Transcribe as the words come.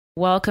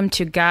Welcome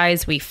to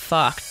Guys We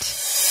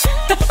Fucked.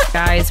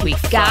 Guys We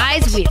Fucked.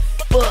 Guys We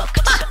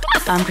Fucked.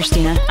 I'm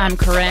Christina. I'm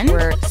Corinne.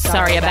 We're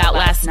sorry about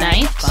last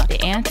night.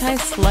 The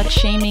anti-slut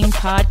shaming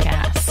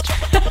podcast.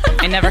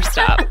 I never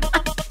stop.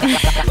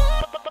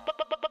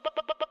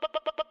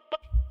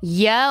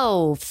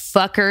 Yo,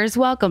 fuckers.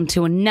 Welcome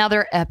to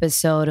another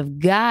episode of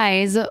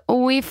Guys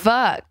We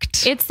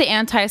Fucked. It's the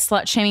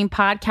anti-slut shaming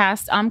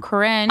podcast. I'm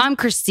Corinne. I'm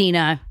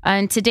Christina.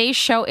 And today's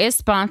show is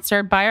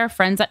sponsored by our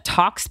friends at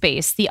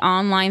Talkspace, the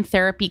online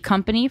therapy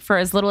company. For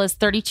as little as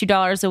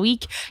 $32 a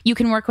week, you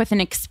can work with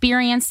an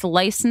experienced,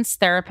 licensed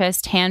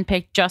therapist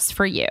handpicked just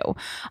for you.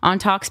 On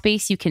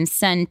Talkspace, you can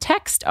send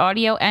text,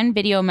 audio, and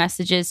video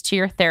messages to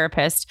your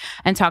therapist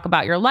and talk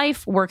about your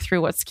life, work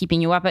through what's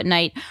keeping you up at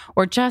night,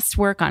 or just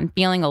work on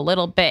feeling a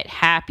little bit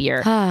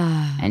happier.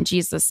 And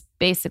Jesus,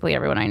 basically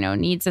everyone I know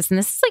needs this. And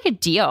this is like a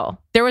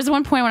deal. There was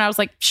one point when I was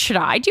like, should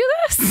I do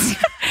this?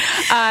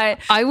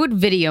 I would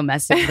video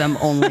message them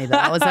only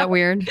though. Is that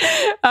weird?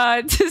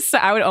 I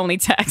would only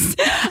text.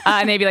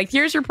 And they'd be like,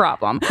 here's your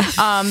problem.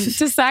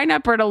 To sign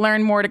up or to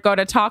learn more, to go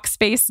to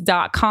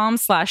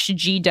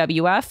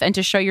Talkspace.com/GWF. And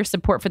to show your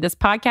support for this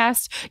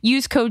podcast,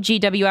 use code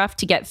GWF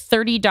to get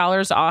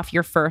 $30 off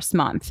your first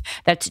month.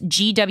 That's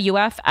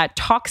GWF at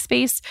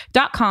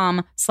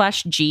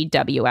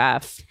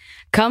Talkspace.com/GWF.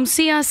 Come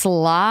see us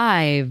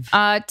live.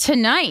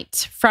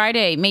 Tonight,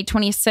 Friday, May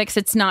 26th,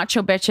 it's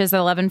Nacho Bitches at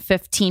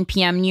 11:15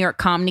 p.m. New York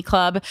Comedy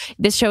Club.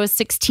 This show is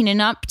 16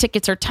 and up.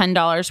 Tickets are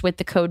 $10 with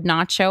the code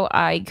Nacho.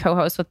 I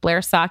co-host with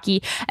Blair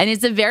Saki. And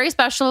it's a very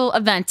special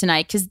event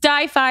tonight because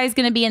Di-Fi is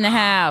going to be in the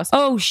house.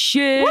 Oh,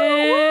 shit.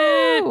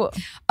 Woo!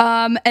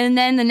 And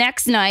then the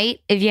next night,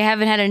 if you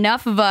haven't had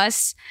enough of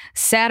us,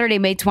 Saturday,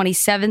 May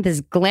 27th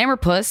is Glamour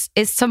Puss.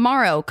 It's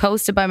tomorrow,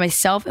 hosted by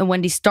myself and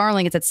Wendy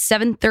Starling. It's at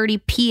 7:30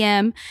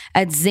 p.m.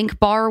 at Zinc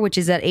Bar, which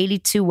is at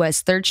 82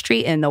 West 3rd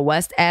Street in the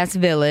West Ass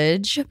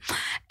Village.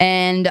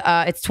 And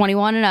it's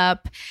 21 and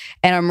up.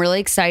 And I'm really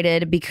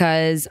excited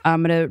because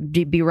I'm going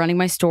to be running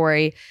my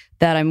story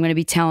that I'm going to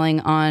be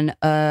telling on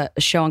a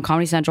show on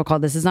Comedy Central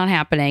called This Is Not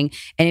Happening.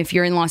 And if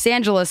you're in Los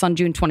Angeles on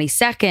June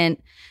 22nd,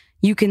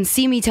 you can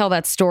see me tell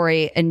that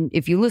story. And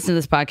if you listen to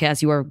this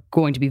podcast, you are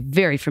going to be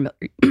very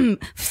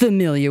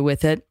familiar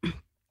with it.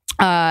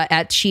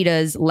 At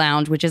Cheetah's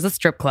Lounge, which is a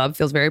strip club.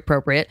 Feels very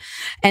appropriate.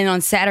 And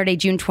on Saturday,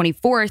 June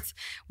 24th,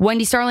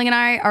 Wendy Starling and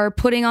I are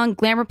putting on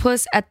Glamour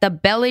Puss at the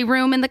Belly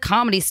Room in the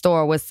Comedy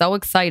Store. We're so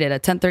excited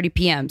at 10:30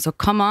 p.m. So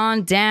come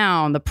on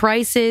down. The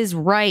price is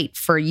right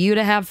for you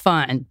to have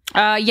fun.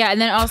 And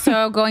then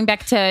also going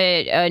back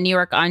to New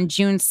York on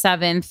June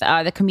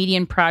 7th, the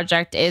Comedian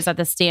Project is at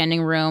the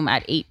Standing Room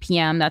at 8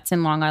 p.m. That's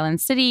in Long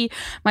Island City.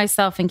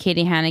 Myself and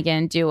Katie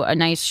Hannigan do a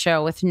nice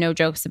show with no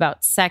jokes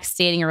about sex,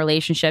 dating, or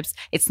relationships.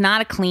 It's not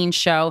a clean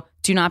show.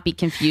 Do not be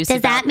confused.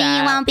 Does that mean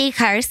you won't be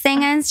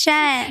cursing and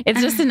shit? It's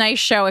just a nice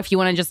show if you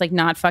want to just like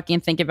not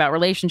fucking think about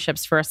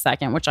relationships for a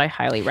second, which I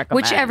highly recommend.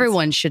 Which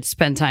everyone should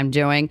spend time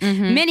doing.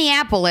 Mm-hmm.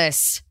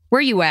 Minneapolis. Where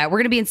are you at? We're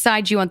going to be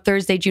inside you on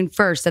Thursday, June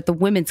 1st at the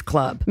Women's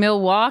Club.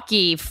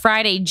 Milwaukee,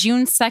 Friday,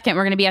 June 2nd,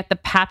 we're going to be at the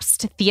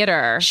Pabst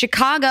Theater.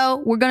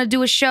 Chicago, we're going to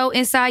do a show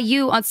inside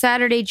you on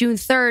Saturday, June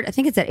 3rd. I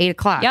think it's at 8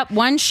 o'clock. Yep,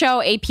 one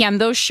show, 8 p.m.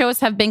 Those shows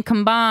have been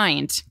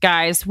combined,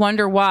 guys.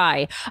 Wonder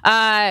why.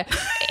 8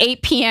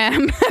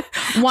 p.m.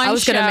 One I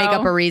was going to make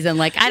up a reason.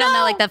 Like, I don't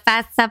know, like the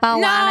festival.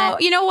 No,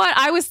 you know what?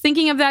 I was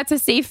thinking of that to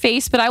save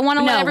face, but I want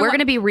to let everyone. We're going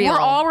to be real. We're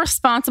all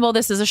responsible.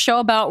 This is a show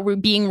about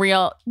being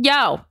real.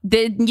 Yo,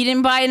 you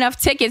didn't buy enough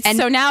tickets, and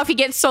so now if you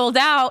get sold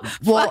out,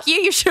 fuck you.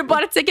 You should have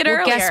bought a ticket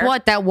earlier. Guess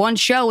what? That one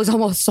show is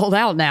almost sold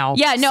out now.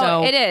 Yeah,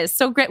 no, it is.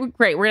 So great.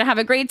 We're going to have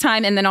a great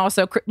time, and then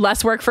also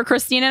less work for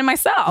Christina and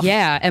myself.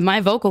 Yeah, and my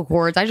vocal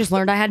cords, I just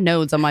learned I had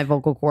nodes on my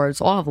vocal cords.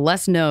 So I'll have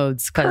less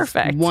nodes because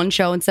one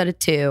show instead of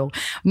two.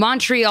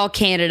 Montreal,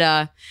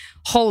 Canada.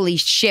 Holy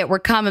shit, we're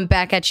coming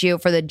back at you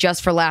for the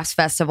Just for Laughs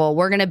Festival.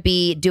 We're going to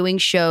be doing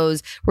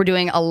shows. We're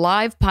doing a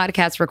live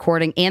podcast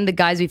recording and the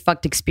Guys We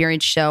Fucked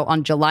Experience show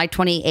on July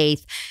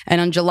 28th. And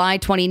on July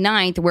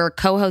 29th, we're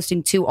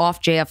co-hosting 2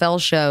 off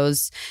JFL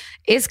shows.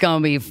 It's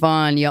going to be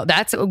fun, yo.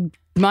 That's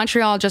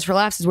Montreal Just for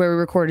Laughs is where we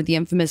recorded the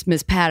infamous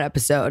Miss Pat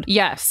episode.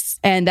 Yes.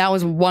 And that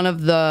was one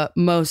of the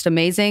most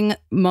amazing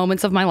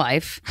moments of my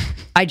life.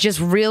 I've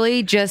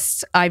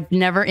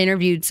never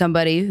interviewed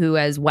somebody who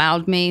has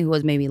wowed me, who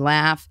has made me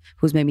laugh,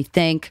 who's made me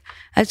think.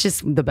 That's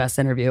just the best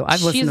interview.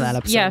 I've listened to that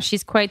episode. Yeah,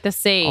 she's quite the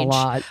sage. A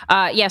lot.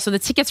 So the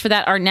tickets for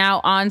that are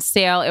now on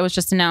sale. It was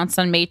just announced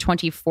on May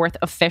 24th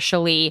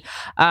officially.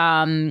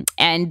 And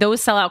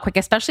those sell out quick,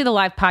 especially the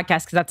live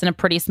podcast, because that's in a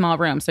pretty small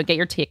room. So get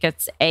your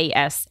tickets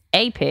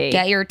ASAP.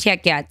 Get your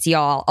tickets,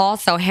 y'all.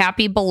 Also,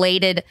 happy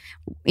belated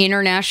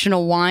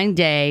International Wine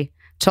Day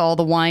to all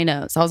the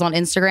winos. I was on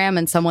Instagram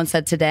and someone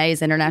said today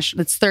is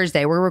international. It's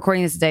Thursday. We're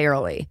recording this a day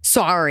early.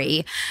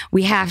 Sorry.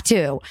 We have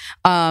to.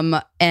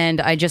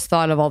 And I just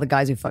thought of all the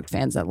Guys Who Fucked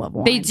fans that love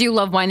wine. They do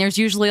love wine. There's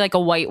usually like a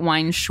white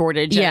wine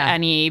shortage at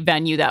any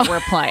venue that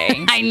we're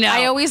playing. I know.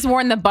 I always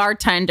warn the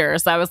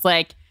bartenders. I was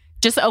like,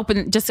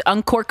 Just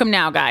uncork them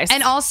now, guys.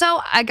 And also,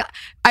 I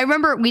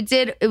remember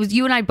it was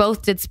you and I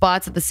both did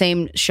spots at the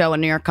same show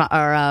in New York,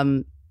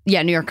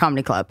 New York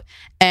Comedy Club.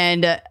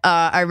 And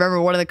I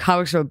remember one of the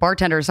comics, a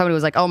bartender or somebody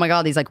was like, oh my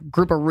God, these like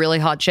group of really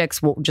hot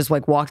chicks just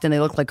like walked in. They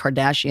looked like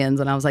Kardashians.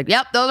 And I was like,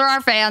 yep, those are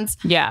our fans.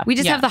 Yeah. We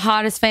just have the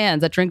hottest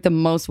fans that drink the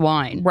most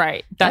wine.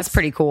 Right. That's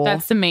pretty cool.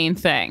 That's the main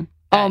thing.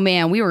 Oh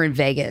man, we were in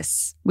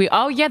Vegas.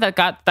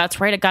 That's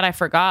right. God, I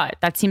forgot.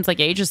 That seems like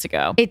ages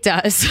ago. It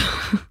does.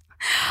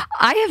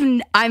 I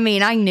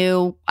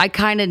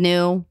kind of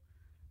knew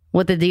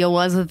what the deal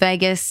was with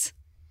Vegas.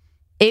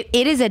 It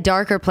is a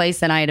darker place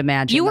than I had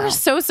imagined. You were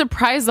so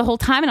surprised the whole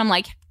time, and I'm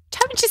like,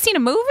 haven't you seen a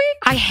movie?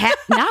 I have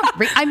not.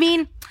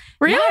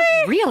 Really?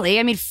 Not really.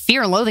 I mean,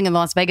 Fear and Loathing in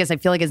Las Vegas, I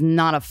feel like is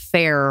not a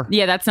fair.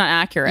 Yeah, that's not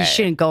accurate. You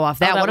shouldn't go off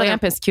that. What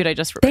lamp is cute.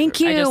 Thank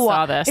you. I just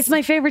saw this. It's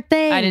my favorite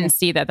thing. I didn't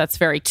see that. That's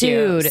very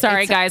cute. Dude,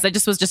 sorry, guys. I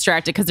just was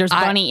distracted because there's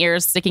bunny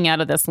ears sticking out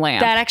of this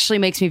lamp. That actually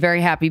makes me very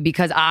happy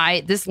because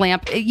this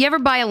lamp. You ever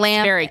buy a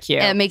lamp? Very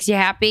cute. It makes you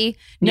happy.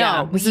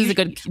 No, No,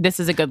 this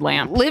is a good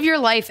lamp. Live your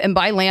life and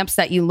buy lamps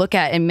that you look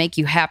at and make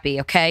you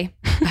happy. Okay,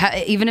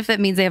 even if it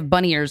means they have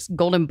bunny ears,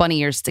 golden bunny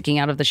ears sticking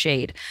out of the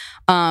shade.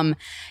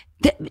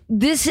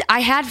 I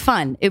had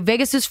fun.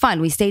 Vegas was fun.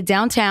 We stayed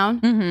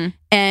downtown,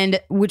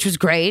 and which was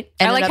great.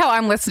 I like how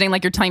I'm listening,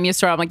 like you're telling me a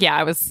story. I'm like, yeah,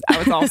 I was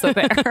also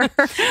there.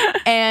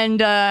 and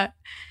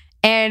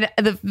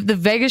the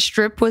Vegas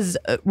Strip was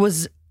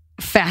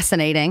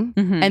fascinating,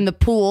 and the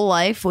pool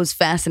life was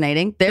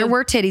fascinating. There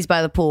were titties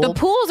by the pool. The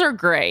pools are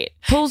great.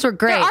 Pools were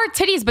great. There are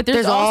titties, but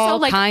there's also all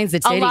like kinds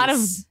of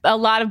titties. a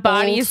lot of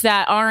bodies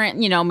that aren't,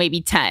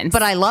 maybe 10s.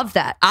 But I love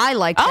that. I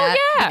like that.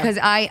 Yeah. Because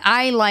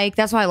I like,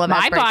 that's why I love my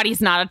Asbury.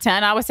 body's not a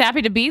 10. I was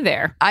happy to be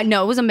there. I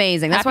know, it was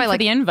amazing. That's Happy why I for like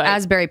the invite.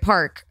 Asbury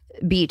Park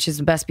Beach is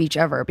the best beach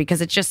ever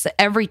because it's just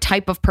every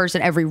type of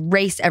person, every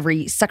race,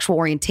 every sexual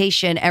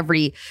orientation,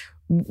 every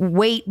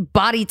weight,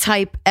 body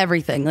type,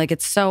 everything. Like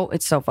it's so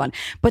fun.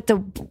 But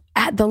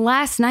the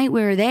last night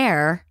we were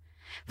there,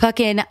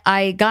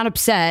 I got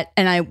upset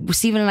and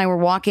Steven and I were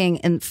walking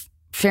in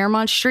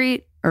Fairmont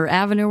Street or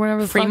Avenue or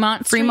whatever.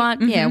 Fremont Street?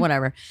 Yeah,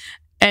 whatever.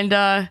 And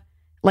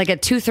like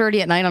at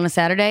 2:30 at night on a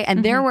Saturday.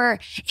 And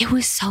it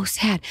was so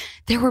sad.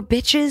 There were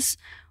bitches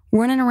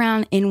running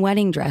around in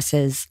wedding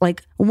dresses.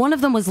 Like one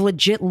of them was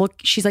legit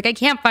she's like, I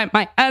can't find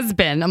my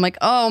husband. I'm like,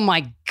 oh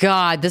my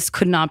God, this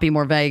could not be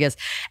more Vegas.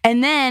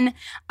 And then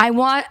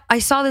I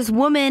saw this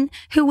woman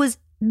who was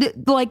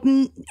like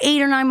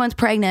 8 or 9 months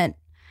pregnant,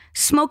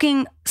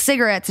 smoking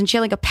cigarettes, and she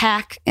had like a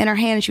pack in her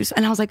hand,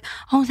 and I was like,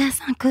 oh, that's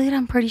not good.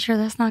 I'm pretty sure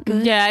that's not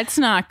good. Yeah, it's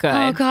not good.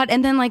 Oh God.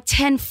 And then like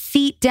 10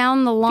 feet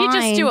down the line. If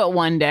you just do it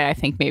one day, I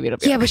think maybe it'll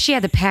be Yeah, okay. but she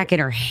had the pack in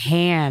her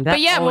hand. That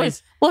But yeah,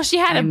 always, she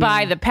had to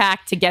buy the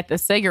pack to get the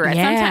cigarettes.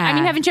 Yeah.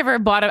 Sometimes, haven't you ever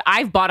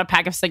I've bought a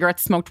pack of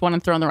cigarettes, smoked one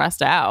and thrown the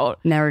rest out.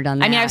 never done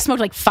that. I've smoked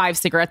like 5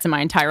 cigarettes in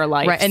my entire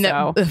life. Right, and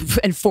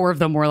and 4 of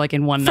them were like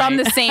in one from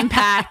night. the same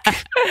pack.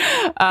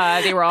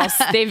 They were all.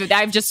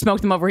 I've just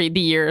smoked them over the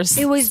years.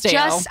 It was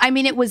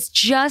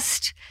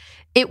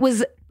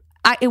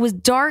it was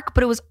dark,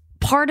 but it was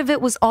part of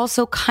it was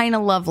also kind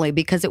of lovely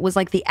because it was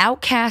like the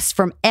outcasts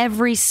from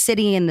every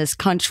city in this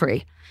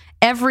country,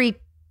 every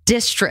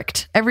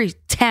district, every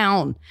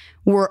town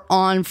were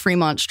on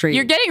Fremont Street.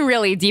 You're getting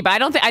really deep. I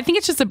think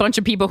it's just a bunch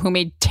of people who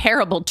made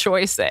terrible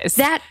choices.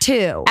 That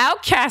too.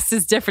 Outcast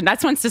is different.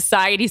 That's when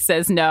society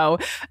says no.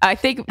 I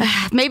think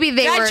maybe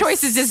bad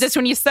choices is just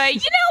when you say, you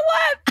know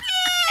what?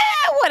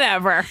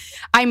 Whatever.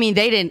 I mean,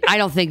 I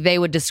don't think they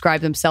would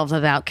describe themselves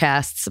as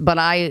outcasts, but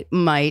I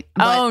might.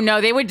 But, oh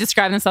no, they would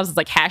describe themselves as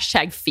like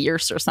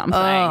 #fierce or something.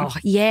 Oh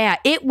yeah,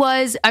 it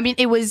was. I mean,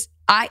 it was.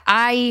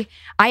 I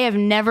have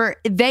never.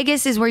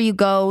 Vegas is where you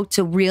go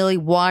to really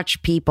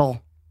watch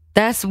people.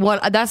 That's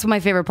my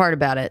favorite part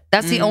about it.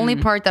 That's the only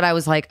part that I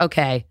was like,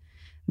 okay,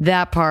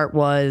 that part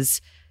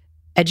was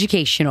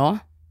educational.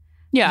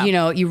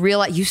 Yeah. You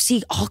realize you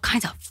see all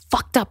kinds of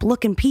fucked up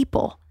looking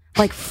people.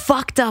 Like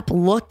fucked up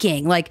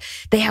looking. Like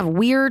they have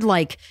weird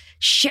like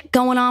shit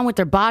going on with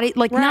their body.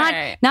 Like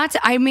right.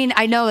 I mean,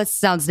 I know that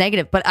sounds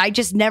negative, but I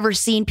just never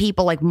seen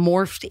people like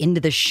morphed into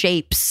the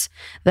shapes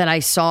that I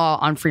saw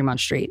on Fremont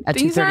Street at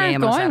 2:30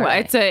 a.m. on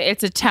Saturday.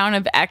 It's a town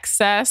of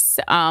excess.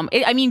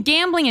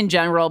 Gambling in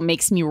general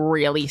makes me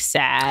really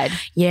sad.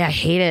 Yeah, I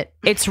hate it.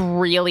 It's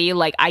really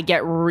like I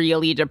get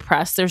really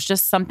depressed. There's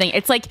just something.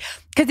 It's like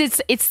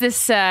because it's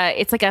this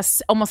it's like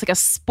almost like a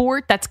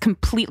sport that's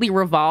completely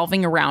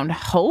revolving around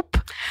hope.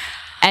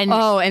 And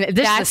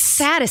this is the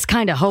saddest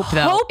kind of hope,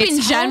 though. Hope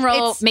in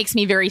general makes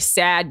me very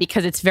sad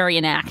because it's very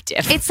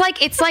inactive. It's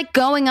like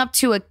going up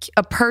to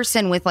a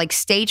person with like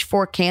stage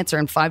 4 cancer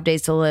and 5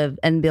 days to live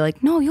and be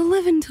like, no, you'll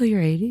live until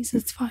your 80s.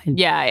 It's fine.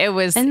 Yeah, it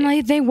was. And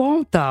like they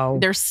won't though.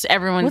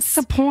 Everyone's. What's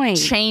the point?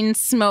 Chain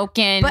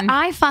smoking. But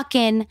I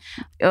fucking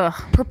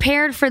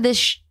prepared for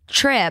this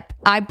trip.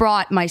 I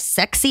brought my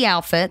sexy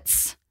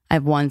outfits. I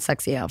have one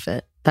sexy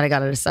outfit that I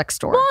got at a sex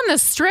store. Well, on the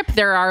Strip,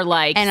 there are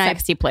like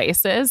sexy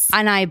places.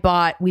 And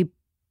we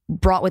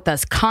brought with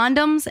us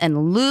condoms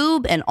and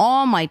lube and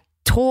all my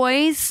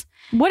toys.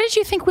 What did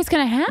you think was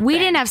going to happen? We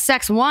didn't have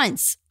sex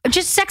once.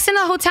 Just sex in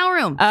the hotel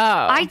room. Oh.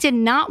 I did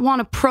not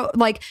want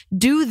to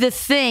do the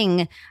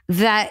thing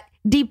that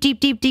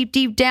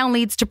deep down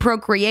leads to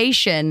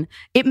procreation.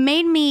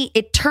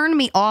 It turned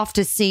me off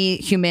to see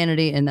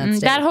humanity in that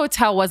state. That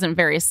hotel wasn't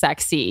very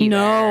sexy either.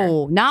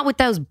 No, not with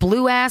those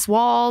blue ass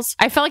walls.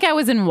 I felt like I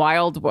was in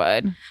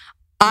Wildwood,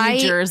 New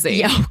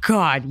Jersey. Oh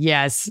God,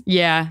 yes.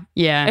 Yeah.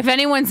 If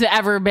anyone's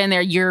ever been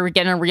there, you're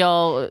getting a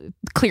real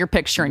clear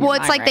picture in your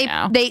mind. Well, it's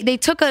like they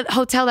took a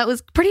hotel that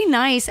was pretty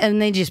nice and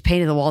they just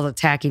painted the walls with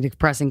tacky,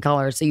 depressing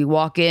colors. So you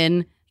walk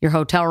in your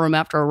hotel room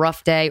after a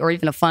rough day or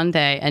even a fun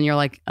day, and you're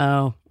like,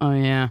 oh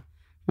yeah,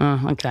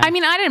 okay. I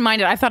mean, I didn't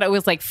mind it. I thought it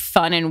was like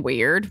fun and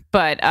weird,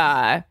 but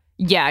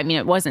yeah, I mean,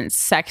 it wasn't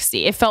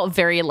sexy. It felt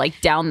very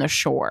like down the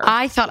shore.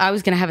 I thought I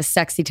was gonna have a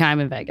sexy time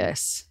in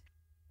Vegas.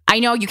 I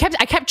know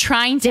I kept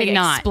trying to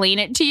explain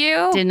it to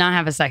you. Did not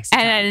have a sexy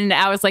time. And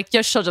I was like,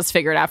 she'll just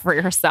figure it out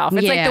for herself.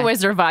 It's like the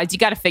Wizard of Oz. You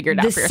got to figure it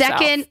out for yourself.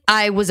 The second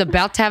I was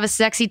about to have a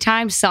sexy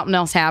time, something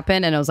else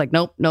happened. And I was like,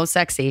 nope, no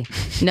sexy.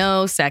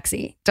 No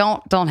sexy.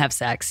 Don't have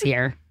sex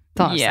here.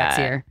 Don't have sex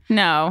here.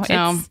 No,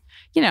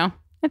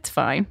 it's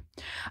fine.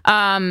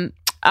 Well,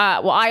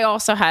 I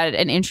also had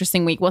an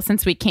interesting week. Well,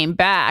 since we came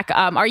back,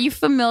 are you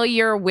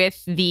familiar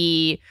with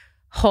the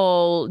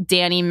whole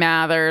Danny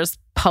Mathers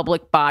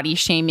public body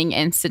shaming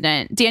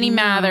incident? Danny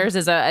Mathers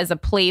is a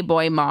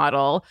Playboy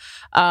model.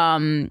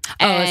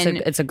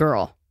 It's a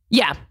girl.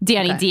 Yeah,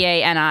 Danny,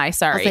 D-A-N-I.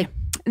 Sorry.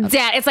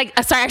 It's like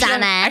sorry.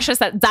 I should have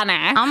said Dana.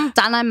 I'm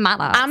Dana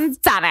Mathers.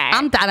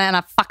 I'm Dana and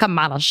I fucking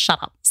Mathers. Shut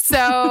up.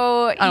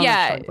 So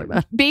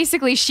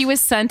basically she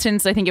was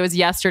sentenced. I think it was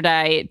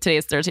yesterday. Today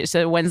is Thursday,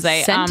 so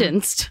Wednesday.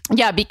 Sentenced.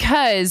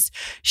 Because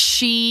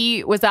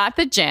she was at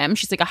the gym.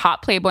 She's like a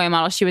hot Playboy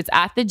model. She was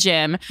at the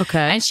gym.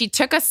 Okay. And she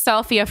took a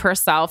selfie of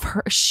herself.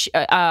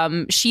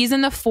 She's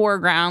in the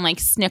foreground, like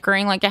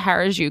snickering like a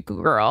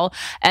Harajuku girl,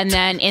 and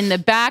then in the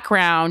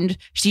background,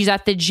 she's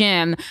at the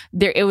gym.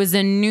 It was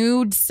a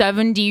nude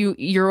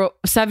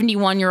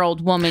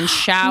 71-year-old woman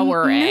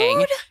showering.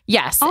 Nude?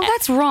 Yes. Oh,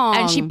 that's wrong.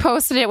 And she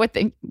posted it with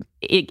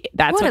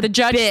that's what the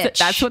judge said.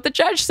 That's what the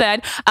judge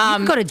said. You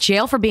can go to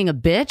jail for being a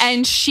bitch.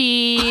 And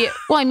she,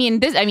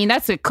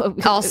 that's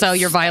also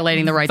you're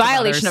violating the rights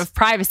violation of of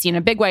privacy in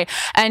a big way.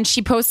 And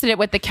she posted it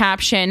with the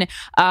caption,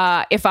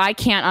 "If I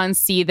can't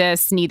unsee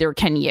this, neither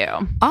can you."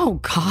 Oh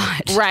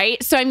God.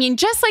 Right. So I mean,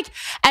 just like,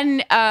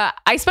 and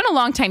I spent a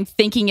long time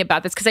thinking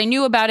about this because I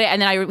knew about it,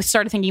 and then I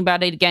started thinking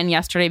about it again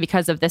yesterday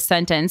because of this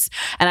sentence.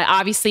 And I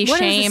obviously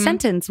What is the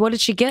sentence? What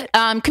did she get?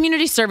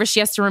 Community service.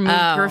 She has to remove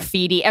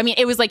graffiti. I mean,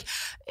 it was like.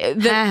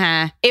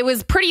 It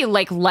was pretty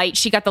like light.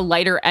 She got the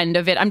lighter end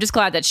of it. I'm just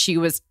glad that she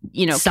was,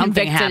 something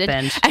convicted,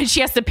 happened, and she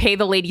has to pay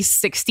the lady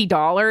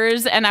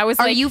 $60. And I was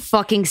like, "Are you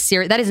fucking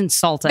serious? That is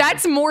insulting.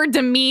 That's more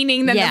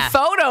demeaning than the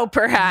photo,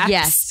 perhaps."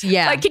 Yes,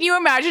 yeah. Like, can you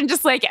imagine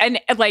just like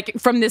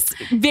from this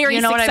very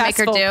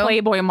successful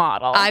Playboy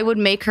model? I would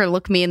make her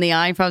look me in the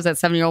eye if I was that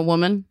 7-year-old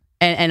woman.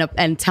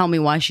 And tell me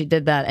why she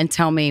did that, and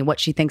tell me what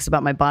she thinks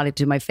about my body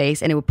to my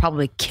face, and it would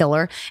probably kill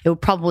her. It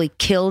would probably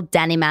kill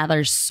Danny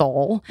Mathers'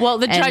 soul. Well,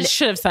 the judge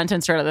should have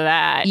sentenced her to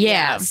that.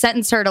 Yeah,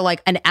 sentence her to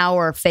like an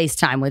hour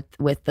FaceTime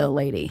with the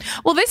lady.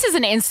 Well, this is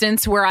an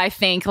instance where I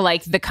think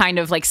like the kind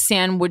of like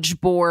sandwich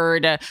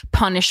board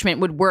punishment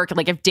would work.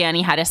 Like if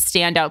Danny had to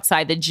stand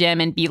outside the gym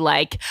and be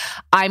like,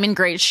 "I'm in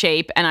great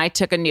shape, and I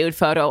took a nude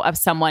photo of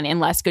someone in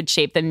less good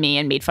shape than me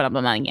and made fun of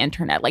them on the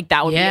internet." Like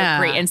that would be a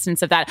great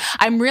instance of that.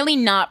 I'm really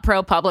not pro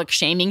public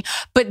shaming,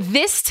 but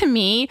this to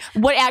me,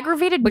 what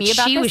aggravated me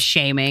about she this, was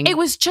shaming. It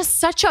was just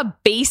such a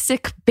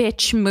basic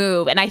bitch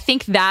move, and I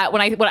think that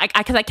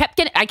because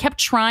I kept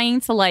trying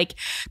to like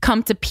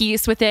come to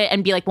peace with it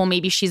and be like, well,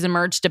 maybe she's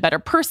emerged a better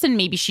person,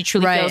 maybe she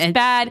truly feels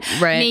bad,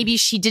 maybe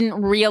she didn't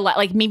realize,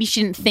 like maybe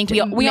she didn't think we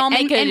all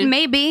make it. And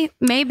maybe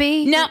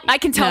no, I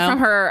can tell from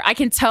her. I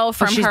can tell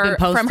from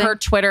her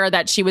Twitter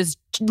that she was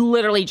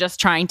literally just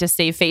trying to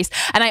save face.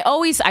 And I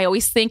always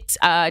think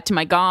to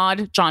my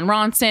God, John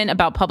Ronson,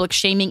 about public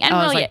shaming and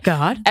really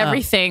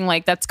everything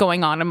like that's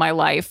going on in my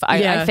life.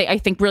 I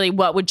think really,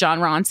 what would John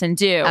Ronson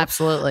do?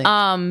 Absolutely.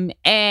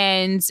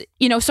 And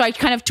so I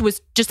kind of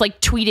was just like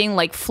tweeting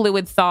like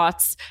fluid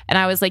thoughts, and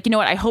I was like, you know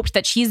what? I hope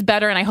that she's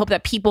better, and I hope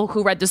that people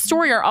who read the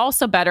story are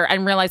also better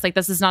and realize like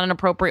this is not an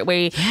appropriate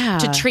way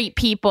to treat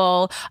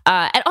people,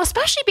 and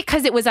especially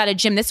because it was at a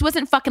gym. This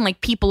wasn't fucking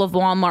like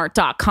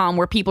peopleofwalmart.com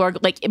where people are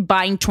like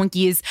buying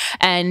Twinkies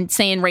and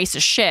saying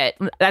racist shit.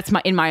 That's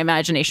in my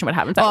imagination what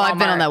happens at Walmart. I've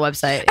been on that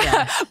website.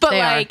 Yeah.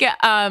 But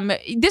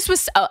this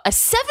was a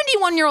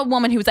 71-year-old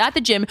woman who was at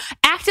the gym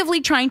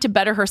actively trying to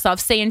better herself,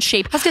 stay in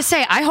shape. I was gonna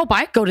say, I hope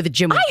I go to the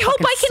gym. I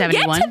hope I can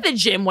get to the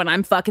gym when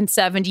I'm fucking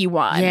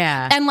 71.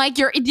 Yeah. And like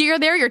you're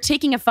there, you're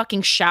taking a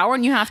fucking shower,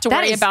 and you have to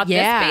worry about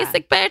this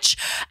basic bitch.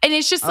 And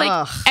it's just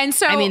like, and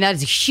so I mean, that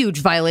is a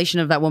huge violation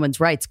of that woman's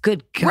rights.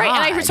 Good God.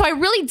 Right. And so I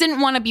really didn't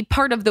want to be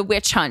part of the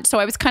witch hunt. So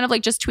I was kind of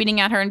like just tweeting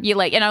at her and be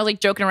like, and I was like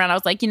joking around. I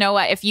was like, you know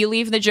what? If you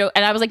leave the joke,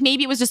 and I was like,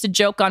 maybe it was just a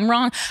joke gone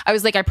wrong. I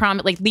was like, I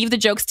promise, like, leave the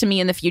jokes to me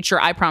in the future.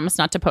 I promise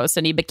not to post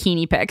any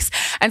bikini pics.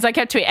 And so I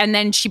kept tweeting, and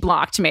then she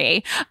blocked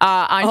me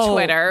on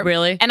Twitter.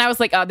 Really? And I was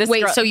like, oh, this.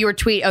 Wait, girl- so you were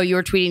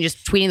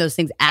tweeting those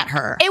things at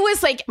her? It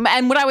was like,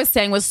 and what I was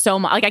saying was so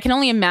much. Like, I can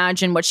only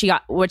imagine what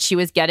she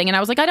was getting, and I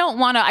was like, I don't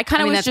want to. I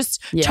kind of was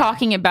just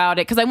talking about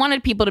it because I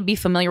wanted people to be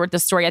familiar with the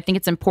story. I think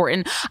it's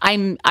important.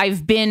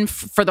 I've been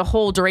for the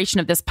whole duration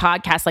of this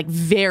podcast like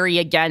very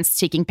against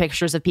taking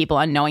pictures of people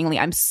unknowingly.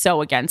 I'm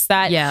so against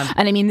that. Yeah.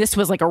 And I mean, this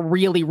was like a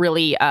really,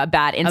 really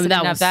bad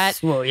incident of that.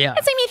 Well, yeah.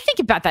 I mean, think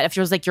about that.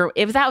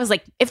 If that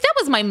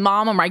was my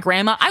mom or my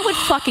grandma, I would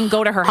fucking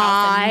go to her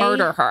house and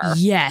murder her.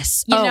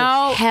 Yes. You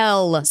know?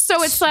 Hell.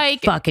 So it's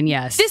like, fucking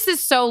yes. This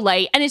is so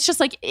late. And it's just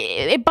like,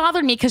 it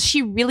bothered me because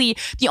she really,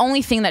 the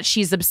only thing that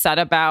she's upset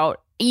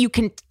about, you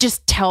can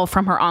just tell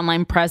from her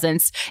online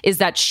presence, is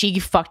that she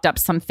fucked up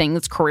some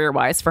things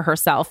career-wise for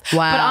herself.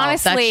 Wow, but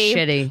honestly,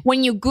 that's shitty.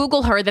 When you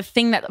Google her, the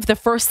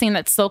first thing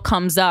that still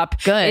comes up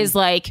is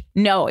like,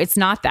 no, it's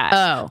not that.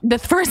 Oh. The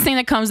first thing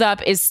that comes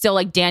up is still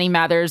like Danny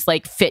Mathers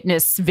like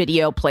fitness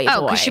video Playboy.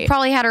 Oh, because she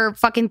probably had her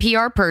fucking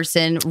PR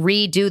person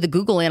redo the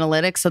Google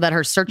analytics so that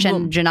her search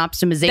engine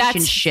optimization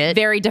That's shit.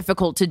 Very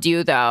difficult to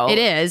do, though. It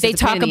is. They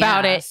It's a pain talk in the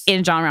about it ass.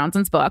 in John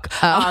Rounson's book.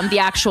 The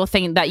actual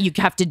thing that you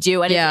have to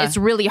do, and it's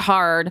really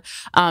hard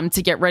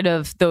to get rid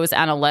of those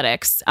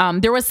analytics.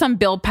 There was some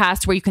bill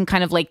passed where you can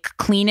kind of like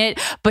clean it,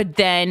 but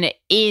then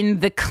in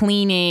the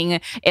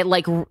cleaning, it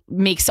like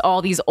makes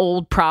all these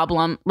old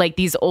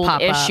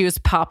issues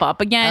pop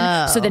up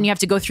again. So then you have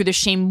to go through the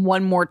shame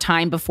one more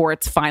time before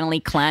it's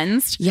finally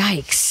cleansed.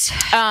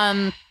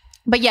 Yikes.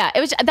 But yeah,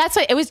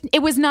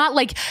 it was not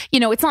like, you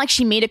know, it's not like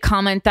she made a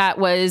comment that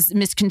was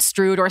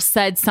misconstrued or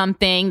said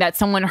something that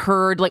someone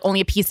heard like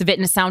only a piece of it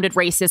and it sounded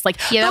racist. Like,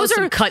 Yeah, that was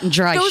some cut and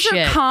dry those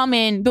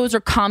shit. Those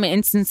are common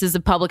instances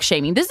of public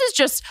shaming. This is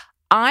just,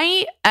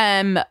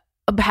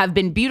 have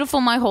been beautiful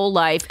my whole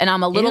life, and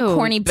I'm a little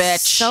corny bitch.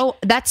 So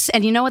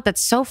and you know what?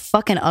 That's so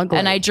fucking ugly.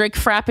 And I drink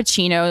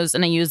frappuccinos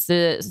and I use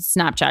the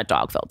Snapchat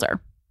dog filter.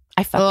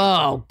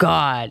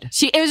 God.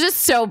 It was just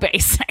so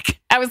basic.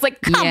 I was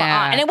like, come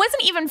on. And it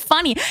wasn't even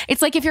funny.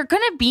 It's like, if you're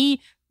going to be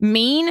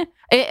mean,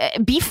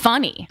 be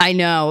funny. I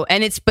know.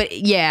 And but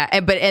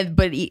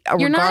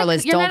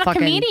regardless, you're don't not a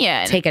fucking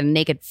comedian. take a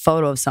naked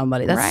photo of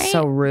somebody. That's right?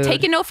 so rude.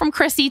 Take a note from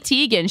Chrissy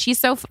Teigen.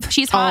 She's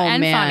hot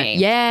and funny.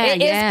 Yeah.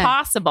 It is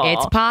possible.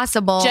 It's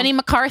possible. Jenny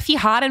McCarthy,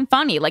 hot and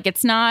funny. Like,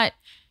 it's not,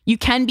 you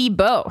can be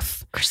both.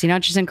 Christina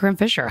Hutchins and Corinne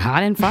Fisher,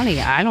 hot and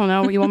funny. I don't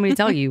know what you want me to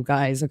tell you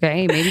guys,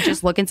 okay? Maybe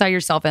just look inside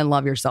yourself and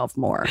love yourself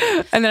more.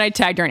 And then I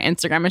tagged her on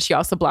Instagram and she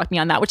also blocked me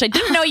on that, which I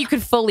didn't know you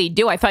could fully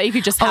do. I thought you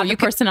could just have the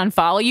person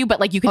unfollow you,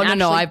 but like you can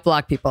actually I've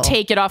blocked people.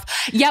 Take it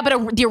off. Yeah,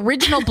 but the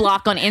original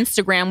block on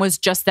Instagram was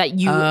just that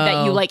you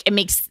like, it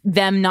makes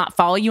them not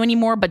follow you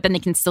anymore, but then they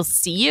can still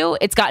see you.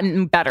 It's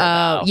gotten better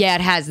though. Yeah,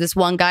 it has. This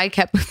one guy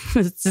kept,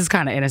 this is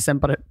kind of innocent,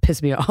 but it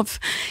pissed me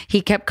off.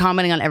 He kept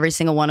commenting on every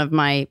single one of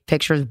my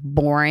pictures,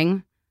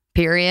 boring,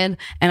 period,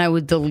 and I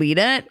would delete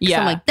it. Yeah,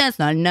 I'm like, that's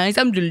not nice.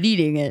 I'm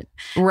deleting it.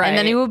 Right. And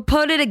then he would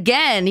put it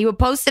again. He would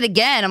post it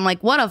again. I'm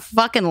like, what a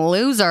fucking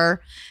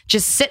loser,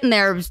 just sitting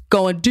there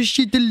going, does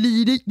she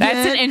delete it yet?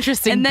 That's an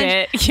interesting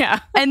bit.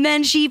 Yeah. And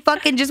then she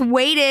fucking just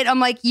waited.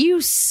 I'm like,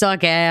 you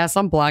suck ass.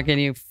 I'm blocking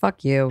you.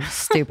 Fuck you,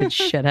 stupid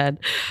shithead.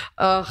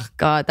 Oh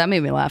God, that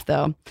made me laugh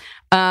though.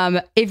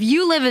 If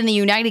you live in the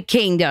United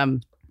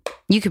Kingdom,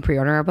 you can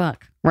pre-order our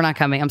book. We're not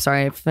coming. I'm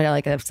sorry. I feel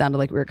like it sounded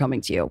like we were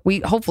coming to you. We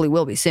hopefully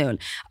will be soon.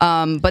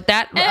 But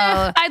that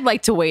I'd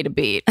like to wait a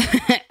beat.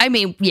 I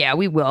mean, yeah,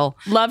 we will.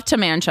 Love to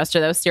Manchester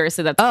though.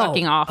 Seriously, that's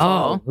fucking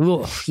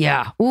awful.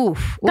 Yeah.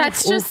 Oof.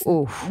 That's just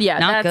yeah.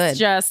 Not that's good.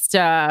 Just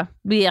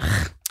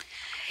blech.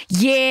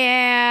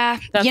 Yeah.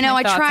 That's you know, my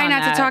I thoughts try on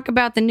not that. to talk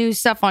about the new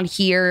stuff on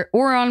here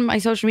or on my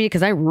social media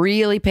because I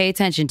really pay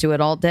attention to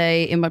it all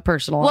day in my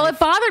personal Well, life. it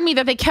bothered me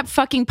that they kept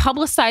fucking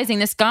publicizing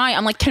this guy.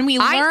 I'm like, can we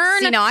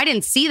learn? I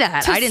didn't see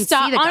that. I didn't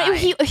see the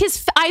guy.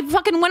 I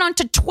fucking went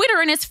onto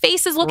Twitter and his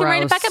face is looking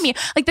right back at me.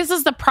 Like, this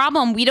is the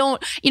problem. We don't,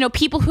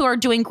 people who are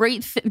doing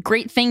great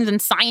things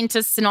and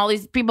scientists and all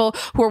these people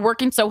who are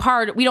working so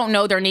hard, we don't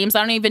know their names.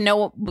 I don't even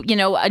know,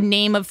 a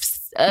name of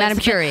Madame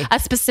Curie, a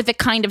specific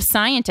kind of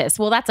scientist.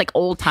 Well, that's like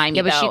old timey.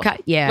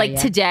 Yeah, but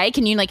today,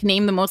 can you like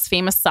name the most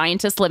famous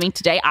scientist living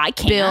today? I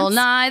can't. Bill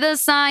Nye the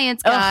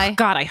Science Guy. Oh,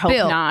 God, I hope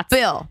not.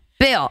 Bill.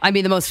 I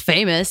mean, the most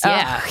famous.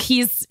 Yeah,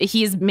 he's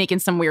making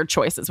some weird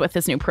choices with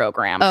his new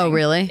program. Oh,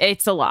 really?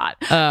 It's a lot.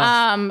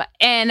 Oh.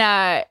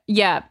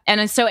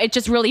 And so it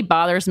just really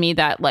bothers me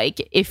that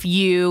like if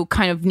you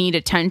kind of need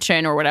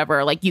attention or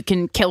whatever, like you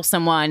can kill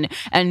someone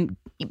and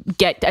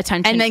get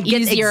attention and then get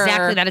easier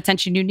exactly that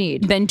attention you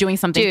need than doing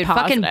something. Dude,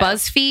 positive. Fucking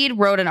BuzzFeed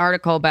wrote an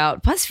article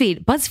about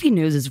BuzzFeed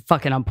News is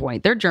fucking on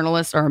point. Their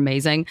journalists are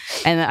amazing.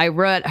 And I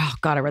read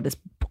this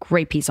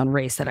great piece on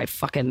race that I'm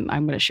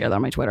going to share that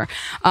on my Twitter.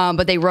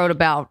 But they wrote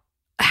about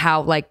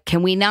how, like,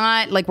 can we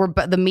not, like,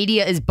 the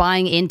media is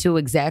buying into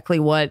exactly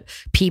what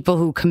people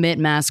who commit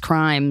mass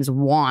crimes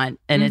want,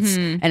 and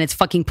it's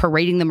fucking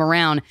parading them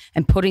around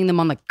and putting them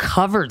on the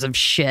covers of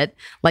shit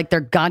like they're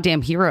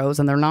goddamn heroes,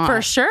 and they're not.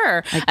 For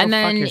sure. Like, and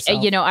then,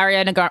 yourself.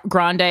 Ariana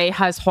Grande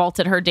has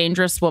halted her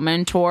Dangerous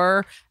Woman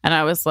tour, and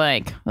I was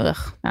like, ugh,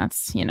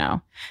 that's,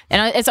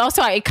 and it's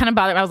also, it kind of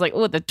bothered me. I was like,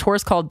 oh, the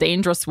tour's called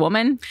Dangerous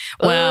Woman.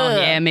 Well,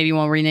 yeah, maybe you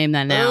won't rename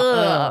that now.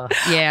 Ugh.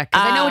 Yeah,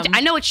 because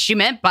I know what she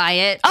meant by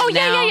it. Oh,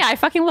 yeah. I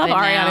fucking love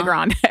Ariana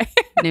Grande.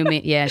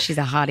 Yeah, she's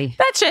a hottie.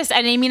 That's just,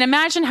 and I mean,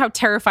 imagine how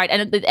terrified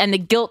and the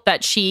guilt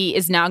that she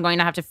is now going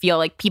to have to feel,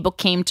 like people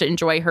came to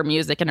enjoy her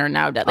music and are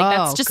now dead. Like,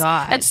 that's just,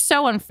 that's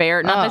so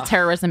unfair. Not that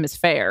terrorism is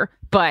fair,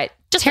 but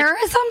just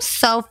terrorism's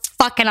so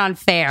fucking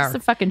unfair. It's a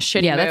fucking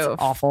shitty move.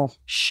 That's awful.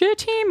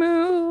 Shitty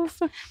move.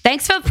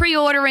 Thanks for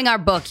pre-ordering our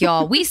book,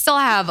 y'all. We still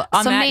have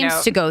some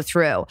names to go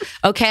through.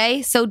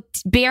 Okay, so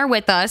bear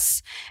with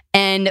us.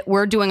 And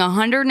we're doing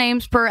 100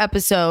 names per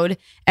episode,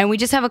 and we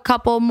just have a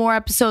couple more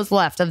episodes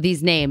left of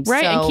these names.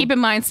 Right, so, and keep in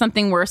mind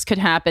something worse could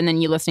happen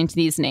than you listening to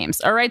these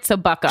names. All right, so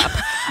buck up.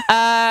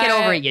 Get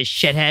over it, you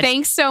shithead.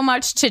 Thanks so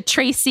much to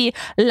Tracy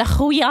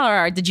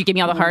Lahouillard. Did you give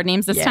me all the hard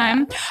names this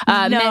time?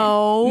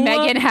 No.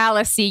 Megan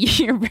Hallisey,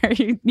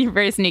 you're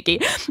very sneaky.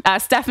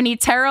 Stephanie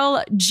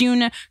Terrell,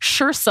 June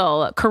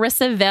Schursel,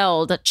 Carissa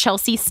Veld,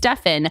 Chelsea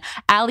Steffen,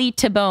 Ali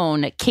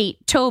Tabone, Kate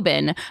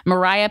Tobin,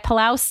 Mariah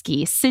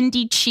Pulowski,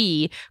 Cindy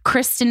Chi,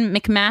 Kristen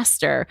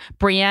McMaster,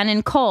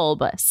 Briannan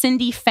Kolb,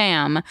 Cindy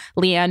Pham,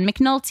 Leanne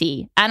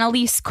McNulty,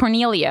 Annalise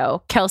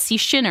Cornelio, Kelsey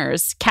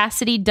Shinners,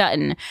 Cassidy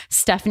Dutton,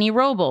 Stephanie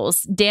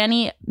Robles,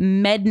 Danny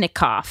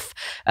Mednikoff,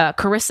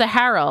 Carissa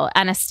Harrell,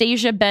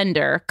 Anastasia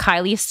Bender,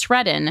 Kylie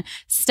Sredden,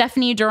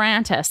 Stephanie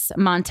Durantis,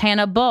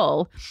 Montana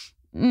Bull.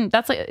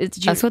 That's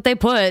what they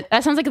put.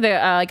 That sounds like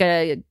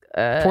a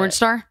porn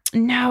star.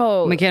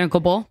 No,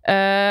 Mechanical Bull.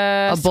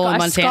 A bull in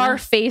Montana.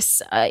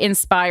 Scarface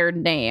inspired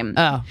name.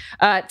 Oh,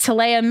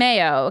 Talea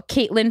Mayo,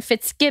 Caitlin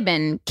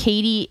Fitzgibbon,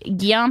 Katie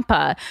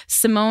Giampa,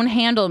 Simone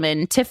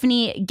Handelman,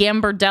 Tiffany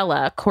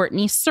Gambardella,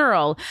 Courtney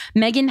Searle,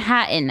 Megan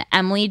Hatton,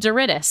 Emily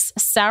Doritis,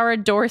 Sarah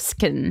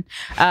Dorskin.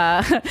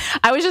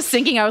 I was just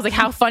thinking, I was like,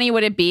 how funny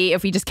would it be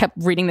if we just kept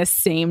reading the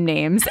same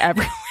names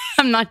every?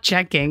 I'm not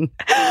checking.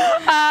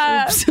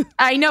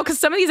 I know, because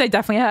some of these I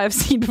definitely have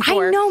seen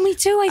before. I know, me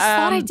too. I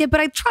thought I did,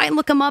 but I try and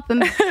look them up and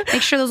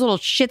make sure those little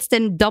shits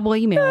didn't double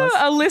email us.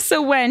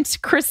 Alyssa Went,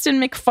 Kristen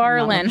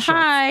McFarlane,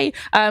 hi,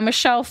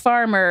 Michelle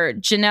Farmer,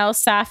 Janelle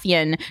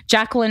Safian,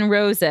 Jacqueline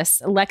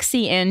Rosas,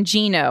 Lexi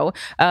Angino,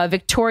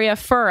 Victoria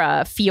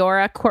Fura,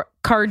 Fiora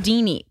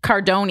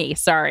Cardoni,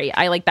 sorry.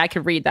 I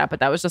could read that,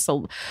 but that was just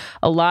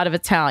a lot of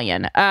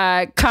Italian.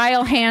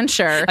 Kyle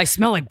Hansher. I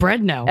smell like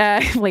bread now.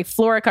 Like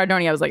Flora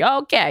Cardoni. I was like,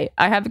 okay,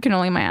 I have a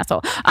cannoli in my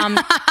asshole.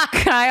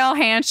 Kyle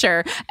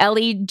Hansher,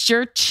 Ellie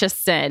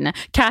Jurchison,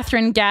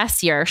 Catherine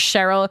Gassier,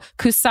 Cheryl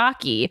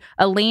Kusaki,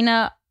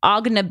 Elena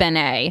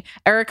Ognabene,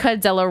 Erica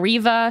Della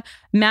Riva,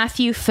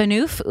 Matthew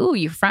Fanouf, ooh,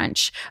 you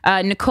French,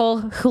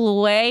 Nicole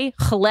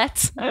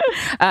Hulette,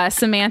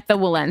 Samantha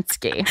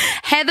Walensky,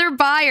 Heather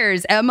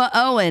Byers, Emma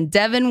Owen,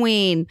 Devin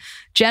Ween,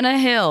 Jenna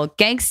Hill,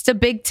 Gangsta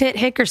Big Tit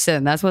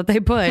Hickerson, that's what they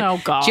put. Oh,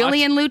 God.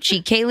 Jillian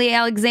Lucci, Kaylee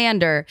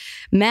Alexander,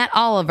 Matt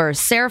Oliver,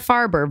 Sarah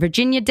Farber,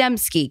 Virginia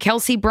Dembski,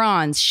 Kelsey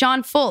Bronze,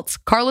 Sean Fultz,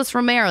 Carlos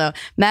Romero,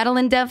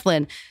 Madeline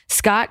Devlin,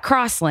 Scott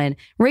Crossland,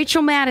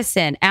 Rachel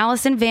Madison,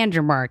 Allison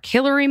Vandermark,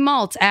 Hillary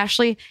Maltz,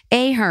 Ashley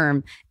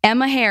Aherm,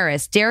 Emma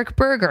Harris, Derek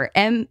Berger,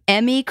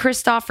 Emmy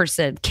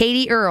Christofferson,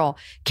 Katie Earl,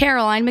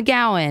 Caroline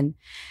McGowan,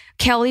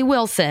 Kelly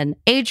Wilson,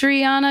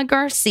 Adriana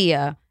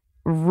Garcia,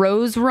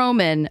 Rose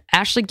Roman,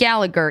 Ashley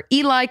Gallagher,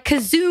 Eli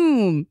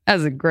Kazoom.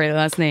 That's a great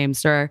last name,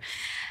 sir.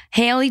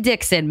 Haley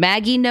Dixon,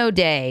 Maggie No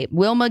Day,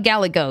 Wilma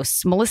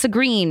Gallegos, Melissa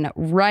Green,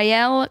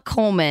 Rael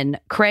Coleman,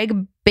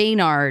 Craig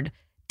Baynard,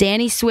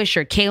 Danny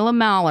Swisher, Kayla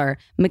Mahler,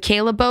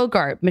 Michaela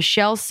Bogart,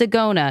 Michelle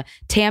Segona,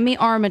 Tammy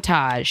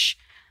Armitage,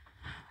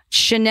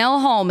 Chanel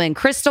Hallman,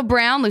 Crystal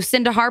Brown,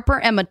 Lucinda Harper,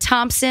 Emma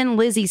Thompson,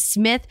 Lizzie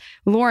Smith,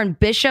 Lauren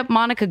Bishop,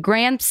 Monica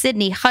Graham,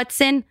 Sydney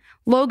Hudson,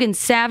 Logan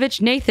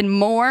Savage, Nathan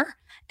Moore,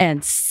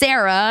 and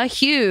Sarah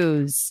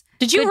Hughes.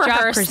 Did you Good job,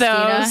 rehearse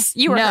Christina. those?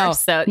 You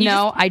rehearsed those.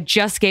 I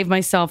just gave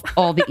myself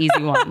all the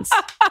easy ones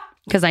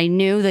because I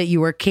knew that you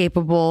were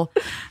capable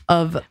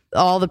of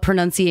all the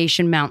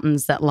pronunciation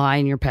mountains that lie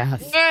in your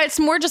path. It's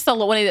more just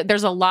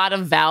there's a lot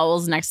of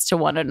vowels next to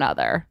one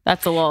another.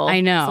 That's a little. I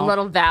know. It's a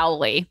little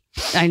vowel-y.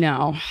 I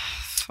know.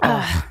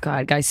 Oh,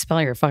 God, guys,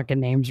 spell your fucking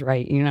names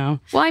right, you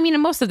know? Well, I mean,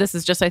 and most of this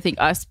is just, I think,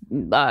 us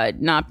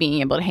not being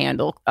able to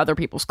handle other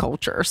people's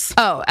cultures.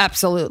 Oh,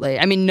 absolutely.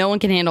 I mean, no one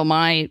can handle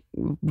my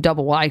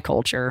double Y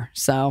culture,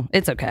 so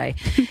it's okay.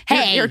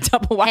 Hey, your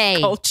double Y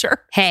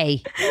culture.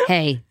 Hey,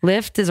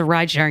 Lyft is a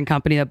ride-sharing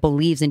company that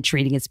believes in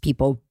treating its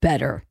people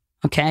better,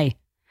 okay?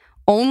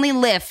 Only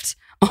Lyft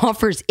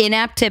offers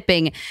in-app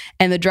tipping,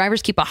 and the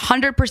drivers keep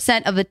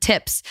 100% of the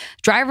tips.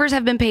 Drivers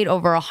have been paid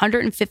over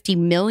 $150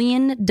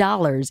 million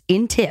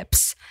in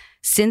tips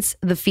since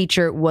the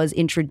feature was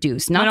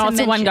introduced. Not to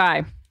mention, one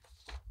guy.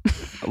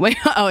 Wait,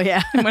 oh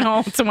yeah. It went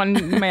all to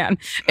one man.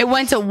 It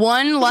went to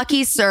one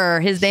lucky sir.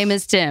 His name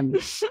is Tim.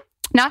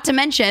 Not to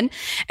mention,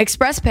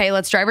 Express Pay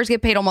lets drivers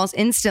get paid almost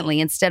instantly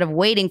instead of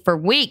waiting for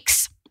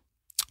weeks.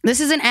 This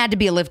is an ad to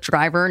be a Lyft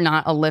driver,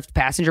 not a Lyft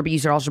passenger, but you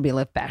should also be a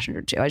Lyft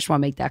passenger too. I just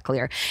want to make that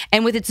clear.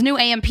 And with its new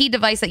AMP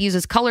device that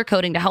uses color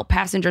coding to help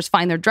passengers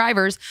find their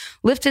drivers,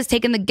 Lyft has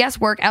taken the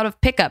guesswork out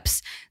of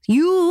pickups.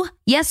 You,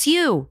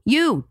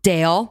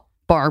 Dale,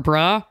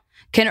 Barbara,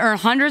 can earn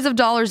hundreds of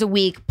dollars a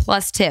week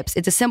plus tips.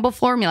 It's a simple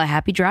formula.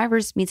 Happy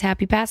drivers means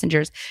happy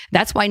passengers.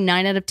 That's why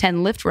 9 out of 10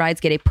 Lyft rides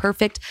get a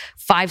perfect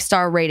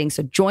 5-star rating.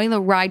 So join the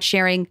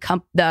ride-sharing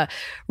company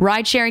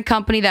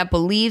that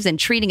believes in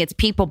treating its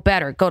people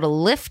better. Go to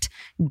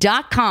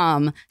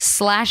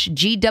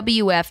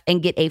lyft.com/GWF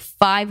and get a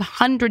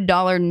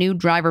 $500 new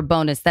driver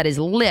bonus. That is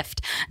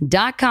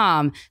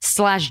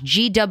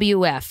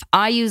lyft.com/GWF.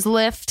 I use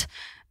Lyft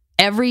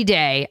every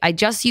day. I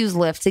just use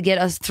Lyft to get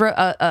a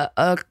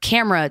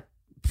camera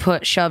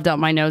shoved up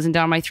my nose and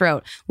down my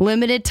throat.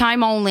 Limited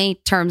time only.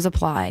 Terms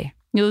apply.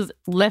 You use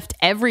Lyft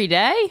every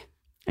day?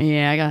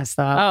 Yeah, I gotta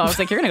stop. Oh, I was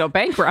like, you're gonna go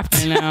bankrupt.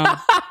 I know.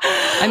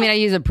 I mean, I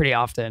use it pretty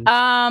often.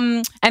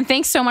 And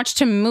thanks so much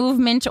to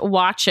Movement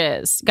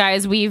Watches,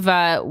 guys. We've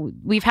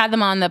had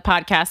them on the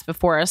podcast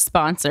before as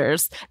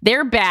sponsors.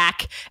 They're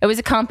back. It was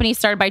a company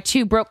started by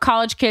 2 broke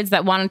college kids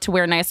that wanted to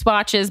wear nice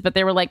watches, but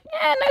they were like,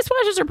 nice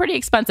watches are pretty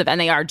expensive,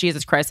 and they are.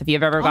 Jesus Christ, if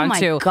you've ever gone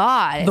to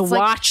the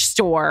watch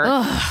store,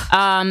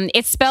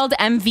 it's spelled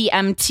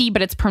MVMT,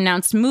 but it's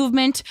pronounced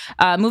Movement.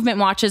 Movement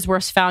Watches were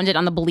founded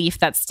on the belief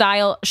that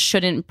style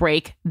shouldn't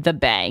break the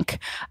bank.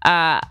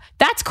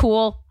 That's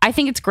cool. I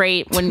think it's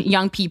great when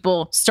young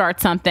people start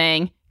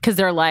something because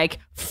they're like,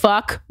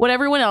 fuck what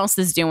everyone else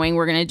is doing.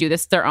 We're going to do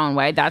this their own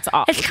way. That's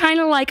awesome. It's kind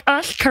of like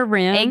us,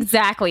 Corinne.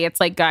 Exactly. It's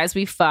like, guys,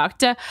 we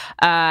fucked.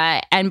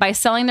 And by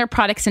selling their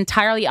products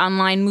entirely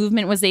online,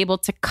 Movement was able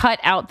to cut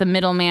out the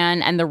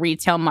middleman and the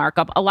retail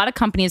markup. A lot of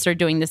companies are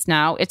doing this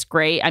now. It's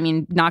great. I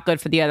mean, not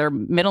good for the other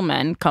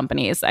middlemen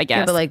companies, I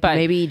guess. Yeah, but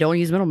maybe don't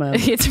use middlemen.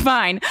 It's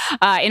fine.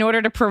 In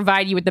order to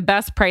provide you with the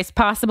best price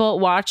possible,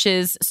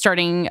 watches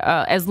starting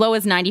as low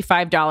as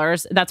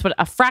 $95. That's what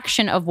a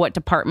fraction of what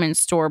department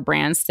store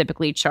brands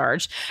typically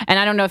charge. And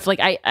I don't know if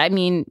I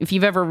mean, if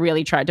you've ever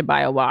really tried to buy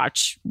a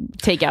watch,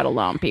 take out a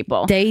loan,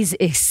 people. They's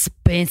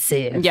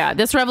expensive. Yeah.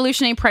 This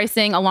revolutionary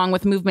pricing, along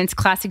with Movement's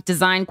classic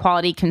design,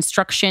 quality,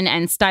 construction,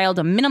 and styled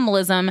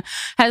minimalism,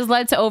 has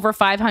led to over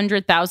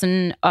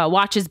 500,000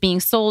 watches being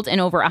sold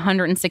in over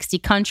 160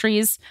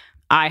 countries.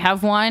 I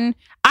have one.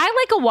 I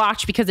like a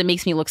watch because it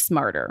makes me look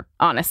smarter,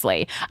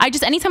 honestly.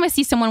 Anytime I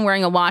see someone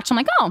wearing a watch, I'm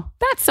like, oh,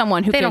 that's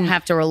someone who they don't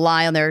have to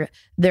rely on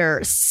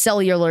their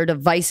cellular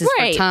devices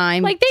for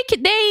time. Like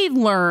they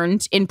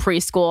learned in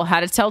preschool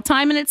how to tell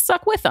time, and it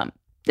stuck with them.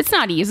 It's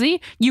not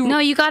easy.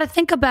 You got to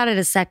think about it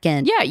a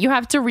second. Yeah, you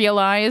have to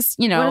realize,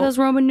 what are those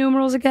Roman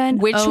numerals again?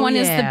 Which one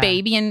is the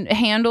baby and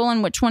handle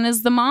and which one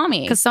is the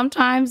mommy? Because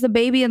sometimes the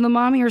baby and the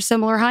mommy are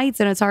similar heights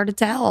and it's hard to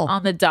tell.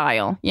 On the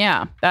dial.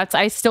 Yeah.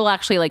 I still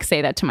actually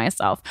say that to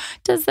myself.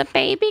 Does the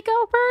baby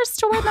go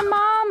first or the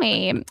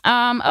mommy?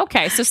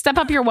 Okay, so step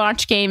up your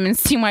watch game and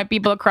see why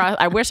people across,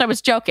 I wish I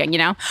was joking,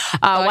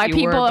 why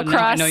people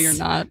across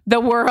the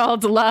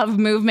world love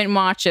Movement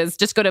Watches.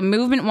 Just go to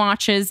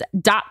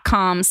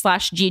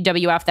movementwatches.com/GWF.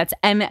 That's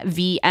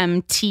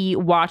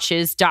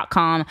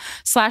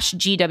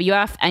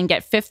MVMTwatches.com/GWF and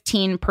get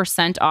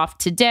 15% off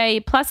today,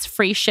 plus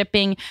free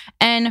shipping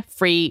and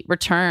free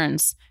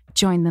returns.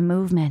 Join the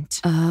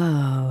movement.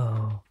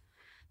 Oh,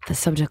 the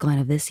subject line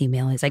of this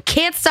email is, I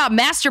can't stop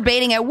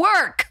masturbating at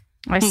work.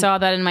 I saw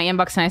that in my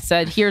inbox and I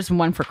said, here's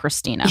one for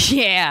Christina.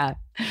 Yeah.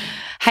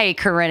 Hey,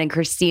 Corinne and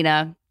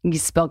Christina. You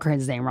spelled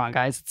Corinne's name wrong,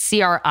 guys. It's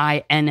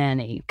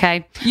CRINNE,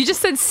 okay? You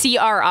just said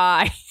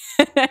CRI.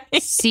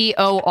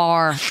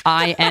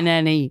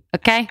 CORINNE.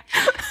 Okay.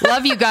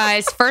 Love you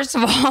guys. First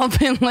of all, I've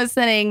been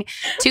listening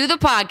to the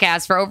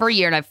podcast for over a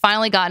year and I've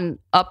finally gotten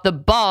up the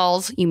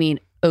balls. You mean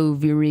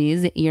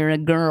ovaries? You're a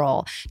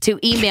girl. To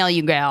email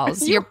you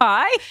gals. You're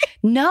high?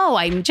 No,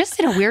 I'm just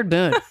in a weird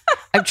mood.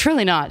 I'm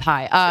truly not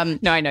high.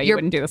 No, I know you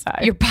wouldn't do this high.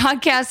 Your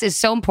podcast is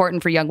so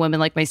important for young women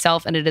like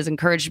myself, and it has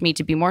encouraged me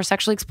to be more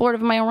sexually explorative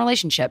in my own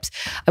relationships.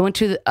 I went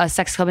to a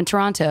sex club in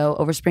Toronto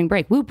over spring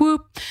break. Whoop,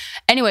 whoop.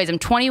 Anyways, I'm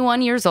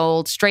 21 years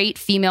old, straight,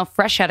 female,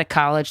 fresh out of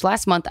college.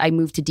 Last month, I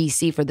moved to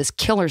DC for this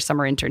killer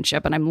summer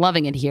internship, and I'm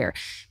loving it here.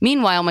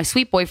 Meanwhile, my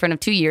sweet boyfriend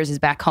of 2 years is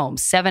back home,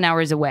 7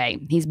 hours away.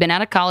 He's been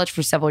out of college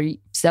for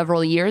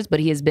several years, but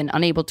he has been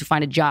unable to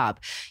find a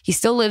job. He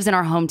still lives in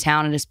our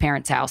hometown at his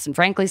parents' house. And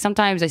frankly,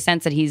 sometimes I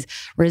sense that he's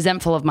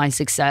resentful of my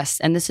success.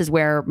 And this is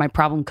where my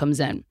problem comes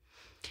in.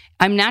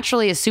 I'm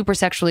naturally a super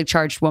sexually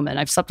charged woman.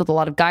 I've slept with a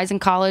lot of guys in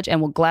college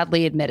and will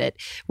gladly admit it.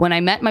 When I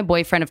met my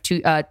boyfriend of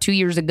 2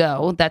 years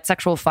ago, that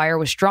sexual fire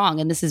was strong.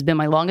 And this has been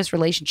my longest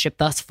relationship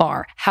thus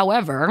far.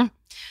 However,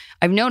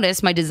 I've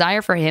noticed my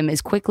desire for him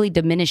is quickly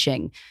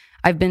diminishing.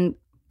 I've been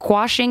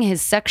quashing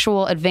his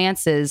sexual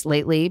advances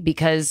lately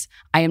because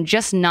I am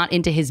just not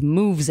into his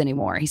moves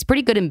anymore. He's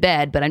pretty good in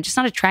bed, but I'm just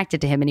not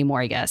attracted to him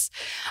anymore, I guess.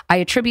 I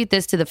attribute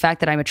this to the fact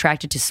that I'm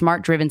attracted to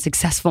smart, driven,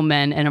 successful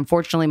men, and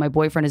unfortunately, my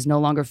boyfriend is no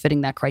longer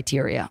fitting that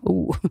criteria.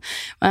 Ooh.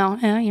 Well,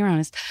 yeah, you're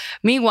honest.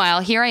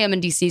 Meanwhile, here I am in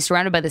DC,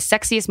 surrounded by the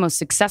sexiest, most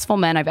successful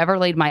men I've ever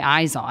laid my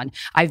eyes on.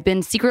 I've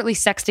been secretly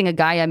sexting a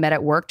guy I met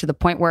at work to the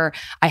point where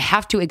I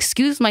have to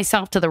excuse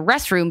myself to the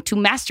restroom to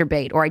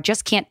masturbate, or I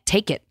just can't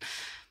take it.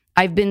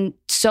 I've been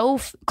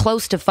so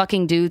close to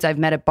fucking dudes I've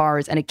met at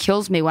bars, and it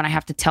kills me when I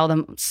have to tell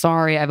them,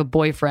 sorry, I have a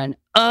boyfriend.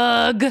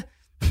 Ugh.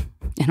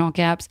 In all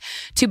caps.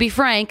 To be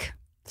frank,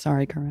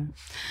 sorry, Corinne,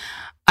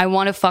 I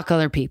want to fuck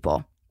other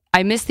people.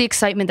 I miss the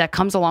excitement that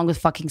comes along with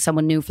fucking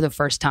someone new for the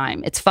first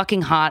time. It's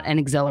fucking hot and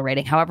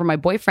exhilarating. However, my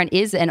boyfriend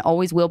is and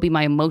always will be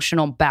my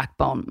emotional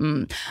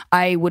backbone.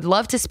 I would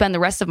love to spend the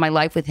rest of my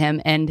life with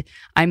him, and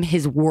I'm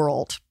his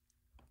world.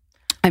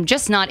 I'm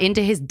just not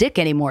into his dick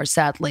anymore,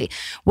 sadly.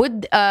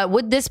 Would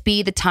this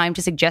be the time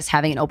to suggest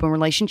having an open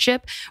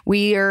relationship?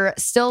 We're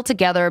still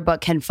together,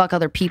 but can fuck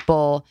other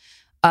people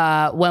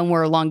when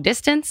we're long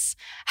distance.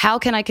 How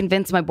can I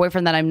convince my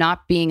boyfriend that I'm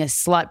not being a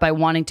slut by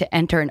wanting to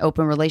enter an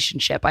open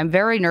relationship? I'm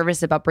very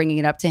nervous about bringing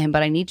it up to him,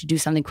 but I need to do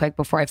something quick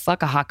before I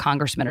fuck a hot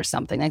congressman or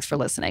something. Thanks for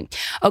listening.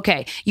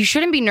 Okay, you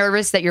shouldn't be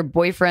nervous that your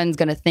boyfriend's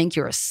going to think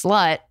you're a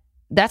slut.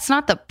 That's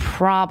not the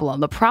problem.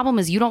 The problem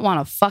is you don't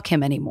want to fuck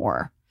him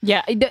anymore.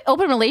 Yeah, the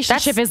open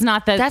relationship is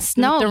not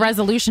the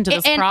resolution to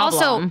this problem. And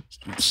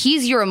also,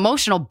 he's your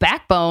emotional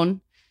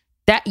backbone.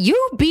 That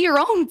you be your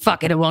own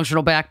fucking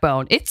emotional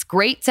backbone. It's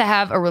great to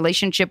have a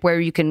relationship where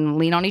you can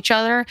lean on each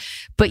other,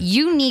 but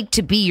you need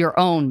to be your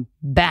own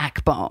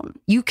backbone.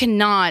 You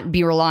cannot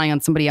be relying on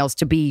somebody else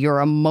to be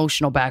your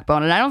emotional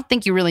backbone. And I don't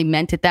think you really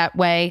meant it that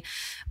way.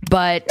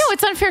 But no,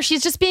 it's unfair.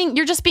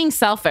 You're just being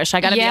selfish.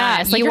 I gotta be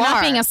honest. Like you're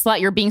not being a slut.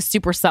 You're being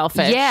super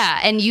selfish. Yeah,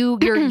 and you're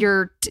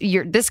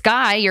this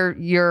guy.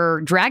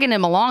 You're dragging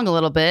him along a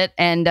little bit,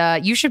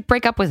 and you should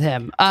break up with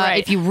him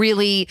if you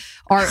really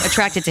are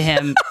attracted to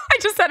him. I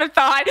just had a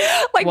thought.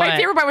 Like my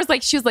favorite part was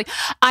like she was like,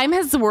 "I'm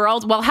his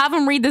world." Well, have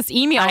him read this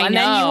email, and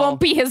then you won't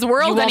be his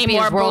world anymore. Be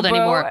his world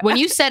anymore. When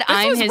you said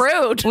I'm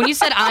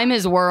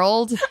his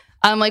world,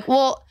 I'm like,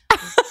 well,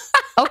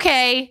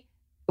 okay.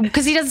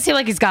 Because he doesn't seem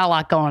like he's got a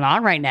lot going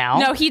on right now.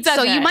 No, he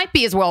doesn't. So you might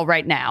be as well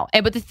right now.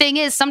 But the thing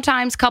is,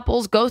 sometimes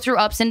couples go through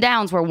ups and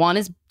downs where one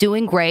is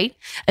doing great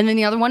and then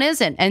the other one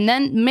isn't. And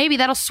then maybe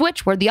that'll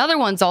switch where the other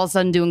one's all of a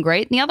sudden doing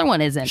great and the other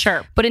one isn't.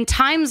 Sure. But in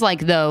times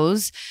like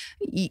those,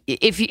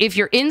 if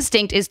your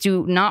instinct is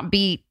to not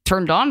be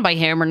turned on by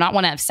him or not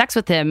want to have sex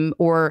with him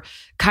or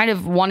kind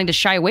of wanting to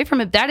shy away from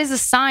him, that is a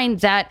sign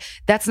that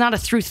that's not a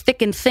through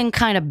thick and thin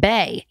kind of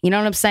bae. You know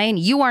what I'm saying?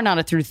 You are not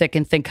a through thick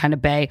and thin kind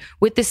of bae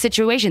with this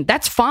situation.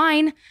 That's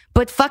fine,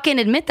 but fucking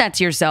admit that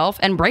to yourself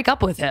and break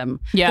up with him.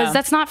 Yeah. Because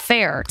that's not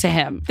fair to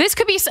him. This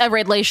could be a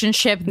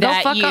relationship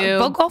that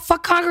go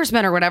fuck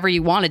congressmen or whatever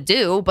you want to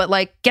do, but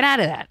like get out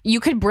of that. You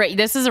could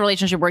this is a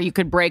relationship where you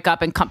could break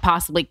up and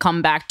possibly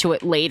come back to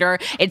it later.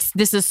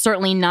 This is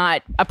certainly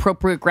not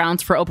appropriate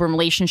grounds for open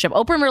relationship.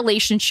 Open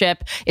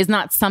relationship is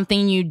not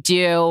something you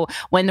do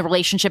when the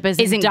relationship is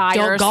in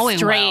dire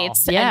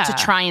straits and to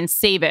try and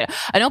save it.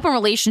 An open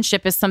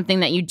relationship is something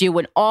that you do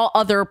when all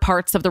other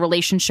parts of the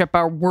relationship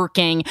are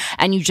working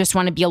and you just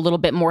want to be a little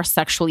bit more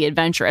sexually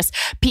adventurous.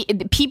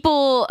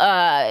 People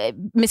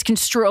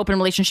misconstrue open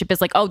relationship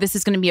as like, oh, this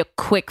is going to be a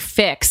quick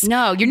fix.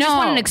 No, you just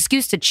want an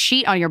excuse to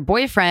cheat on your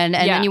boyfriend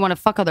and then you want to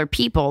fuck other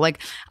people. Like,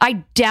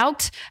 I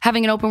doubt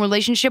having an open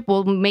relationship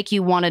will make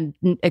you want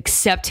to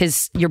accept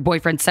your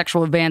boyfriend's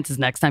sexual advances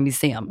next time you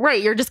see him.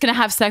 Right. You're just going to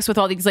have sex with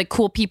all these like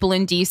cool people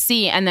in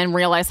DC and then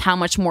realize how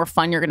much more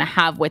fun you're going to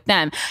have with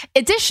them.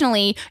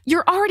 Additionally,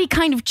 you're already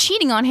kind of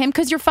cheating on him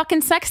because you're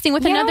fucking sexting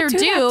with another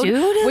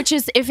dude, which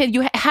is, if it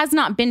has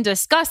not been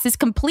discussed, is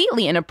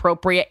completely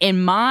inappropriate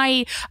in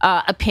my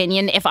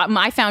opinion. If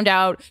I found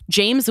out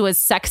James was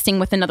sexting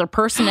with another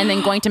person and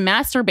then going to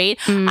masturbate,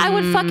 I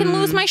would fucking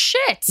lose my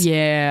shit.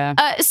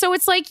 Yeah. So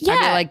it's like, I'd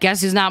be like,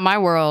 guess who's not my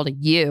world?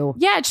 You.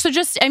 Yeah. So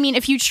just, I mean,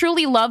 if you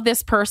truly love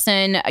this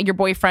person, your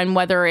boyfriend,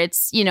 whether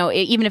it's,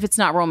 even if it's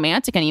not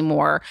romantic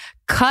anymore,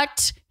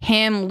 cut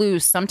him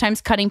loose.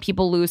 Sometimes cutting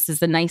people loose is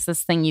the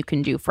nicest thing you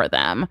can do for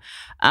them.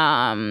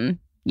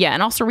 Yeah,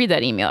 and also read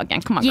that email again.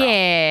 Come on, girl.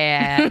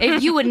 Yeah.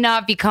 If you would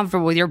not be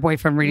comfortable with your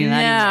boyfriend reading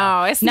that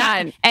email. No, it's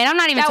not. And I'm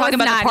not even talking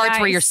about the parts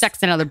where you're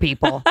sexting other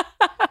people.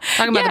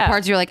 Talking about the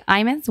parts where you're like,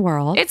 I'm in his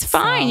world. It's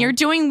fine. You're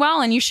doing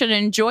well and you should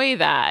enjoy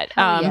that.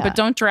 But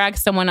don't drag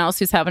someone else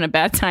who's having a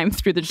bad time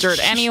through the dirt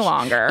any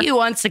longer. You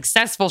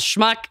unsuccessful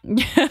schmuck.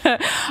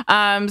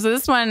 So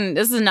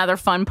this is another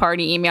fun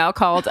party email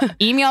called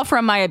Email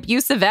from My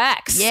Abusive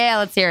Ex. Yeah,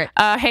 let's hear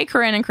it. Hey,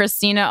 Corinne and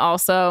Christina.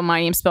 Also,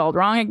 my name's spelled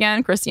wrong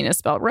again. Christina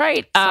spelled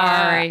right.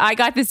 Sorry. I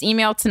got this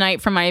email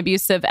tonight from my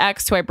abusive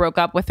ex who I broke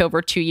up with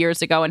over 2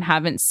 years ago and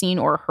haven't seen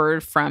or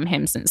heard from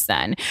him since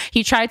then.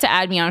 He tried to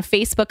add me on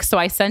Facebook, so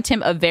I sent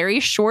him a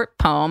very short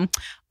poem.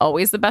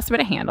 always the best way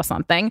to handle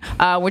something,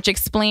 which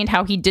explained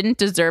how he didn't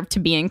deserve to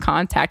be in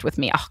contact with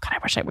me. Oh God, I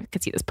wish I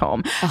could see this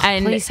poem.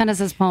 And please send us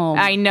this poem.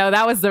 I know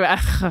that was the,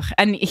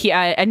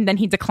 and then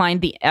he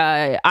declined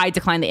I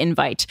declined the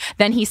invite.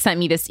 Then he sent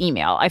me this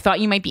email. I thought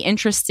you might be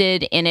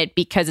interested in it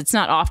because it's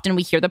not often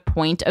we hear the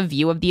point of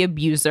view of the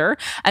abuser,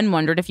 and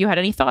wondered if you had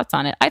any thoughts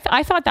on it.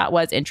 I thought that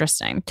was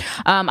interesting.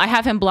 I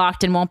have him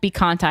blocked and won't be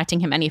contacting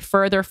him any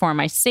further for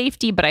my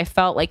safety, but I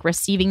felt like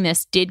receiving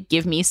this did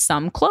give me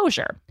some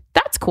closure.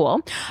 That's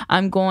cool.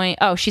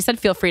 She said,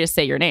 feel free to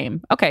say your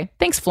name. Okay.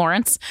 Thanks,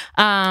 Florence.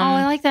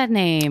 I like that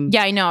name.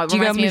 Yeah, I know. It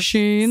reminds me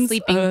machines? of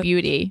Sleeping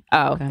Beauty.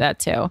 Okay. That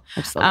too.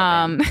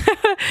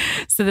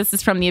 So this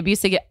is from the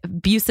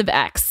abusive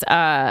ex.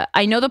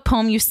 I know the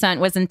poem you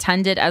sent was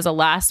intended as a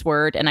last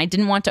word, and I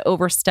didn't want to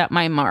overstep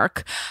my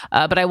mark,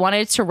 but I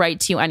wanted to write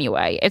to you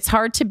anyway. It's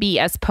hard to be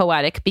as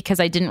poetic because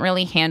I didn't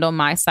really handle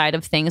my side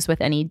of things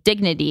with any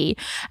dignity,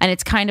 and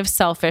it's kind of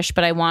selfish,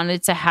 but I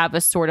wanted to have a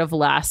sort of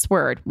last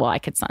word. Well, I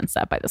could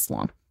sunset by this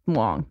long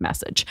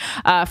message.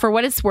 For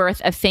what it's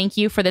worth, a thank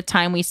you for the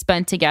time we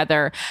spent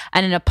together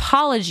and an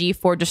apology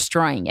for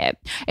destroying it.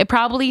 It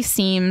probably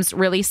seems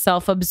really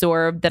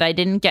self-absorbed that I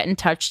didn't get in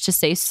touch to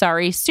say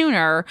sorry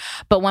sooner,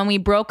 but when we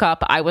broke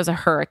up, I was a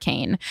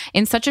hurricane.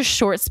 In such a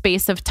short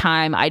space of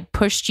time, I'd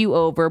pushed you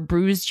over,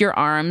 bruised your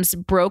arms,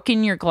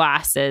 broken your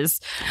glasses,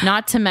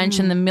 not to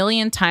mention the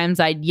million times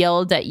I'd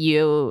yelled at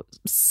you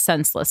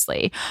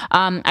senselessly.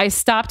 I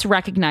stopped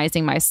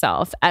recognizing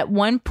myself. At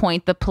one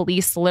point, the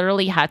police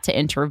literally had to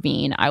intervene.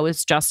 I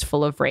was just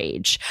full of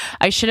rage.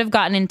 I should have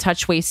gotten in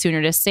touch way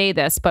sooner to say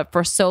this, but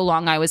for so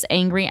long I was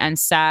angry and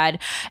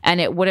sad,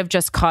 and it would have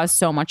just caused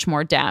so much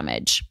more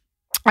damage.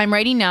 I'm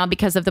writing now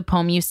because of the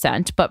poem you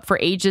sent, but for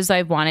ages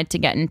I've wanted to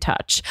get in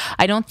touch.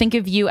 I don't think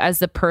of you as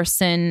the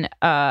person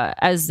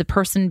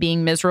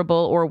being miserable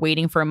or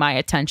waiting for my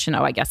attention.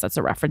 Oh, I guess that's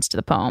a reference to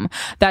the poem.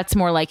 That's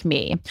more like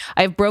me.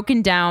 I've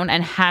broken down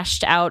and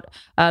hashed out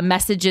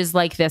messages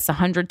like this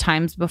 100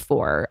 times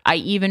before. I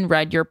even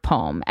read your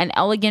poem, an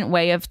elegant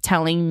way of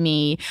telling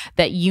me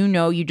that you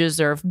know you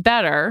deserve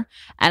better,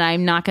 and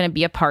I'm not going to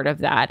be a part of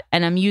that.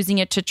 And I'm using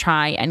it to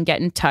try and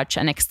get in touch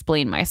and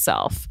explain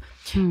myself.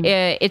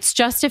 It's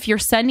just if you're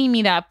sending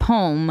me that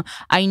poem,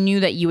 I knew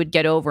that you would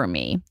get over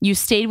me. You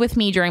stayed with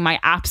me during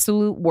my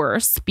absolute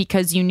worst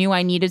because you knew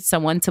I needed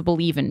someone to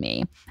believe in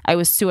me. I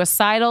was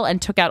suicidal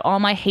and took out all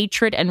my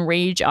hatred and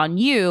rage on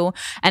you,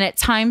 and at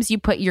times you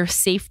put your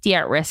safety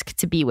at risk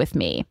to be with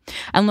me.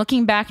 And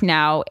looking back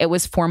now, it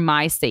was for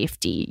my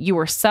safety. You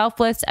were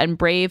selfless and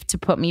brave to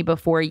put me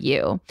before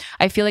you.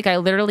 I feel like I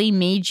literally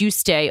made you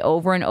stay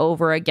over and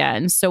over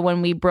again. So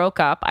when we broke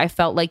up, I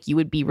felt like you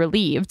would be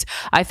relieved.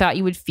 I thought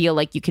you would feel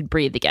like you could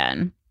breathe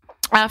again.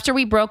 After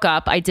we broke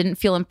up, I didn't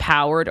feel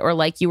empowered or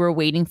like you were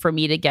waiting for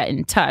me to get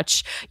in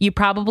touch. You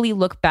probably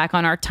look back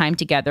on our time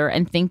together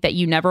and think that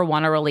you never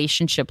want a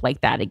relationship like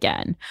that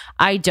again.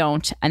 I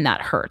don't, and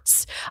that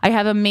hurts. I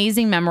have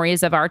amazing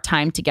memories of our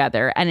time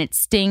together, and it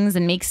stings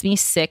and makes me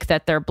sick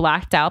that they're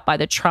blacked out by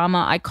the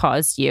trauma I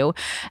caused you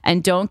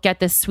and don't get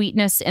the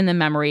sweetness in the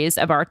memories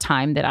of our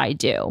time that I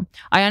do.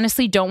 I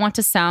honestly don't want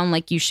to sound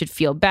like you should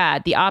feel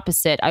bad. The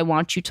opposite, I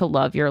want you to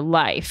love your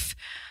life.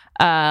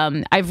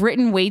 I've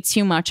written way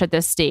too much at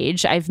this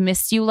stage. I've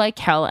missed you like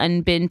hell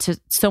and been to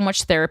so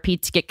much therapy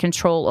to get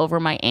control over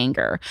my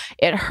anger.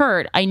 It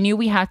hurt. I knew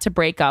we had to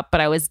break up,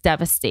 but I was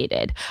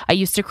devastated. I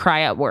used to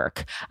cry at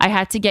work. I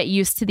had to get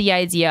used to the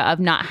idea of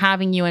not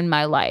having you in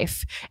my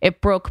life.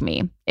 It broke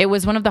me. It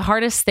was one of the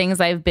hardest things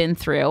I've been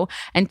through,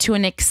 and to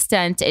an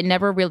extent, it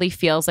never really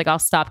feels like I'll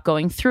stop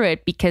going through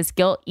it because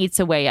guilt eats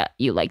away at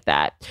you like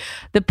that.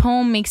 The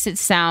poem makes it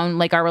sound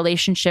like our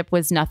relationship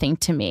was nothing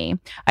to me.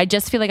 I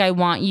just feel like I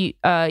want you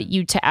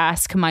to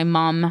ask my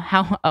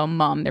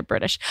mom they're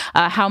British,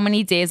 how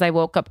many days I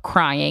woke up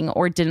crying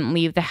or didn't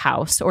leave the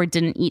house or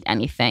didn't eat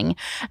anything,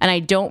 and I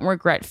don't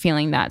regret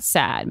feeling that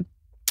sad.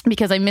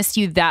 Because I missed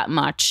you that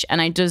much,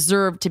 and I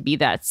deserve to be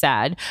that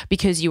sad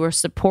because you were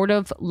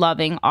supportive,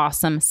 loving,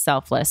 awesome,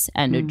 selfless,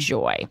 and a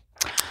joy.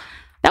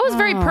 That was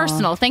very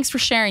personal. Thanks for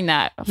sharing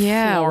that,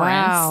 yeah, Florence.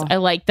 Wow. I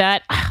like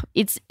that.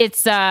 It's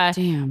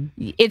damn.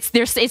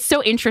 It's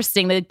so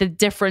interesting the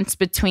difference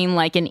between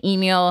like an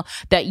email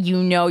that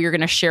you know you're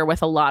going to share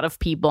with a lot of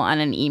people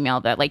and an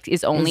email that like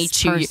is only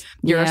to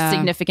your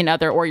significant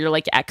other or your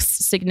like ex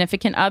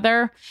significant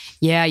other.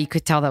 Yeah, you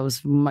could tell that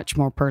was much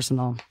more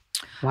personal.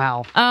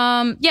 Wow.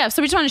 Yeah.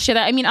 So we just want to share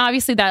that. I mean,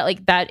 obviously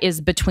that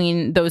is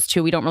between those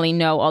two. We don't really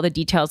know all the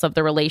details of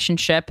the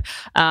relationship.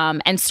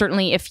 And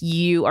certainly if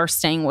you are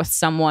staying with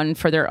someone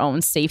for their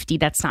own safety,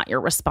 that's not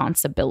your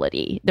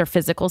responsibility. Their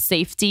physical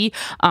safety.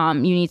 You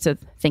need to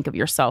think of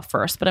yourself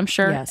first, but I'm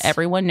sure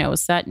everyone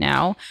knows that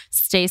now.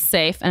 Stay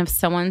safe. And if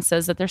someone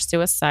says that they're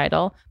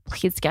suicidal,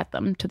 please get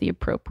them to the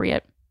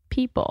appropriate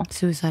people.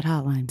 Suicide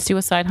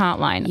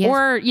hotline. Yes.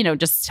 Or,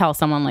 just tell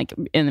someone like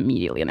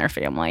immediately in their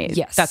family.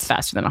 Yes. That's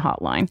faster than a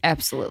hotline.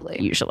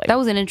 Absolutely. Usually. That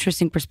was an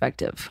interesting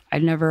perspective.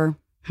 I've never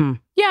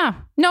Yeah.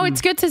 No,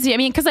 it's good to see. I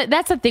mean, because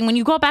that's the thing. When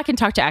you go back and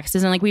talk to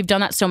exes, and like we've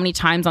done that so many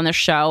times on the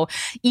show,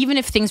 even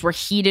if things were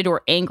heated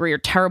or angry or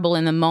terrible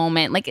in the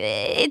moment, like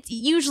it's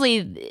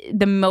usually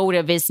the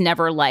motive is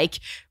never like,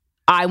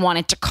 I want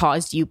it to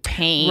cause you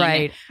pain.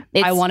 Right.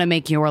 I want to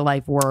make your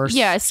life worse.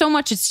 Yeah. So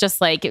much it's just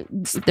like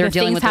they're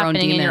dealing with their own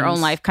happening in your demons.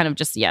 own life, kind of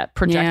just,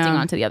 projecting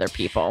onto the other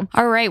people.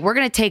 All right. We're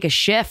going to take a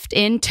shift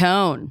in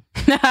tone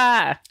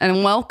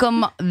and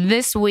welcome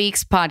this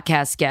week's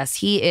podcast guest.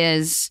 He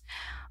is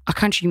a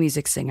country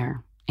music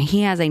singer, and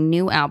he has a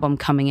new album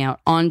coming out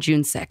on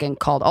June 2nd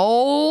called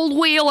Old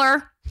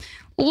Wheeler.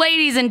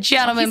 Ladies and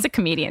gentlemen. He's a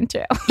comedian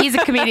too. He's a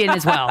comedian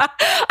as well.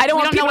 We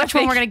don't know which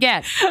one we're going to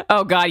get.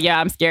 Oh God, yeah,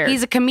 I'm scared.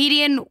 He's a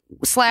comedian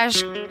 /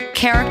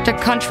 character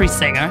country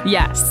singer.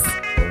 Yes.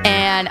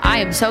 And I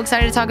am so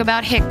excited to talk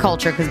about hit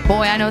culture because,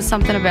 boy, I know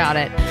something about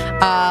it.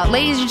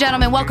 Ladies and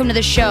gentlemen, welcome to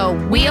the show,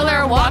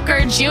 Wheeler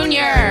Walker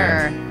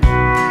Jr.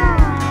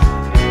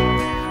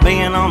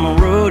 Being on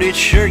the road, it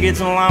sure gets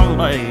a long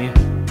way.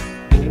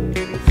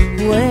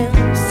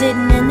 Well,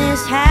 sitting in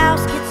this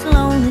house gets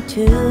lonely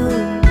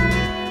too.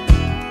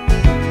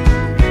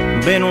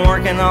 Been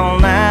working all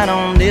night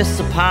on this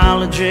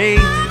apology.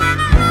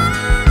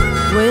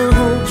 Well,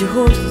 hold your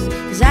horses,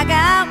 'cause I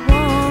got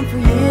one for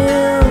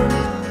you.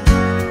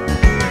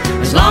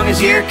 As long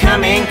as you're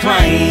coming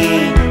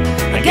clean,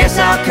 I guess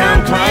I'll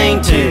come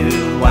clean too.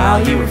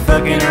 While you were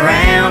fucking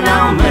around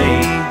on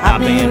me,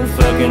 I've been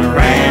fucking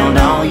around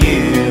on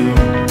you.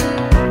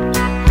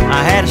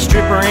 I had a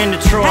stripper in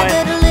Detroit,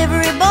 Had the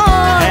delivery boy,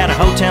 had a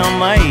hotel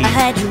maid. I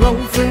had your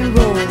old friend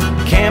Roy.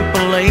 Can't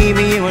believe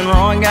you and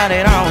Roy got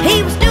it on.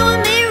 He was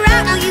doing me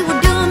right while you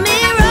were doing me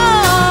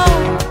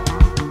wrong.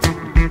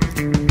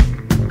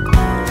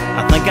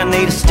 I think I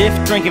need a stiff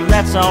drink if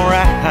that's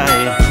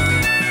alright.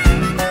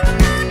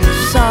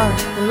 Sorry,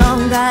 the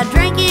long guy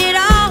drank it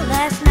all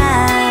last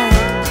night.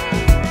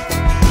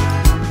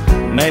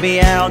 Maybe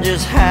I'll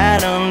just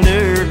hide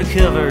under the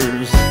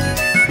covers.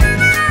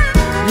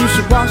 You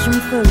should wash them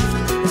first,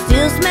 they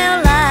still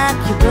smell like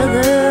your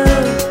brother.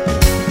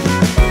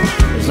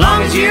 As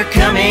long as you're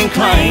coming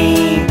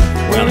clean,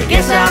 well, I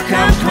guess I'll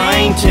come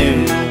clean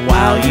too.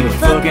 While you were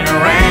fucking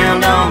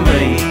around on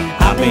me,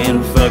 I've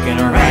been fucking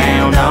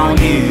around on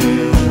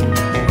you.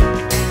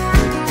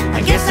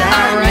 I guess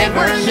All right,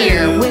 we're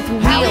here with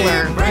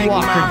Wheeler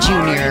Walker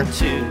Jr.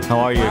 How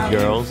are you,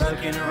 girls?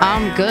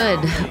 I'm good,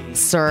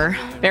 sir.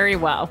 Very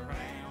well.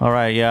 All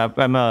right, yeah,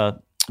 I'm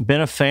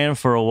been a fan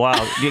for a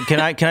while. Can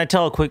I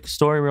tell a quick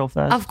story real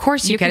fast? Of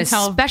course you You can, can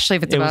tell- especially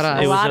if it's about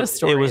us. a lot of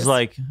It was stories.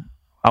 like,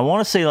 I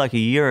want to say like a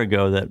year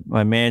ago that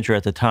my manager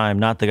at the time,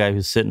 not the guy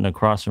who's sitting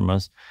across from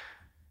us,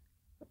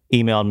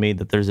 emailed me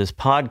that there's this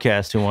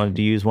podcast who wanted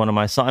to use one of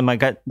my songs.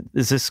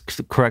 Is this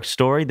the correct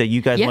story that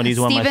you guys want to use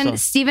one of my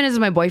songs? Steven is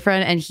my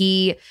boyfriend, and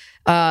he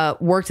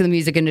worked in the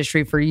music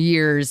industry for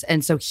years.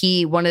 And so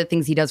one of the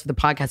things he does for the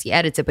podcast, he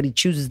edits it, but he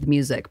chooses the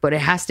music. But it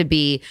has to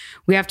be,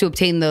 we have to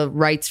obtain the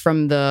rights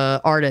from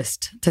the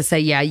artist to say,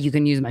 yeah, you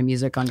can use my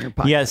music on your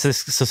podcast. Yeah, so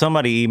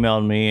somebody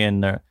emailed me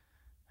and they're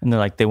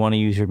like, they want to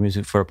use your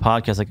music for a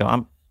podcast. I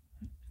go,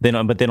 they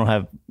don't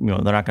have, they're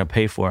not going to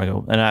pay for it. I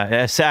go, and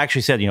I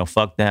actually said, you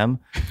fuck them.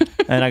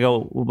 And I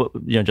go,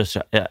 just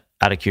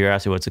out of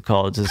curiosity, what's it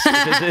called? It's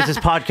this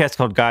podcast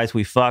called Guys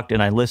We Fucked.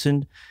 And I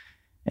listened,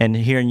 and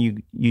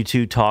hearing you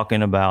two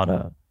talking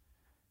about,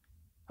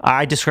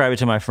 I describe it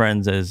to my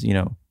friends as,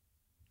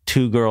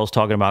 two girls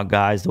talking about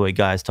guys the way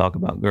guys talk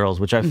about girls,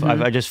 which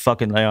I just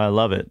fucking, I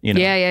love it.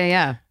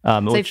 Yeah.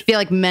 So I feel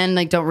like men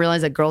don't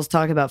realize that girls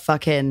talk about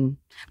fucking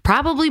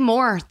probably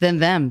more than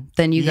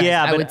you guys,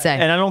 I would say.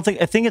 And I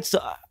think it's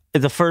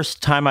the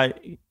first time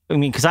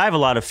because I have a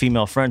lot of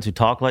female friends who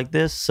talk like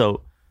this,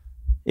 so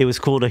it was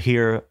cool to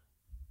hear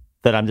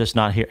that I'm just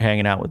not here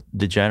hanging out with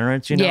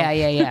degenerates, Yeah.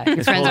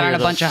 Your friends aren't a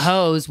bunch of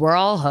hoes. We're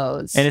all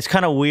hoes. And it's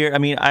kind of weird. I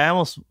mean, I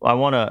want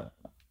to,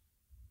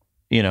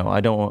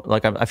 I don't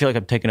like, I feel like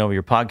I'm taking over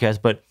your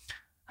podcast, but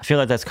I feel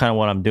like that's kind of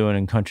what I'm doing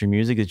in country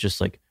music. It's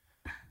just like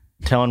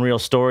telling real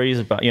stories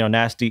about,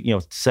 nasty,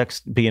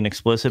 sex being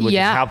explicit, which is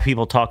how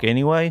people talk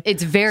anyway.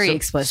 It's very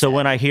explicit. So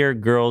when I hear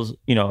girls,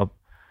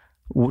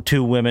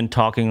 two women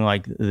talking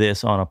like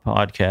this on a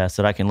podcast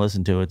that I can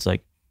listen to, it's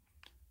like,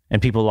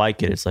 and people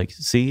like it. It's like,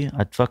 see,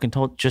 I fucking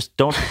told, just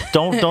don't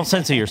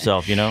censor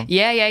yourself,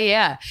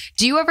 Yeah.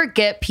 Do you ever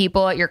get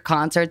people at your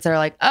concerts that are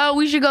like, oh,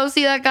 we should go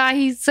see that guy,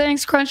 he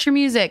sings country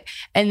music,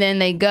 and then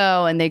they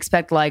go and they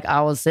expect like,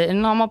 I was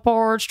sitting on my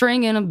porch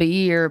drinking a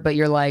beer, but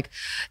you're like,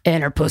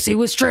 and her pussy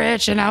was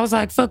stretched, and I was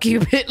like, fuck you.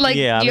 Like,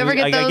 yeah, do you ever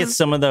get those? I get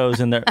some of those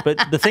in there.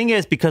 But the thing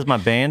is, because my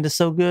band is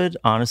so good,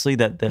 honestly,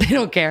 that They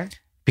don't care.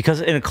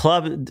 because in a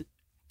club,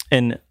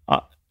 and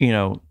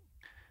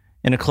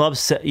in a club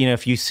set,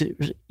 if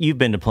you've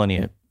been to plenty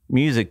of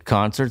music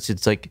concerts,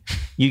 it's like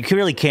you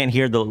really can't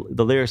hear the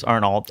lyrics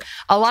aren't all.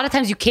 A lot of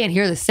times you can't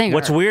hear the singer.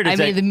 What's weird is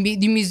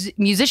the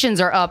musicians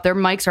are up, their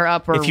mics are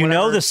up, or if you know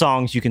whatever. the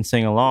songs, you can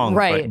sing along.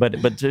 Right.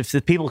 But if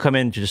the people come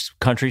in just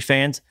country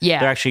fans, Yeah.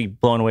 they're actually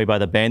blown away by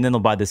the band. Then they'll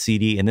buy the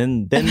CD, and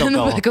then they'll and then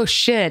go. they'll go,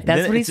 shit,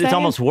 that's then what he's it's saying.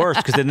 almost worse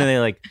because then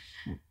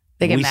they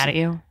They get we- mad at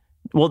you.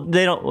 Well,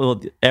 they don't.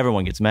 Well,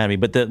 everyone gets mad at me,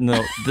 but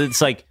it's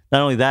like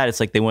not only that. It's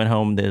like they went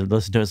home, they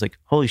listened to it. It's like,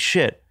 holy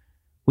shit,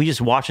 we just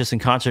watched this in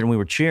concert and we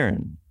were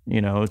cheering. You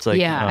know, it's like,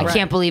 I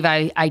can't believe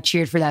I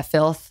cheered for that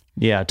filth.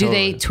 Yeah, Do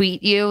totally. they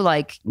tweet you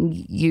like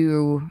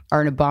you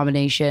are an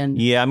abomination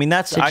Yeah, I mean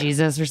that's to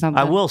Jesus or something?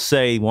 I will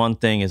say one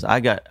thing is I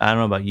don't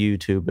know about you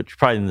two, but you're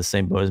probably in the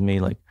same boat as me.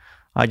 Like,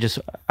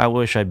 I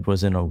wish I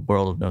was in a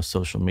world of no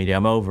social media.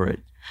 I'm over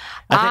it.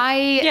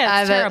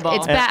 Yeah, it's terrible.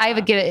 It's bad.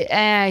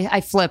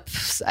 I flip.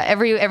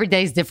 Every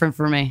day is different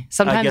for me.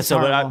 Sometimes I guess it's so,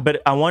 horrible.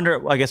 but I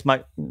wonder. I guess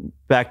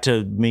back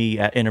to me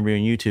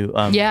interviewing you two.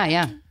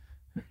 Yeah.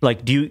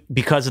 Like, do you,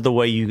 because of the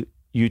way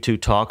you two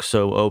talk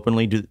so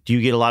openly, do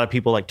you get a lot of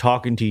people like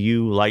talking to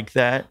you like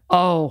that?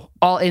 Oh,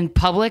 all in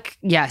public?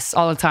 Yes,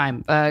 all the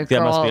time. That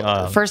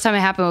must be, first time it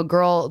happened, a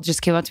girl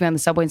just came up to me on the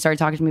subway and started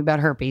talking to me about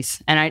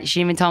herpes. And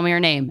she didn't even tell me her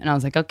name. And I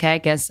was like, okay, I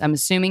guess I'm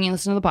assuming you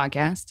listen to the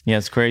podcast. Yeah,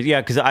 it's crazy.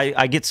 Yeah, because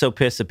I get so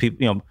pissed at people.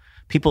 You know,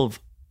 people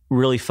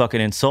really fucking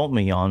insult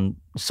me on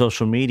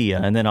social media,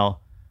 and then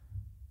I'll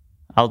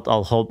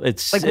hold.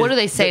 It's Like, what do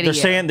they say to They're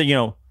you? saying that, you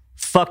know,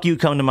 fuck you,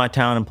 come to my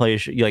town and play.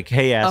 Like,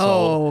 hey, asshole.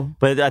 Oh.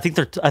 But I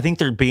think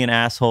they're being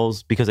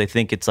assholes because they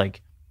think it's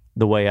like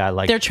the way I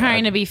like. They're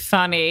trying to be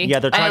funny. Yeah,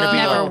 they're trying to It be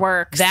never like-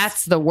 works.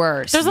 That's the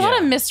worst. There's a lot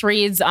Yeah. of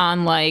misreads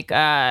on like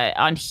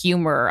on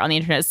humor on the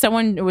internet.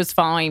 Someone was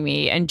following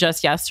me and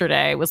just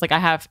yesterday was like,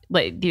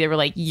 they were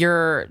like,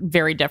 you're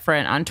very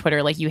different on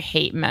Twitter. Like, you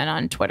hate men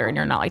on Twitter and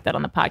you're not like that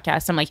on the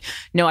podcast. I'm like,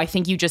 no, I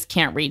think you just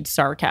can't read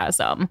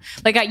sarcasm.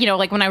 Like,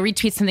 like when I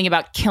retweet something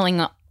about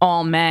killing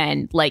all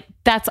men, like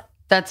that's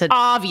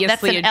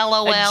obviously an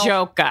LOL. a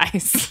joke,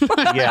 guys.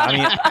 Yeah, I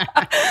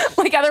mean,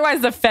 like otherwise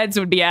the feds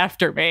would be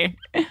after me.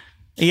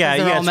 yeah,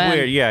 they're all it's men.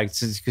 weird. Yeah,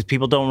 because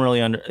people don't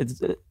really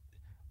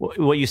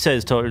what you said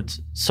is totally.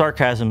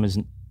 Sarcasm is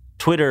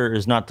Twitter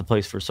is not the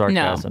place for No,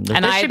 sarcasm.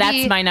 and should that's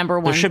be- my number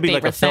one. should be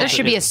like a favorite thing. there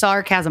should be a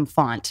sarcasm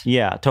font.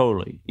 Yeah,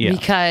 totally. Yeah.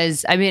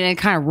 Because, I mean, it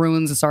kind of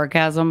ruins the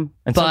sarcasm.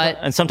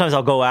 And sometimes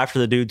I'll go after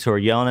the dudes who are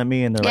yelling at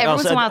me, and they're Yeah, like, every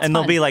once in a while it's and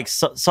they'll fun. be like,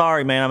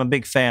 sorry, man, I'm a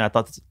big fan. I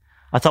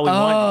thought we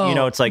won. You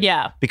know, it's like,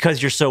 Yeah.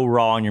 because you're so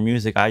raw in your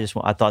music, I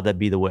thought that'd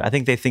be the way. I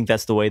think they think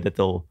that's the way that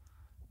they'll.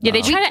 Yeah,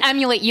 they try to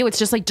emulate you. It's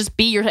just like, just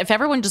be if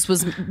everyone just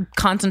was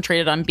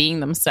concentrated on being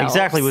themselves.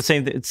 Exactly. We're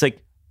saying that it's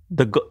like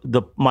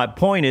my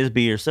point is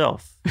be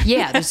yourself.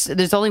 Yeah,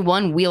 there's only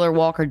one Wheeler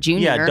Walker Jr.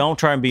 Yeah, don't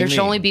try and be There me.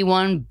 should only be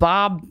one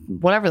Bob,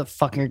 whatever the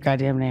fuck your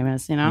goddamn name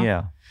is, you know?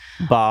 Yeah.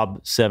 Bob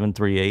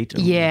 738.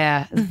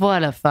 Yeah,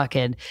 what a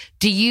fucking.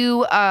 Do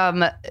you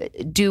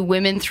do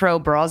women throw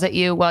bras at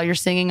you while you're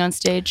singing on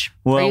stage?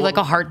 Are Well- you like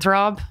a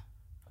heartthrob?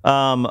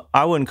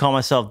 I wouldn't call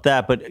myself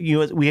that, but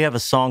we have a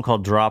song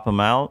called "Drop 'Em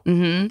Out,"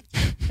 and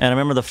I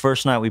remember the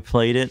first night we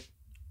played it,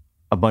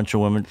 a bunch of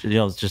women,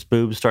 just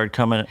boobs started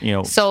coming.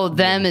 So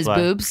them is like,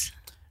 boobs.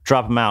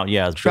 Drop 'em out,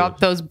 yeah. it's Drop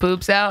boobs. those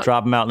boobs out.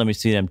 Drop 'em out. Let me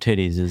see them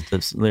titties. Is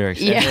the lyrics?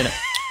 Yeah.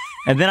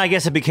 And then I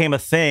guess it became a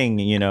thing.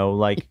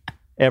 Like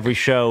every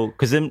show,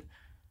 because then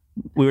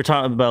we were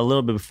talking about a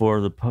little bit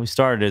before the post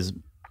started is.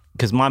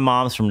 Because my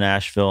mom's from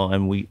Nashville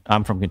and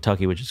I'm from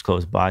Kentucky, which is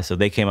close by. So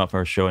they came up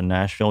for a show in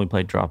Nashville. We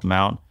played Drop 'Em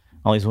Out.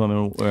 All these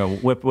women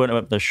whipping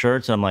up their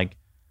shirts. And I'm like,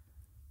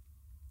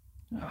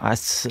 I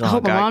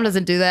hope my mom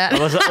doesn't do that.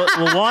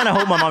 Well, one, I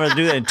hope my mom doesn't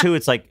do that. And two,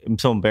 it's like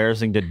so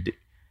embarrassing to do.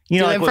 Do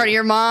it like, in front of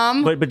your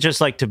mom. But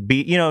just like to be,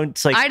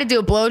 it's like. I had to do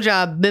a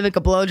blowjob, mimic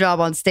a blowjob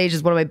on stage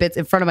as one of my bits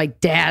in front of my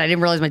dad. I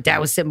didn't realize my dad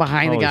was sitting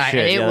behind the Holy guy.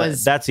 shit, And yeah,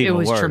 that's even it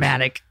was worse.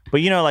 traumatic.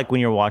 But like when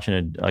you're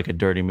watching a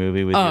dirty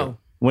movie with Oh.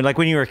 when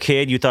you were a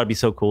kid, you thought it'd be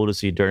so cool to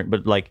see dirty,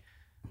 but like.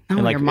 Oh,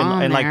 And like, your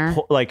mom and there.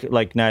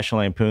 like National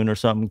Lampoon or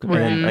something, and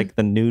then like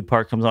the nude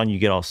part comes on, you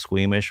get all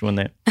squeamish when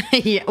they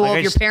Yeah, well, Like, I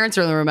if your just- parents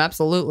are in the room,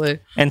 absolutely.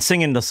 and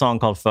singing the song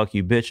called "Fuck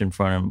You, Bitch" in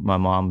front of my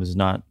mom is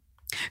not.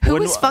 Who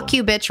When- was "Fuck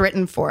You, Bitch"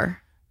 written for?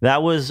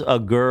 That was a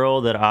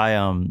girl that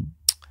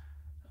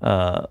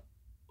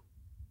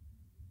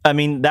I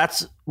mean,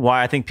 that's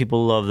why I think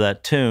people love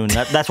that tune.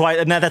 That's why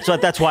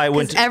I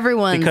went. 'Cause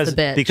everyone's because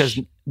the bitch. because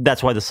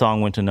that's why the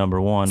song went to number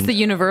one. It's the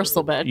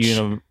universal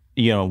bitch.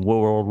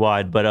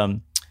 Worldwide. But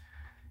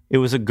it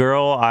was a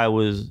girl I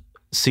was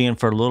seeing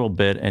for a little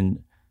bit, and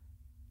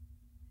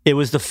it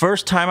was the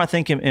first time I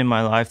think in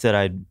my life that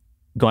I'd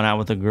gone out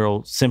with a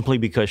girl simply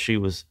because she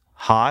was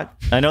hot.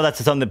 I know that's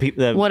something that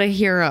people. That, What a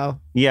hero.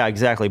 yeah,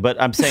 exactly.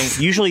 But I'm saying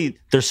usually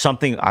there's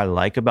something I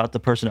like about the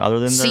person other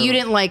than. So their- you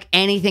didn't like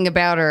anything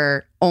about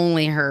her,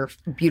 only her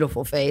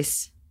beautiful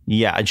face.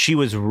 Yeah, and she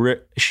was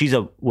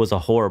was a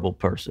horrible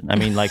person. I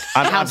mean, like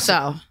How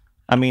so?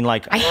 I mean,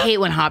 like I hate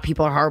when hot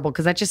people are horrible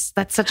because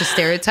that's such a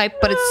stereotype,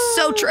 but it's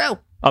so true.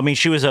 I mean,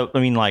 she was I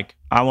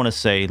want to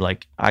say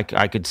like I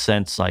could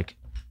sense like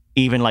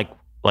even like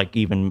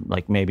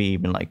maybe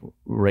even like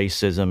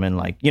racism and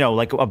like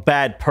like a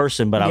bad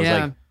person, but I was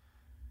Yeah.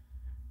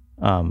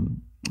 like,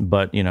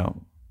 but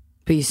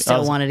But you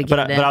still wanted to get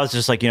it in. but I was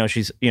just like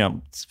she's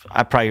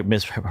I probably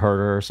misheard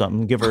her or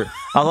something.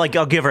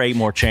 I'll give her 8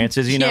 more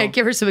chances. Yeah,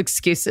 give her some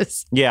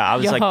excuses. Yeah, I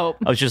was You like, hope.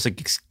 I was just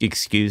like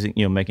excusing,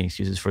 making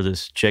excuses for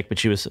this chick, but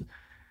she was,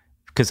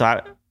 because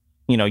I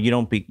you know, you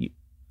don't be.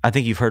 I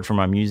think you've heard from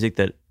my music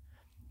that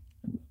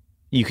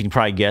you can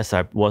probably guess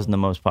I wasn't the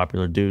most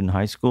popular dude in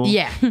high school.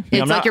 Yeah.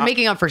 It's like you're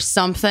making up for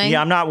something. Yeah,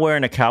 I'm not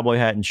wearing a cowboy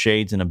hat and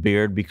shades and a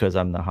beard because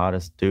I'm the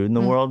hottest dude in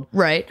the world.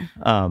 Right.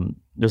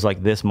 There's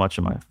like this much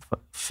of my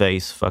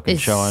face fucking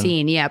It's showing.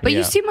 seen, yeah. But you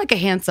Yeah. seem like a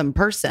handsome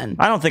person.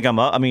 I don't think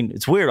I mean,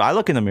 it's weird. I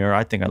look in the mirror.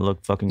 I think I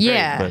look fucking great.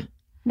 Yeah. But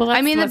Well,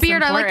 I mean, the what's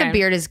beard, I like the important.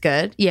 beard is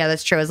good. Yeah,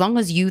 that's true. As long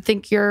as you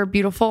think you're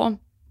beautiful,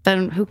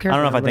 then who cares? I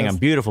don't know if what I think it I'm is?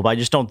 beautiful, but I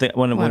just don't think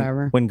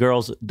Whatever. when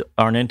girls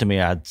aren't into me,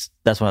 that's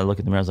when I look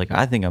in the mirror. I was like,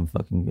 I think I'm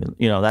fucking good.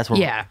 You know, that's where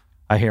Yeah.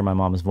 I hear my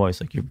mom's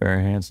voice, like, you're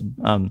very handsome.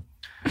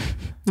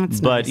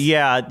 That's But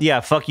nice. yeah,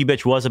 fuck you,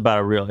 bitch was about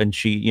a real, and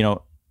she, you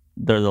know,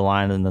 there's a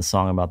line in the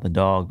song about the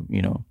dog.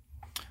 You know,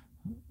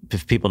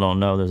 if people don't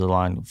know, there's a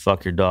line,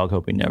 fuck your dog,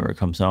 hope he never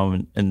comes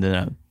home, and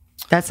then.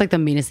 That's like the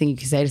meanest thing you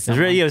can say to It's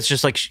someone. really, it was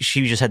just like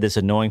she just had this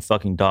annoying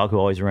fucking dog who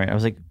always ran. I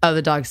was like, Oh,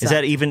 the dog is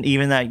that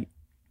even that,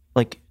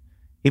 like,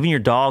 even your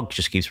dog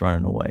just keeps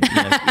running away. You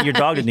know, your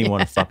dog didn't even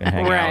want to fucking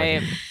hang out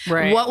Right. with you.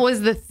 Right. What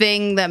was the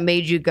thing that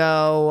made you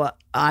go,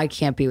 I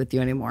can't be with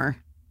you anymore?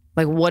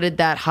 Like, what did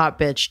that hot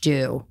bitch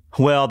do?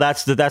 Well,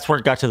 that's where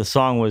it got to the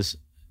song was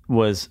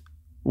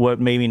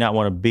what made me not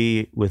want to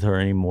be with her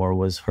anymore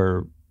was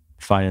her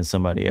finding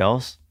somebody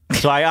else.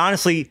 So I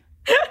honestly,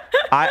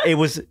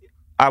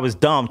 I was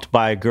dumped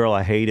by a girl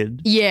I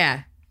hated.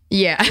 Yeah.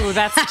 Yeah. Ooh,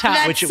 that's tough.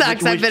 That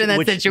sucks. I've been in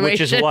that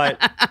situation.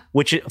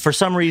 Which for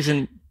some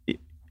reason,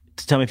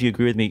 tell me if you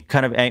agree with me,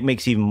 kind of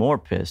makes you even more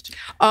pissed.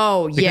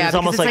 Oh, Because yeah. it's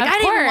almost because like- I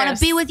didn't want course.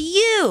 to be with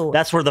you.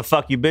 That's where the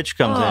fuck you bitch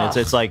comes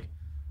in. It's like,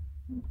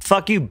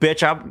 fuck you,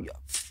 bitch.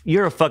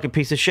 You're a fucking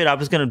piece of shit. I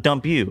was gonna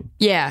dump you.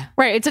 Yeah.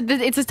 Right.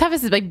 It's as tough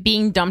as like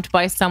being dumped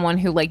by someone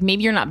who like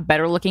maybe you're not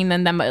better looking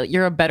than them, but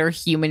you're a better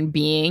human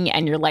being,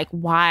 and you're like,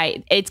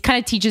 why? It kind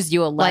of teaches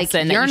you a Like,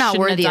 lesson. that you're you not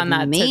shouldn't have worthy done of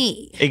that me. You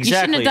shouldn't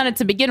Exactly. have done it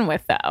to begin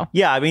with, though.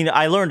 Yeah, I mean,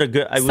 I learned a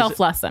good Self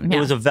lesson. It Yeah.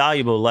 was a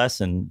valuable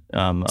lesson.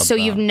 So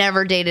you've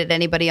never dated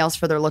anybody else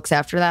for their looks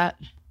after that?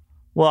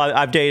 Well,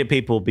 I've dated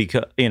people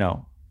because you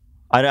know,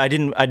 I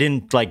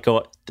didn't like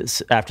go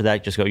after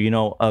that. Just go, you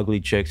know, ugly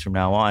chicks from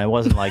now on. It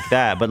wasn't like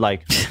that, but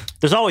like,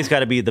 there's always got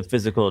to be the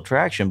physical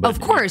attraction. But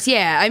Of course,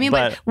 yeah. I mean,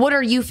 but but- what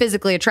are you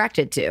physically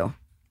attracted to,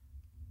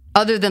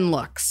 other than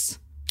looks?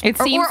 It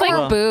seems or-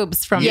 like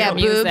boobs from Yeah, the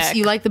music. boobs.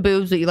 You like the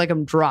boobs, but you like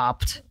them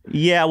dropped.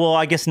 Yeah, well,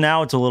 I guess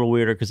now it's a little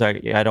weirder because I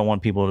don't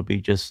want people to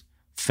be just.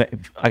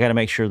 I got to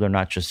make sure they're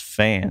not just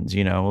fans.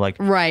 You know, like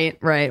Right.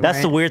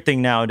 that's the weird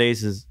thing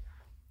nowadays is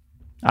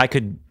I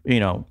could, you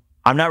know,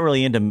 I'm not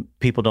really into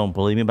people don't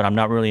believe me, but I'm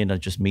not really into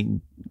just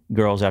meeting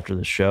girls after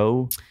the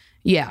show.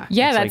 Yeah.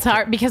 Yeah, It's that's like-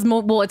 hard because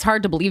it's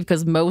hard to believe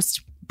because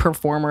most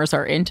performers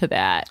are into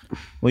that.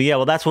 Well, yeah,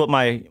 well, that's what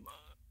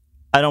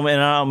I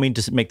don't mean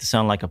to make this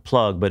sound like a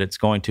plug, but it's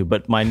going to.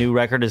 But my new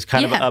record is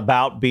kind of Yeah.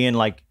 about being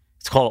like,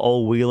 it's called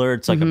Old Wheeler.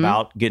 It's like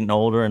about getting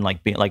older and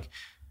like being like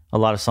a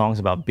lot of songs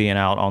about being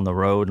out on the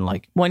road and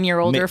like, 1 year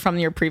older Mi- from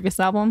your previous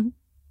album.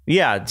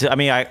 yeah. I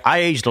mean, I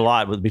aged a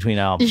lot between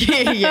albums.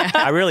 yeah.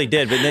 I really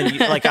did. But then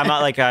like,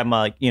 I'm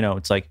like, you know,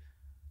 it's like,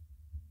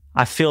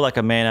 I feel like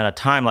a man at a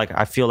time. Like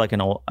I feel like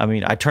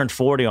I turned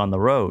 40 on the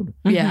road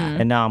Yeah.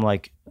 and now I'm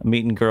like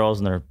meeting girls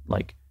and they're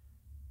like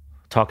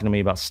talking to me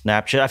about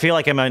Snapchat. I feel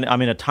like I'm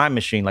in a time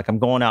machine. Like I'm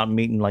going out and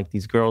meeting like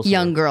these girls. who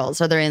Young are- girls.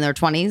 Are they in their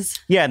 20s?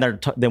 Yeah, and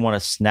they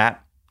want to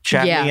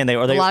Snapchat Yeah. me, and they a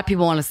lot of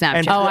people want to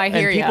Snapchat. Oh, I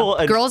hear ya. people,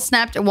 and- Girls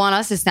want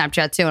us to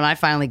Snapchat too, and I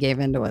finally gave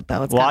into it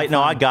though. It's Well, kinda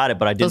fun. I got it,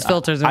 but I did. Those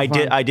filters are I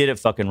did. fun. I did it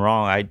fucking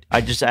wrong.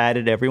 I just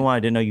added everyone. I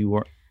didn't know you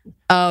were.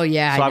 Oh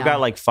yeah. So I I've got know.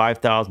 like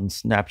 5,000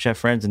 Snapchat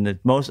friends, and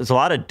it's a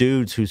lot of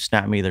dudes who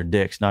snap me their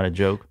dicks. Not a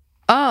joke,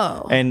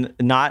 Oh. and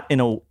not in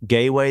a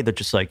gay way. They're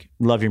just like,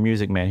 "Love your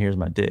music, man. Here's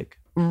my dick."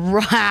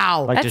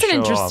 Wow. Like, That's to an show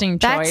off. interesting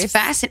choice. That's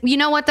fascinating. You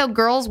know what though?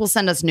 Girls will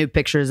send us nude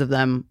pictures of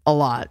them a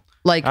lot,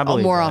 like I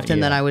believe more that, often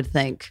than yeah. I would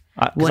think.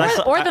 'Cause What-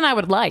 I, More than I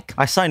would like.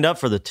 I signed up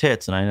for the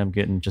tits, and I ended up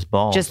getting just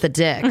balls. Just the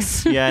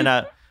dicks. Yeah,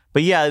 and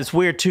but yeah, it's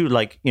weird too.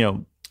 Like, you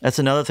know, that's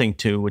another thing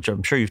too, which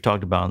I'm sure you've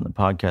talked about on the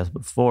podcast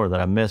before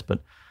that I missed. But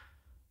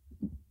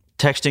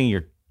texting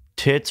your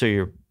tits or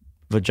your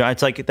vagina,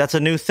 it's like that's a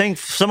new thing.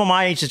 Some of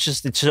my age,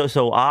 it's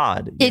so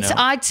odd. you It's know?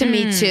 odd to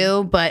me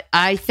too, but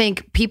I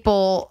think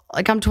people,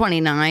 like I'm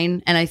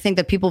 29, and I think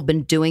that people have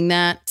been doing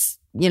that,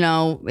 you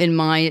know, in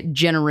my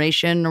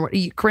generation. Or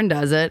Corinne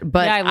does it,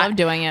 but Yeah, I love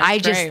doing it. I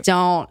It's just great.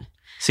 don't.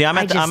 See, I'm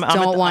I at the, just I'm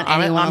don't at the, want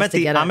I'm, anyone I'm else at to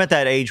the get I'm it. at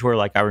that age where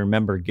like I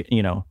remember,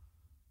 you know,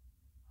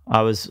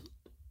 I was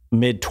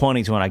mid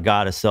 20s when I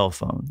got a cell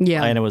phone.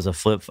 Yeah. and it was a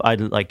flip. I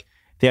like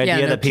the idea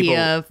Yeah, that people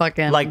Nokia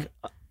fucking like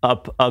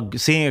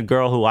seeing a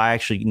girl who I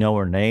actually know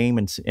her name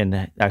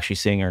and actually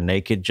seeing her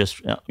naked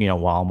just you know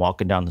while I'm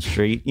walking down the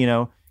street, you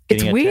know,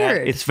 It's getting attacked.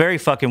 weird. It's very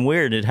fucking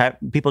weird.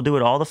 People do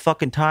it all the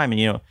fucking time,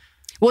 and you know,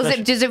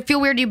 Does it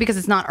feel weird to you because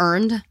it's not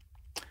earned?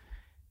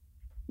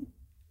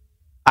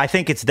 I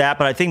think it's that,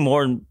 but I think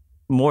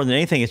more than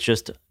anything, it's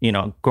just you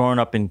know, growing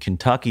up in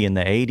Kentucky in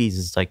the '80s,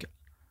 it's like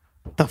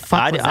The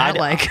fuck was that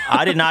like?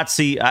 I did not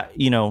see,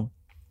 you know,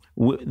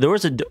 there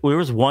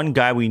was one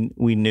guy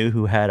we knew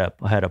who had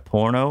a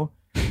porno,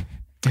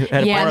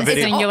 had a Yeah, porno this is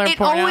video. singular It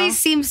porno. always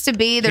seems to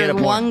be He had there's a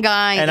porn. one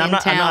guy And in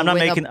town.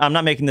 I'm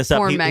not making this up.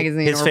 porn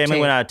magazine His or family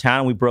tape. went out of town.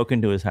 And we broke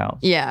into his house.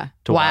 Yeah.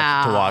 To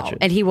watch it.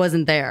 And he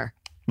wasn't there.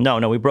 No,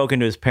 we broke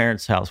into his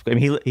parents' house. I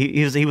mean,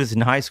 he was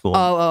in high school.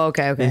 Oh,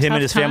 okay. Him and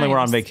Tough his family were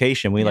on times.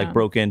 vacation. We Yeah. like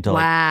broke into.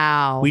 Like,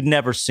 Wow. we'd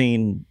never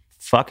seen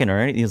fucking or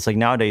anything. It's like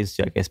nowadays,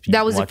 I guess. people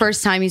That was the watch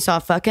first time you saw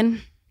fucking?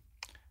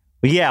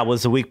 But yeah, it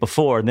was the week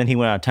before. And then he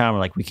went out of town. We're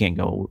like, we can't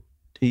go.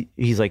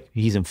 He's like,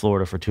 he's in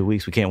Florida for 2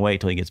 weeks. We can't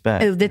wait till he gets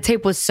back. The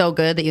tape was so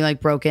good that you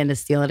like broke in to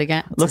steal it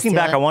again. Looking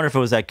back, I wonder if it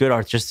was that good or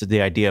it's just the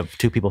idea of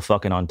two people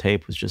fucking on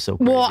tape was just so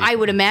crazy. Well, I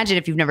would imagine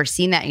if you've never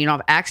seen that and you don't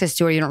have access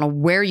to it, you don't know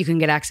where you can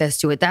get access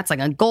to it. That's like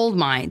a gold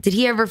mine. Did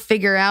he ever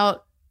figure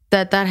out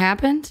that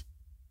happened?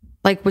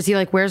 Like, was he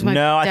like, where's my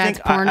No, dad's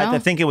porno? I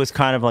think it was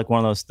kind of like one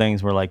of those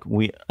things where like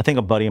I think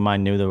a buddy of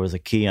mine knew there was a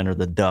key under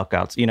the duck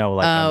out, like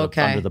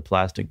okay. under the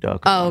plastic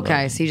duck. Oh,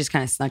 okay. So you just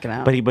kind of snuck it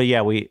out. But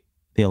yeah,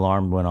 the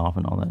alarm went off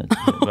and all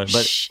that. but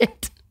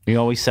Shit. you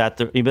know, we sat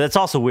there. But it's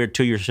also weird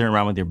too. You're sitting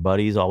around with your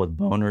buddies, all with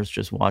boners,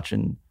 just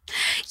watching.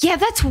 Yeah,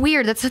 that's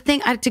weird. That's the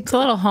thing. It's a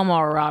little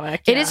homoerotic.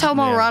 It is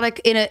homoerotic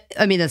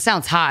I mean, that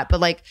sounds hot, but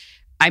like,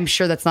 I'm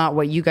sure that's not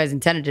what you guys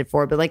intended it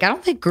for. But like, I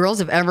don't think girls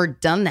have ever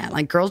done that.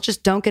 Like, girls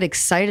just don't get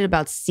excited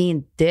about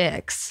seeing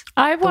dicks.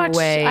 I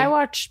way-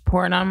 watched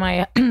porn on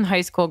my high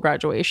school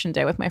graduation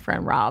day with my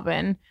friend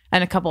Robin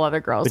and a couple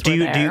other girls. But do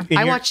you?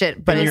 I watch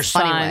it, but in it's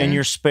your, funny. in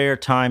your spare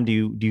time, do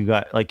you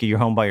got like you're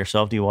home by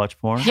yourself? Do you watch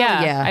porn?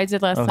 Yeah, yeah. I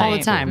did last Okay. night. all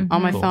the time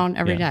on my Cool. phone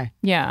every Yeah. day.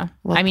 Yeah,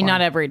 Love I mean, porn.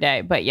 not every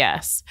day, but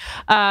yes.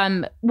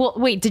 Well,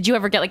 wait, did you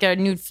ever get like a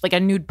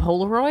nude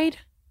Polaroid?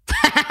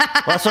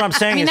 Well, that's what I'm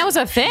saying. I mean, is that was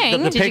a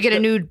thing. the Did you get a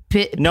nude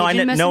No,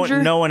 pigeon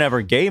messenger? no one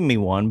ever gave me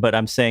one. But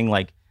I'm saying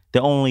like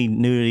the only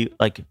nudity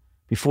like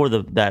before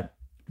that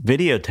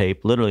videotape,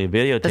 literally a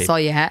videotape. That's all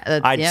you had.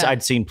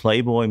 I'd seen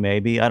Playboy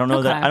maybe. I don't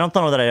know that. Okay. I don't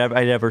know that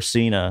I'd ever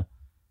seen a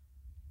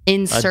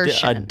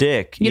Insertion. a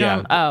dick. You yeah.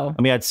 don't. Oh,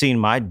 I mean, I'd seen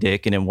my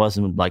dick, and it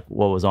wasn't like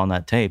what was on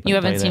that tape. you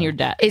I'll tell haven't seen that. your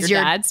dad. Is your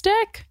your- dad's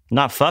dick?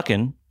 Not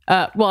fucking.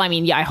 Well, I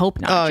mean, yeah, I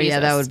hope not. Oh yeah,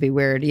 Jesus. that would be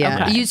weird.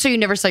 Yeah. Okay. So you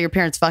never saw your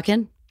parents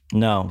fucking?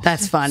 No.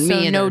 That's fun. So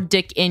Me either. no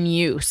dick in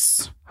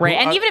use, right?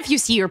 And even if you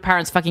see your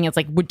parents fucking, it's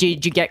like,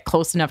 did you get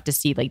close enough to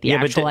see like the Yeah,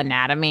 but actual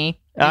anatomy?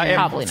 And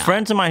Probably not.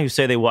 Friends of mine who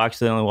say they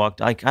accidentally walked.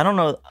 Like I don't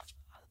know.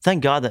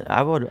 Thank God that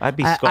I'd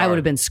be scarred. I would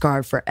have been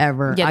scarred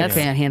forever. Yeah, I that's-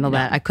 can't handle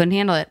that. I couldn't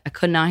handle it. I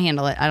could not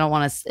handle it. I don't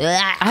want to.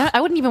 I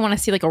wouldn't even want to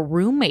see like a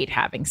roommate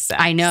having sex.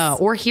 I know,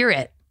 or hear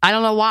it. I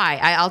don't know why.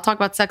 I'll talk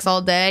about sex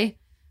all day,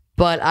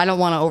 but I don't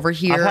want to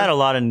overhear. I've had a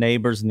lot of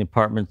neighbors in the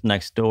apartments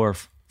next door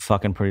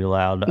fucking pretty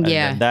loud. And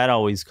Yeah. that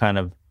always kind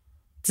of.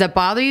 Does that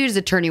bother you? Does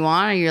it turn you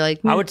on? Or you're like,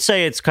 I would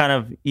say it's kind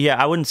of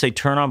I wouldn't say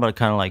turn on, but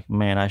kind of like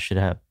man, I should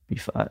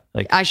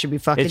like. I should be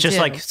fucking. It's just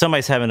too. like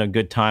somebody's having a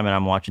good time and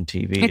I'm watching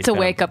TV. It's a kind of-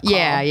 wake up call.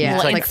 Yeah, yeah.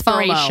 Like Like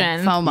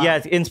inspiration. FOMO.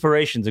 Yeah,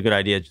 inspiration's a good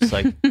idea. Just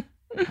like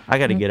I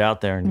got to get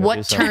out there and go do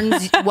What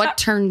something. what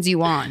turns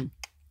you on?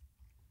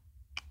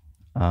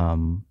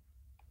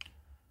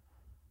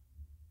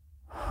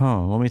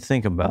 Let me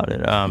think about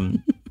it.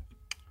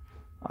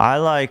 I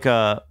like.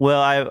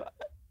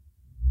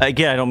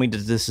 Again, I don't mean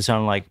this to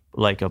sound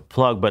like a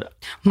plug, but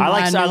I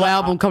like. My new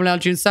album coming out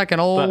June 2nd.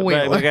 Oh, But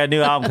wait. we got a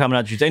new album coming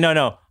out Tuesday.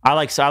 No. I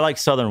like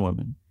Southern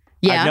women.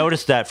 Yeah. I've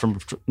noticed that from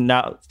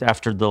now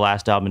after the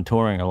last album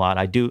touring a lot.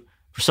 I do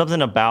for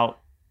something about.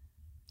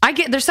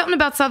 There's something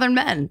about Southern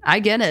men. I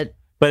get it.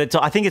 But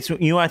I think it's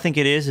what I think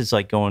it is. It's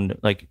like going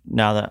like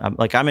now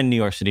that I'm in New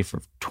York City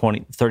for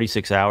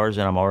 36 hours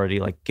and I'm already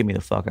like get me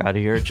the fuck out of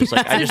here. It's just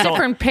like I It's just a don't.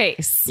 different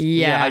pace.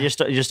 Yeah, I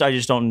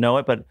just don't know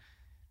it. But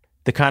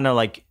the kind of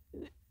like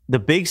the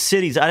big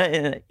cities,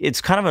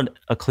 it's kind of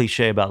a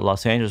cliche about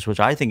Los Angeles, which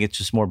I think it's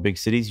just more big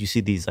cities. You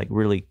see these like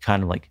really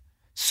kind of like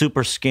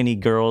super skinny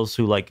girls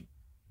who like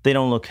they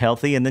don't look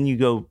healthy, and then you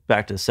go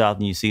back to the South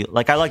and you see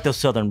like I like those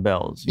Southern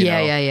belles. You know,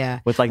 Yeah.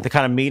 with like the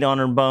kind of meat on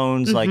her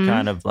bones, like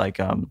kind of like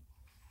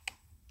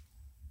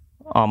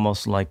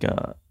almost like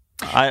a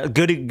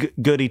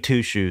goody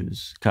two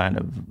shoes kind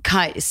of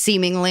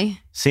Seemingly.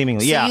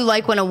 seemingly. So Yeah, you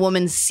like when a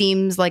woman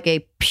seems like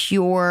a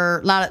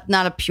pure, not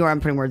a pure,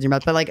 I'm putting words in your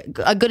mouth, but like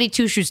a goody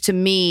two shoes to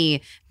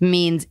me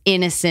means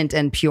innocent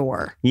and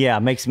pure. yeah,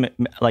 makes me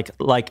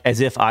like as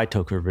if I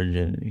took her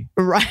virginity.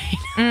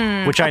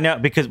 Right. Which I know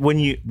because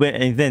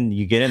and then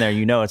you get in there,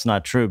 you know it's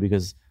not true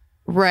because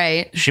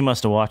Right. she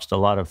must have watched a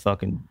lot of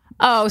fucking.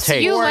 Oh, so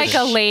you Taste. like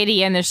a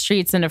lady in the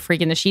streets and a freak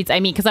in the sheets? I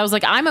mean, because I was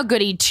like, I'm a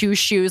goody two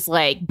shoes,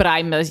 but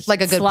I'm a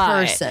Like a good slut.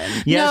 person.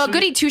 Yes. No, a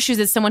goody two shoes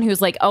is someone who's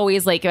like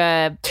always like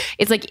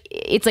it's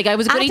like I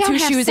was goody don't two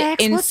have shoes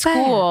sex. in What's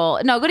that? school.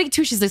 No, goody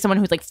two shoes is like someone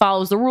who's like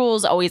follows the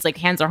rules, always like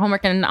hands their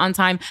homework in on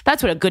time.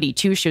 That's what a goody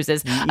two shoes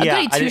is. A Yeah, goody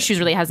I two didn't- shoes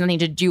really has nothing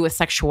to do with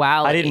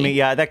sexuality. I didn't mean.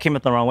 Yeah, that came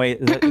up the wrong way.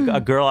 A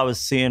girl I was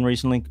seeing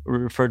recently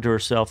referred to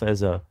herself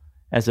as a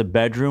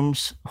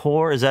bedrooms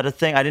whore. Is that a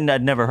thing?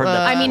 I'd never heard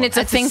that. I mean, it's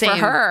a That's the thing for same.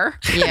 her.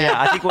 Yeah,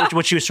 I think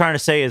what she was trying to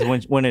say is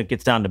when it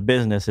gets down to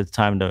business, it's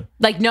time to.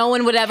 Like no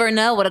one would ever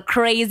know what a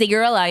crazy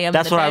girl I am.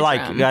 That's in the what I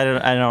like.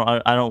 bedroom.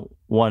 I don't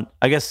want.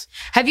 I guess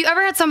Have you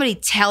ever had somebody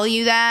tell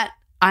you that?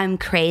 I'm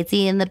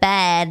crazy in the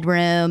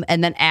bedroom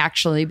and then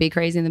actually be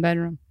crazy in the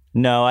bedroom?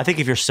 No, I think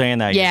if you're saying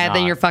that,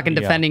 Then you're fucking Yeah.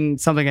 defending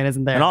something that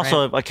isn't there. And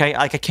also, right?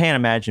 I can't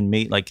imagine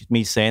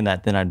me saying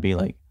that. Then I'd be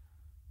like,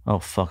 oh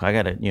fuck, I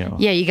gotta, yeah,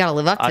 you got to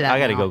live up to that. I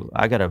gotta now. go.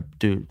 I gotta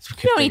do. You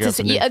don't need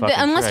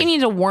to, unless you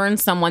need to warn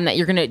someone that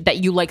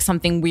you like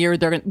something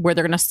weird, where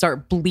they're gonna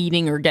start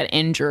bleeding or get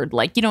injured.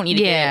 Like you don't need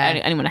to give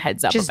anyone a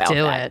heads up Just about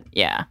do that. it.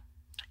 Yeah.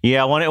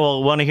 Yeah, I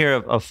want to hear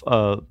of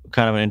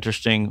kind of an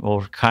interesting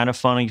or kind of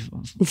funny,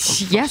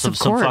 Yes, some of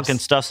course. fucking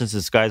stuff since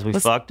it's guys we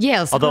fucked. yeah,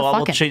 let's talk although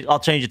about fucking. I'll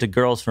change it to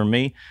girls for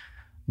me,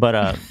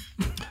 but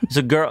it's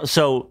a girl.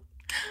 So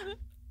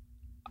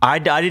I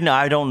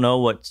don't know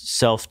what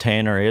self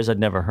tanner is. I'd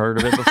never heard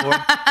of it before.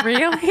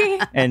 Really?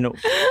 And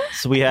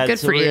so we had Good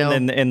for you.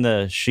 in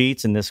the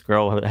sheets, and this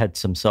girl had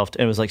some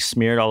it was like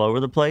smeared all over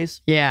the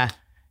place. Yeah.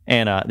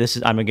 And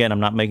I'm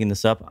not making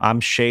this up. I'm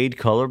shade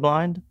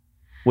colorblind,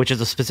 which is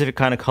a specific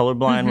kind of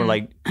colorblind where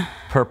like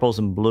purples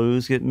and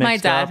blues get mixed My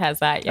dad up. has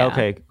that. Yeah.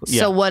 Okay.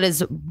 Yeah. So what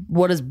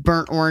does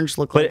burnt orange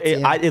look but like? to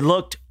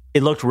you?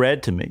 it looked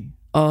red to me.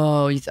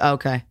 Oh,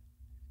 okay.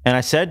 And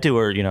I said to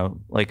her,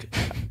 like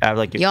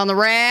You on the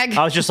rag?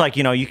 I was just like,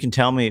 you can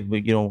tell me,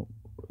 but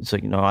it's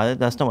like,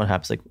 that's not what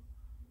happens. Like,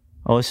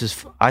 oh, this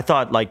is, I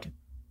thought like,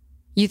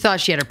 You thought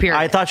she had her period.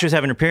 I thought she was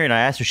having her period. I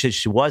asked her,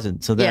 she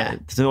wasn't. So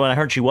then, so when I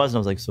heard she wasn't, I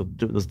was like, so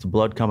was the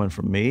blood coming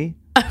from me?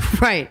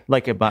 Right.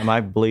 Like, am I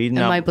bleeding?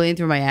 Am I bleeding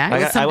through my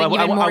ass? Something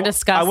even more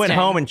disgusting. I went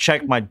home and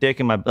checked my dick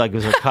and like,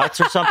 was there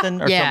cuts or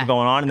something? Or something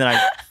going on? And then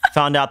I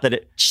found out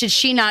that Should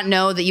she not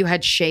know that you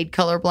had shade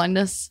color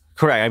blindness?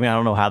 correct. I mean, I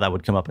don't know how that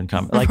would come up in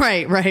comment. Like,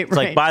 right. It's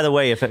like, by the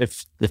way,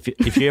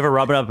 if you ever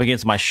rub it up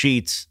against my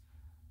sheets,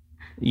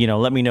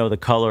 let me know the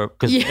color.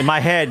 Because in my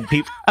head,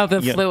 people Of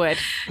the fluid.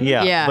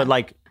 Yeah. But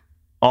like,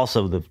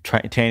 also the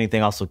tanning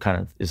thing also kind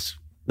of is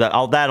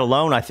that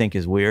alone I think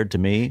is weird to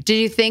me. Did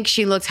you think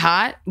she looked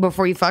hot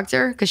before you fucked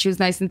her because she was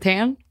nice and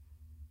tan?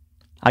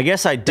 I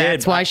guess I did.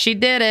 That's why she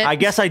did it. I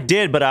guess I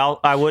did, but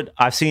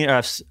I'd seen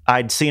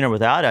her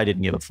without it. I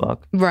didn't give a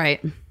fuck.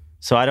 Right.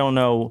 So I don't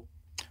know.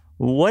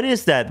 What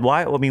is that?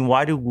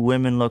 Why do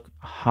women look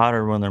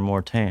hotter when they're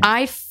more tan?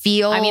 I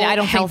feel. I mean, I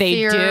don't think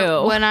they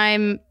healthier do. when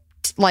I'm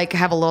like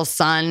have a little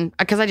sun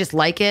because I just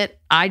like it.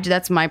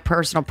 That's my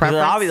personal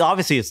preference.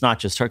 Obviously, it's not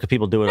just her because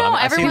people do it. No,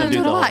 I've seen everyone them do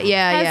it a lot. those.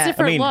 Yeah. Has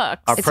different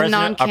looks.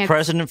 Our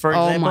president, for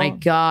example. Oh my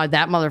God,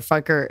 that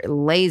motherfucker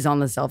lays on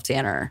the self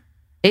tanner.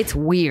 It's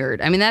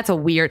weird. I mean, that's a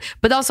weird.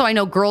 But also, I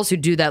know girls who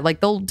do that. Like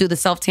they'll do the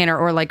self tanner,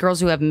 or like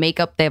girls who have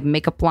makeup. They have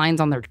makeup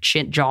lines on their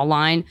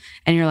jawline,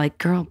 and you're like,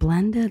 "Girl,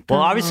 blend it." Well,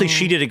 obviously,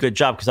 she did a good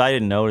job because I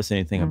didn't notice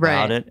anything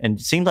about it, and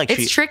it seemed like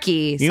it's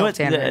tricky. You know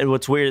self-tanner.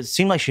 what's weird? It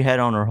seemed like she had it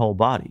on her whole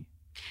body.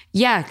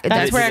 Yeah,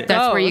 that's where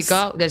you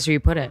go. That's where you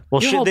put it.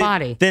 Well, your whole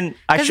body. Then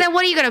because then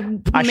what are you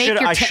gonna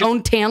make your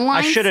own tan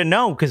lines? I should have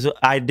known because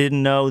I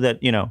didn't know that.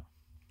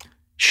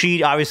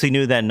 She obviously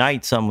knew that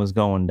night something was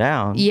going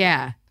down.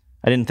 Yeah.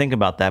 I didn't think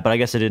about that, but I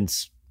guess I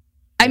didn't.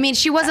 I mean,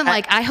 she wasn't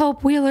like, I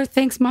hope Wheeler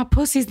thinks my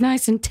pussy's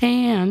nice and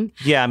tan.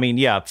 Yeah, I mean,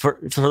 yeah. For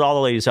all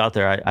the ladies out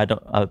there, I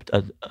don't.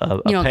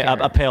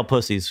 A pale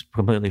pussy's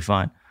completely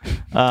fine.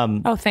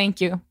 Oh,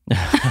 thank you.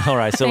 All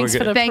right, so Thanks we're good.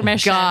 for the Thank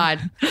permission.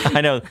 God.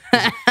 I know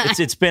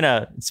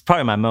it's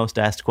probably my most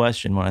asked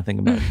question when I think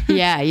about it.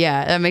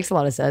 Yeah, that makes a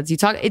lot of sense. You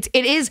talk, it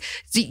is.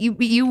 So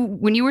you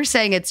when you were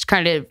saying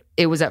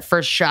it was at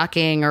first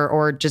shocking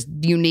or just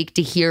unique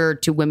to hear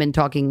two women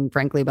talking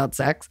frankly about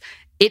sex.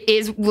 It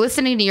is,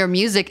 listening to your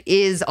music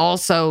is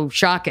also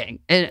shocking.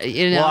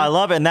 Well, I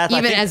love it, and that's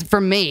even as for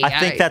me. I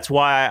think that's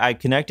why I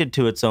connected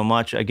to it so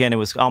much. Again, it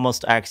was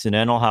almost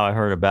accidental how I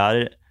heard about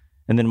it,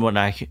 and then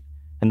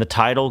and the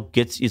title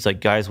it's like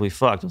guys we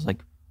fucked. I was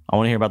like, I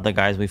want to hear about the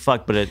guys we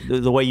fucked, but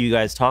the way you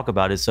guys talk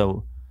about it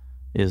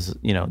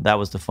that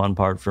was the fun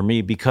part for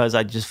me because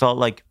I just felt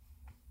like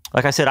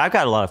I said, I've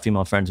got a lot of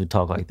female friends who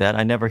talk like that.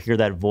 I never hear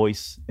that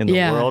voice in the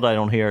world. I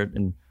don't hear it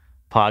in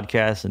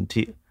podcasts and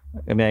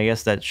I mean, I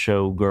guess that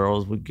show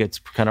Girls gets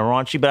kind of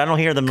raunchy, but I don't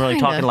hear them really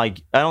talking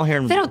like. I don't hear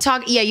them. They don't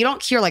talk. Yeah, you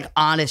don't hear like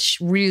honest,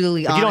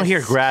 really honest. You don't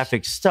hear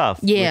graphic stuff.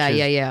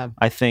 Yeah.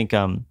 I think.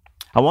 I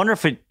wonder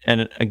if it.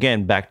 And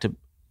again, back to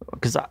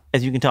because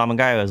as you can tell, I'm a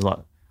guy who has a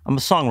lot. I'm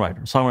a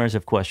songwriter. Songwriters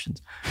have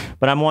questions,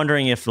 but I'm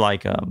wondering if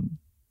like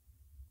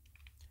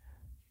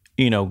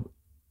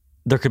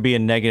there could be a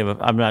negative.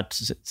 I'm not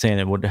saying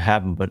it would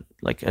happen, but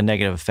like a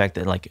negative effect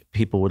that like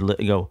people would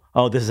go,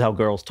 "Oh, this is how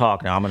girls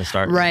talk." Now I'm going to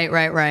start.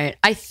 Right.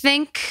 I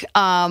think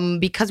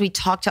because we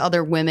talk to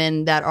other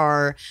women that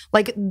are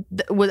like, I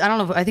don't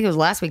know. I think it was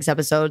last week's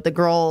episode. The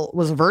girl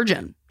was a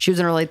virgin. She was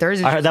in her late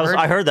 30s.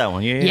 I heard that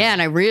one. Yeah,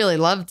 and I really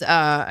loved.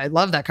 I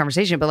loved that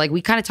conversation. But like,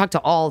 we kind of talked to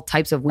all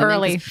types of women.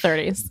 Early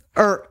 30s.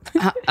 Or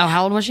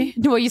how old was she?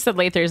 Well, you said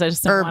late 30s. I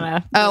just didn't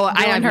want to. Oh,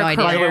 I have no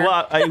idea.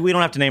 Well, we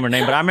don't have to name her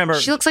name, but I remember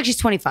she looks like she's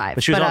 25.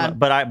 But she was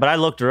but I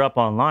looked her up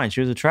online. She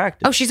was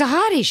attractive. Oh, she's a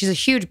hottie. She's a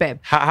huge babe.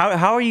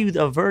 How are you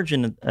a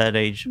virgin at that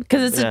age?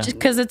 Because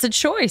it's a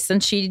choice,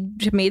 and she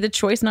made the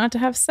choice not to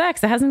have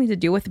sex. It has nothing to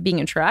do with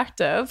being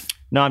attractive.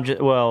 No, I'm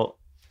just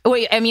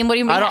Wait, I mean, what do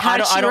you mean? How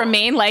did she don't-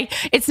 remain? Like,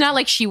 it's not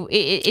like she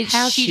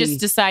How'd just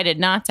decided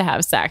not to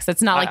have sex.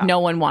 It's not like no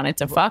one wanted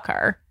to fuck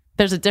her.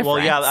 There's a difference. Well,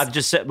 yeah, I've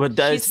just said, but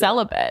She's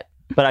celibate.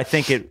 But I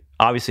think it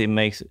obviously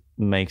makes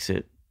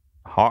it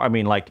hard. I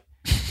mean, like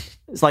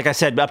it's like I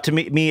said, up to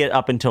me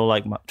up until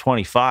like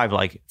 25,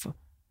 like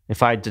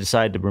if I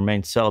decided to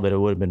remain celibate, it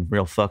would have been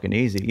real fucking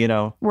easy, you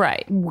know?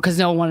 Right. Because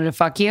no one wanted to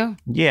fuck you?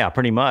 Yeah,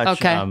 pretty much.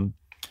 Okay.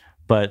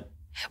 But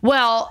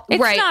Well,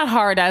 It's right. not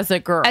hard as a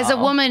girl. As a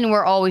woman,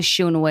 we're always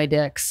shooing away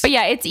dicks. But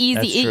yeah, it's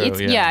easy. That's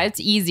true, It's yeah. it's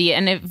easy.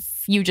 And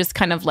if you just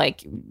kind of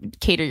like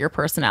cater your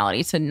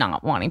personality to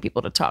not wanting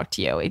people to talk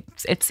to you,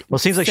 it's well, it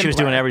seems like she was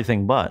doing simpler.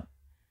 everything but.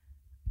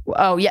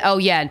 Oh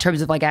yeah. In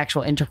terms of like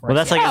actual intercourse. Well,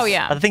 that's like Oh,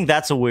 yeah. I think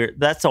that's always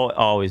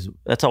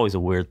a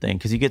weird thing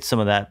because you get some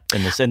of that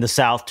in the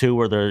South too,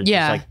 where they're Yeah.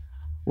 just like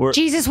we're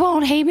Jesus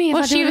won't hate me if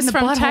Well, I do she it was in the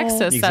from butthole. Texas.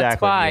 That's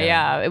Exactly, why.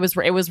 yeah. Yeah, it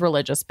was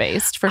religious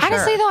based for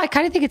Honestly, sure. though, I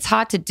kind of think it's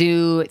hot to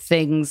do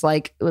things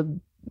like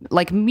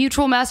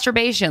mutual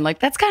masturbation. Like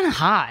that's kind of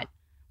hot.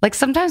 Like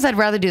sometimes I'd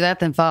rather do that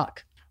than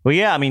fuck. well,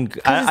 yeah. I mean,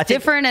 'Cause I it's think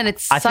different and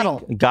it's I subtle.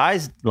 think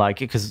guys like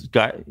it because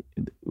it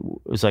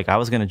was like I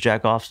was gonna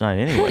jack off tonight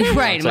anyway. You know,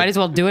 Right. it's Might like, as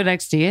well do it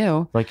next to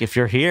you. like if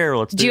you're here,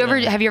 let's Do you ever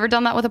it. have you ever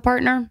done that with a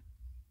partner?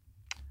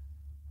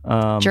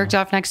 Jerked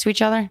off next to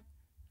each other?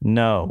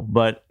 No,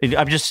 but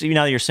I'm just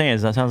now that you're saying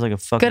it, that sounds like a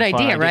fucking Good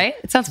fun idea, right?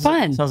 It sounds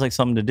fun. Sounds like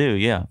something to do.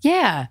 Yeah.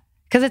 Yeah,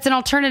 because it's an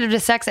alternative to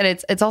sex, and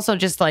it's also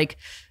just like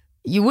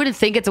you wouldn't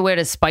think it's a way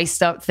to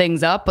spice up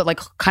things up, but like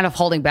kind of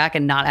holding back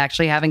and not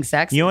actually having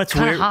sex. You know what's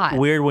Kinda weird? hot.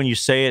 Weird when you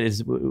say it is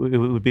it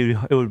would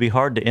be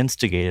hard to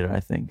instigate it. I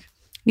think.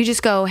 You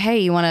just go, hey,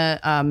 you want to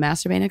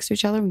masturbate next to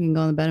each other? We can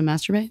go in the bed and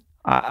masturbate.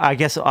 I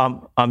guess I'm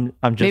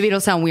just. Maybe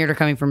it'll sound weirder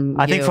coming from.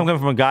 I think you. coming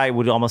from a guy, it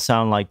would almost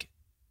sound like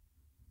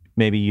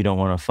maybe you don't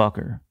want to fuck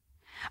her.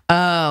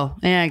 Oh,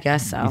 yeah, I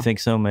guess so. You think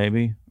so?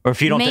 Maybe. Or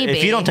if you don't, if Maybe.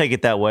 you don't take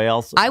it that way,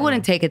 I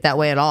wouldn't take it that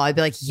way at all. I'd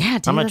be like, yeah,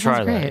 dude, I'm gonna that sounds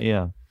try great. that.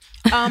 Yeah.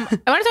 I want to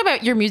talk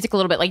about your music a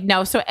little bit. Like,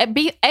 no, so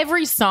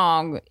every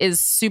song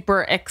is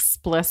super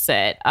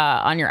explicit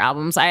on your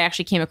albums. I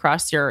actually came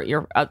across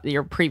your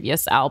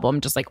previous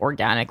album just like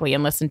organically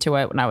and listened to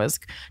it when I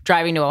was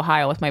driving to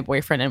Ohio with my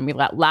boyfriend, and we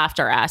laughed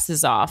our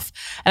asses off.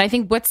 And I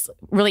think what's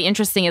really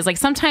interesting is like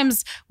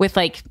sometimes with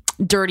like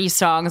dirty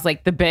songs,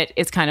 like the bit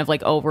is kind of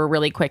like over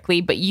really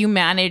quickly, but you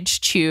manage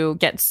to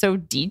get so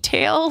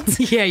detailed.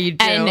 Yeah, you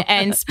do.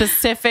 and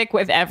specific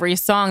with every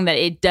song that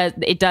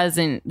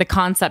the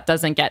concept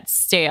doesn't get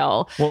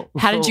stale. Well,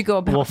 How did you go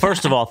about Well,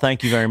 first of all,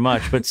 thank you very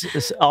much. But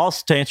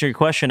also to answer your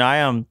question, I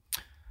am,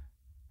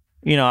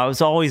 I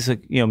was always a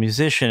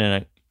musician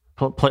and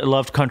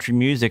loved country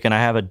music, and I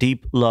have a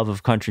deep love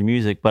of country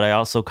music. But I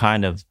also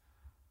kind of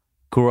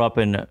grew up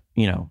in,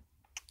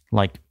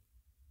 like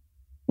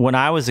when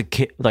I was a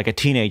kid, like a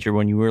teenager,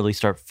 when you really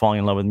start falling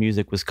in love with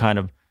music, was kind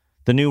of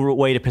the new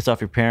way to piss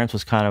off your parents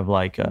was kind of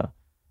like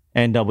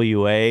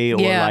NWA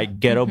or Yeah. like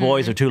Ghetto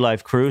Boys or Two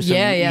Live Crew. So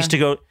Yeah, you yeah. used to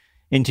go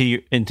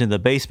into the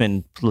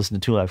basement and listen to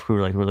Two Live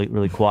Crew like really,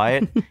 really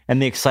quiet.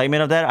 And the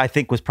excitement of that, I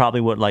think, was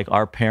probably what like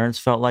our parents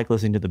felt like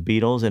listening to the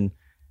Beatles and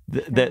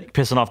that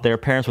pissing off their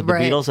parents with the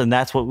Right. Beatles. And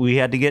that's what we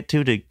had to get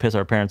to piss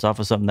our parents off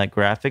with something that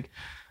graphic.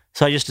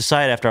 So I just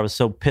decided after I was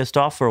so pissed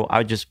off,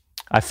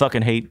 I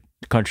fucking hate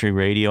country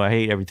radio. I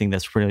hate everything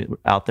that's pretty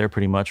out there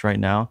pretty much right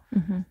now.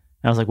 And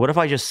I was like, what if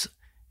I just,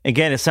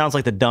 again, it sounds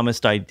like the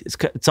dumbest idea.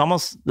 It's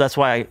almost, that's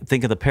why I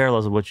think of the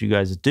parallels of what you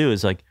guys do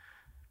is like,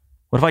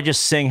 what if I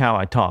just sing how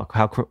I talk?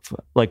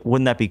 Like,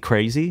 wouldn't that be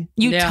crazy?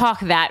 You Yeah.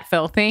 talk that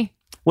filthy?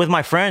 With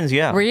my friends,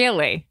 yeah.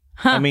 Really?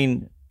 Huh. I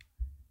mean,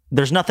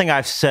 there's nothing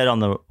I've said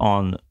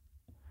on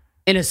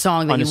in a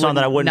song that a you song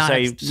that I wouldn't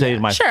not say to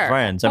my Sure.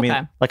 friends. I mean,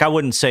 Okay. like I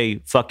wouldn't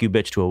say "fuck you,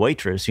 bitch" to a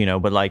waitress,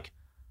 but like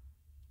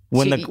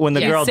when So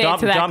the you girl say it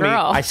dumped to that me,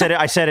 girl. I said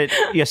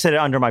it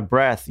under my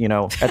breath,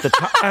 at the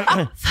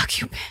time. Fuck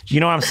you, bitch. You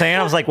know what I'm saying?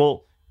 I was like,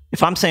 well,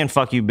 if I'm saying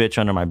 "fuck you, bitch"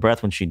 under my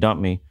breath when she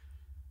dumped me,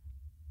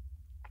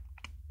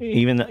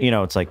 even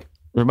it's like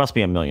there must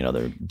be a million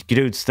other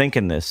dudes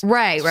thinking this,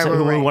 Right. who've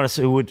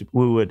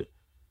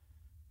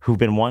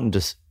been wanting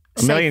to. A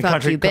Say, million "Fuck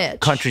country you,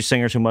 bitch." country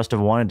singers who must have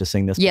wanted to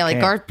sing this. Yeah, but like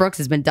can't. Garth Brooks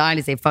has been dying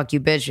to say "fuck you,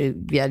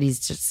 bitch." Yeah, he's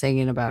just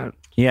singing about.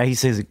 Yeah, he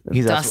says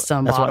Dust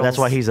on that's bottles.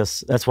 why he's a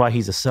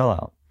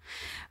sellout.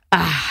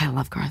 I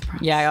love Garth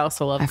Brooks. Yeah, I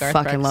also love I Garth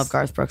fucking Brooks. love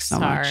Garth Brooks so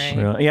much. Sorry.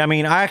 Really? Yeah, I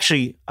mean, I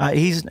actually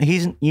he's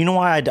you know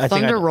why I think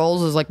Thunder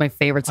Rolls is like my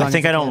favorite song. I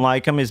think as I a don't kid.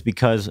 like him is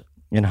because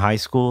in high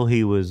school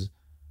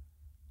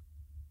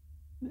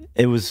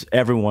it was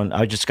everyone.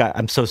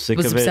 I'm so sick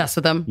Was of it. obsessed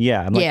with them.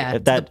 Yeah, I'm like, Yeah,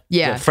 that.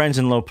 yeah. Friends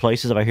in Low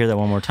Places. If I hear that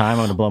one more time,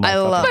 I'm gonna blow my. I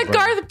fucking love- But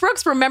brain. Garth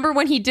Brooks, remember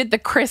when he did the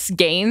Chris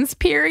Gaines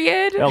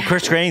period? Oh,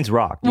 Chris Gaines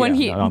rocked. When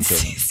yeah, no, I'm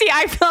kidding. see,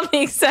 I felt the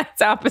exact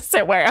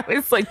opposite where I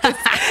was like,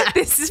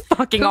 this is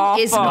fucking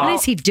awful. What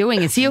is he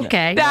doing? Is he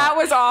okay? That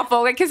was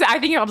awful. Because I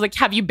think I was like,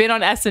 have you been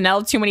on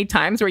SNL too many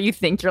times where you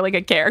think you're like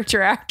a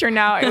character actor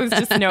now? It was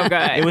just no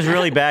good. It was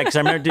really bad because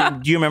I remember.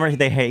 Do you remember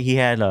he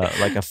had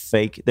like a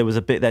fake? There was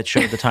a bit that show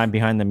at the time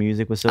Behind the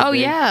Music was so. Oh,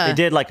 big. yeah. They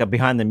did like a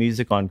Behind the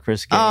Music on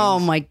Chris Gaines. Oh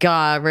my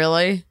god,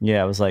 really?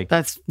 Yeah, it was like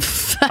That's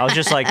I was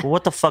just like,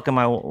 what the fuck am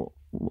I?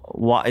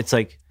 Why? It's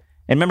like,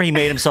 and remember he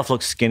made himself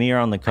look skinnier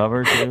on the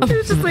cover too. It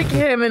was just like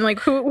him and like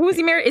who is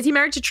he married? Is he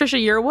married to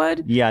Trisha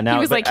Yearwood? Yeah, now he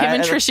was like him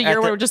and Trisha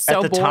Yearwood were just so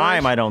bored. At the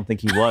time, I don't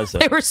think he was.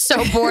 They were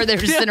so bored. They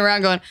were just sitting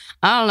around going,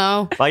 I don't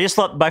know. I just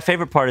thought my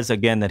favorite part is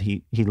again that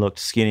he looked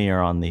skinnier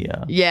on the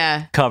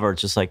cover.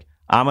 It's just like,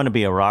 I'm gonna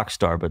be a rock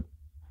star, but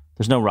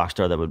there's no rock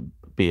star that would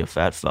be a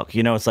fat fuck.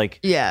 You know, it's like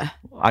I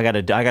gotta.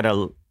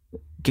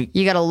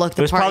 You gotta look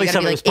the part. You gotta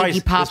be like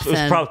Iggy Pop. It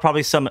was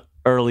probably some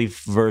early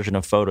version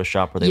of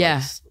Photoshop where they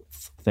like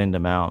thinned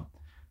him out.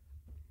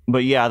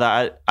 But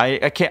yeah,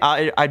 I can't.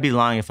 I'd be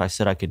lying if I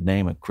said I could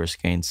name a Chris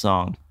Gaines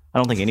song. I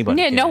don't think anybody.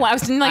 Yeah, can. no, I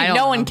was like,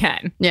 no one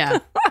can. Yeah,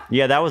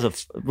 yeah, that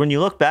was when you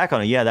look back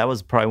on it. Yeah, that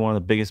was probably one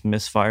of the biggest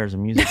misfires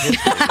in music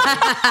history.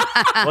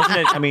 Wasn't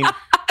it? I mean,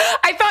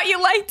 I thought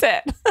you liked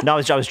it. No,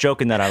 I was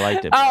joking that I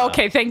liked it. Oh,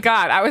 okay, thank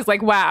God. I was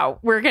like, wow,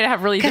 we're gonna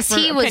have really different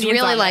opinions. Because he was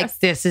really on like,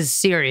 this is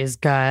serious,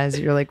 guys.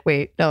 You're like,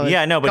 wait, no,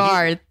 yeah, no, but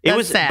guard, it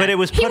was, sad. but it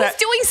was. He was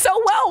doing so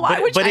well.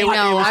 Why would you? I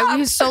know. He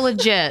was so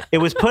legit. It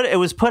was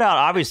put out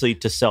obviously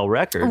to sell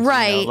records,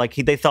 right? You know? Like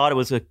they thought it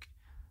was a.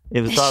 It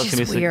was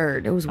just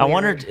weird. It was weird. I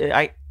wondered.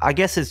 I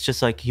guess it's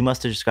just like he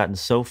must have just gotten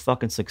so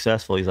fucking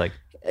successful. He's like,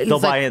 they'll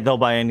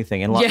buy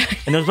anything, and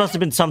and there must have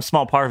been some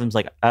small part of him's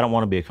like, I don't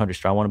want to be a country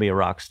star. I want to be a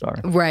rock star.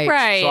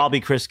 Right. So I'll be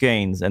Chris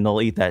Gaines, and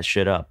they'll eat that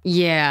shit up.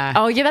 Yeah.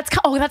 Oh yeah. That's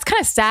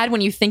kind of sad when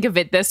you think of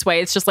it this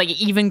way. It's just like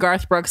even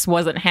Garth Brooks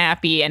wasn't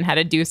happy and had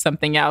to do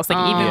something else.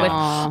 Like even with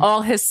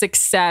all his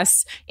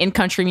success in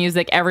country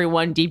music,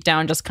 everyone deep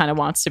down just kind of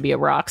wants to be a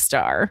rock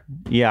star.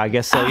 Yeah, I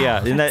guess so.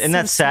 Yeah, and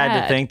that's sad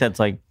to think. That's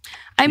like.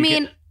 I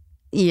mean,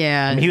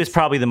 he was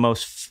probably the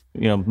most,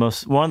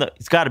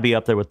 he's got to be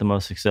up there with the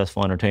most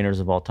successful entertainers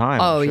of all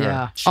time. Oh, sure.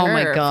 yeah. Sure. Oh,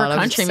 my God. For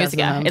country music,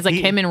 it's like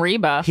him and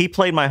Reba. He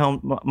played my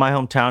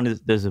hometown.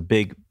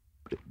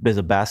 There's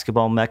a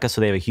basketball mecca, so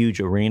they have a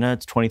huge arena.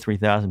 It's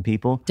 23,000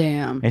 people.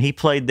 Damn. And he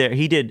played there.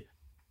 He did,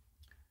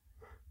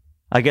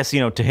 I guess,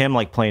 to him,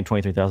 like playing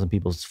 23,000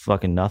 people is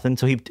fucking nothing.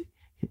 So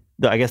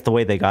I guess the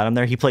way they got him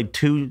there, he played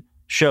 2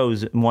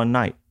 shows in one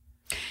night.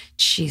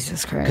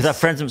 Jesus Christ! Because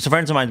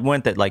friends of mine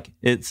went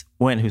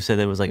who said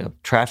there was like a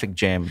traffic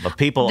jam of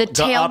people. The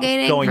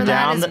tailgating going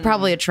down is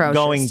probably atrocious.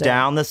 Going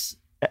down the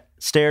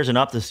stairs and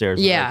up the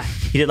stairs. Yeah, like,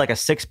 he did like a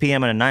 6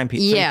 p.m. and a 9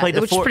 p.m. Yeah, so he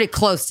played which is pretty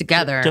close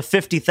together to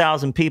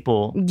 50,000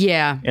 people.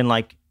 Yeah, in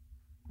like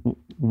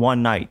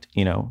one night.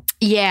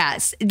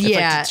 Yes.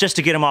 It's just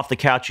to get him off the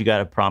couch. You got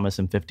to promise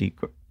him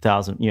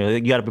 50,000. You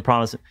got to be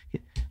promising.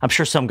 I'm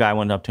sure some guy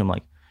went up to him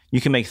like, you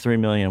can make $3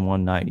 million in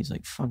one night. He's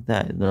like, fuck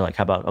that. They're like,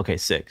 how about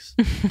 6?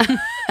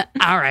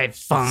 All right,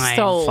 fine.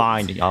 So,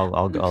 fine.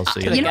 I'll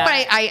see you. You know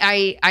what?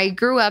 I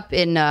grew up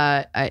in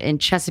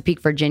Chesapeake,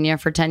 Virginia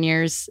for 10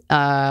 years,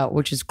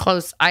 which is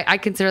close. I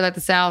consider that the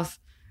South.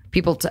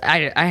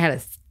 I had a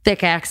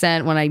thick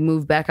accent when I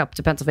moved back up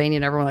to Pennsylvania,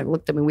 and everyone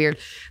looked at me weird.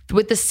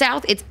 With the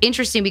South, it's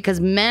interesting because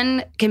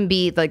men can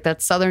be like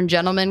that Southern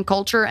gentleman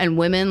culture, and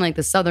women like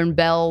the Southern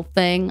belle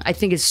thing. I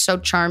think is so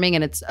charming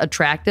and it's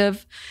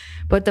attractive.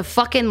 But the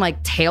fucking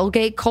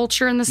tailgate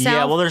culture in the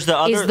South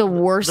is the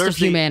worst of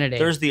humanity.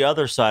 There's the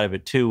other side of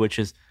it too, which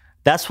is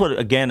that's what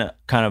again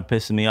kind of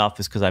pisses me off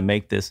is because I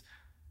make this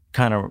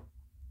kind of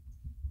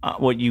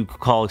what you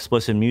call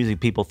explicit music.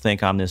 People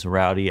think I'm this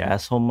rowdy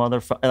asshole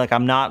motherfucker. Like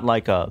I'm not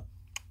like a,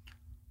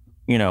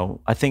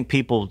 I think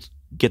people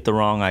get the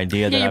wrong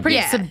idea that you're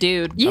pretty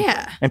subdued.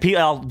 Yeah, and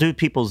I'll do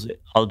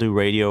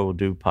radio, I'll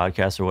do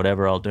podcasts or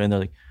whatever I'll do, and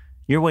they're like,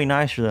 you're way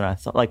nicer than I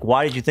thought. Like,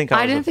 why did you think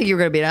I didn't think you were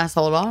going to be an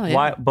asshole at all. Yeah.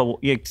 Why? But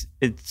it's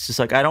just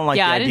like I don't like.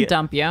 Yeah, the I idea. didn't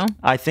dump you.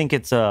 I think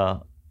it's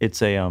like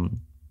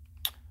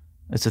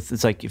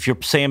if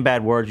you're saying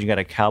bad words, you got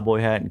a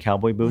cowboy hat and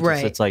cowboy boots.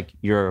 Right. It's like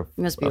you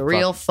must be a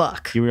real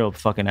fuck. You're a real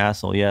fucking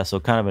asshole. Yeah. So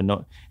kind of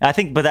annoying. I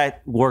think, but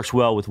that works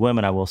well with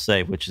women. I will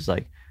say, which is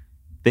like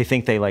they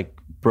think they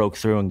broke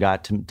through and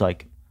got to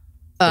like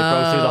they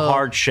broke through the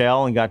hard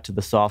shell and got to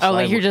the soft side. Oh,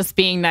 like you're just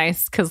being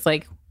nice because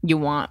you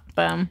want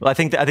them. I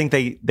think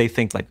they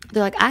think like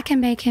they're like, I can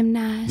make him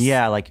nice.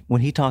 Yeah, like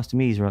when he talks to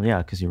me, he's real. Yeah,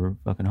 because you're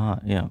fucking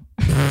hot. Yeah.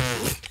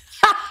 Have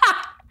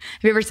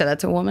you ever said that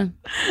to a woman?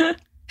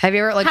 Have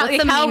you ever what's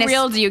the how meanest,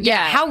 real do you get?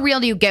 Yeah, how real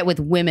do you get with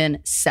women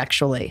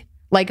sexually?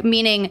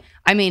 Meaning,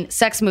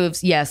 sex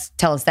moves. Yes,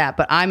 tell us that.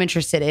 But I'm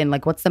interested in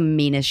what's the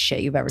meanest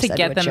shit you've ever said to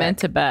get a them chick?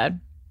 into bed.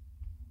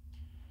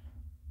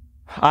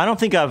 I don't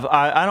think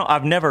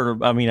I've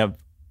never.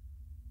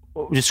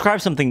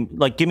 Describe something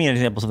give me an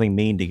example of something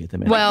mean to get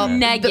them in. Well,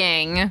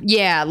 negging.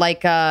 You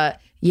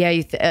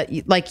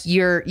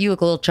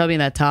look a little chubby in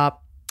that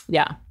top.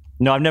 Yeah.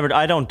 No,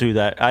 I don't do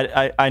that.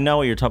 I know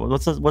what you're talking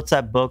about. What's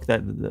that book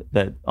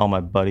that all my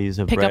buddies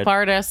have read? Pickup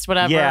artist,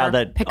 whatever. Yeah,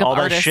 that pickup all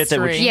that shit that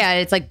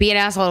it's like be an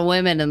asshole to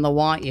women and they'll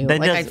want you.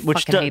 I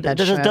fucking hate that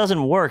shit.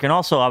 Doesn't work. And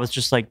also, I was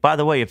just like, by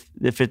the way,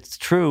 if it's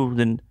true,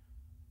 then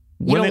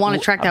you don't want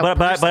to track that.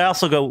 But I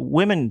also go,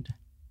 women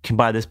can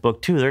buy this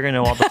book too. They're gonna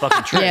know all the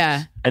fucking tricks.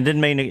 Yeah. And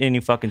didn't make any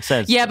fucking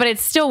sense. Yeah, but it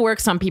still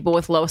works on people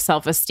with low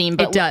self-esteem.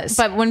 But It does.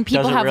 But when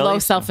people Does it have really? low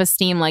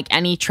self-esteem, like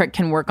any trick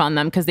can work on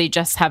them because they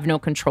just have no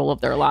control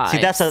of their lives. See,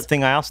 that's the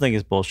thing I also think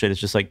is bullshit. It's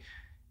just like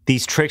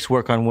these tricks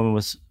work on women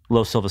with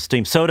low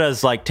self-esteem. So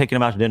does like taking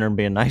them out to dinner and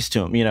being nice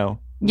to them, you know?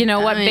 You know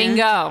what? yeah.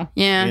 Bingo.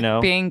 Yeah. You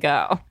know?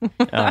 Bingo.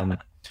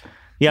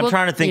 Yeah, I'm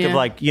trying to think of yeah.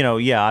 like, you know,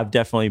 yeah, I've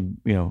definitely,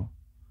 you know,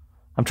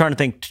 I'm trying to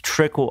think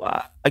trick.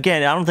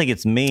 Again, I don't think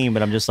it's mean,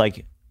 but I'm just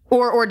like,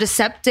 Or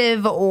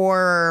deceptive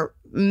or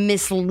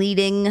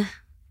misleading.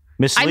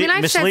 I've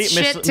said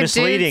shit to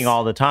misleading dudes.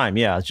 all the time.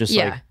 Yeah, it's just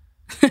Yeah.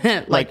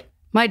 like,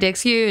 My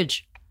dick's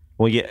huge.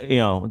 well, yeah, you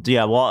know,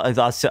 yeah. Well, I'll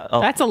That's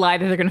a lie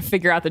that they're going to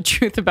figure out the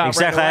truth about.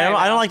 exactly. Right away,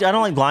 I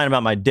don't like lying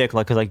about my dick,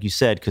 like you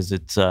said, because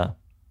it's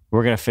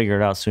we're gonna figure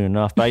it out soon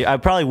enough. But I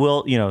probably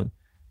will. You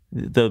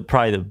know,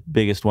 probably the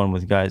biggest one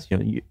with guys. You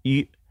know,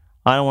 you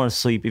I don't want to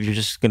sleep if you're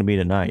just gonna be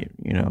tonight.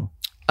 You know.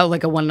 Oh,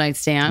 like a one night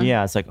stand?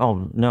 Yeah, it's like,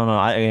 oh no,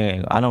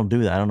 I don't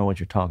do that. I don't know what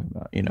you're talking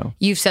about. You know.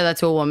 You've said that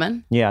to a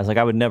woman? Yeah, it's like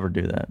I would never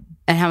do that.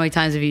 And how many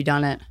times have you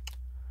done it?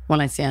 One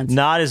night stands?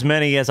 Not as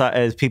many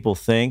as people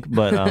think,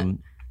 but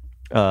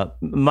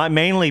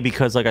mainly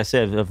because, like I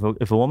said,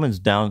 if a woman's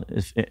down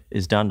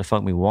is down to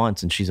fuck me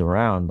once and she's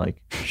around,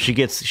 like she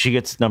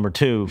gets number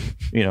two,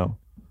 you know.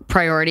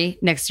 Priority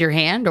next to your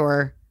hand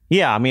or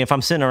Yeah, I mean, if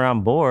I'm sitting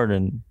around bored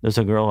and there's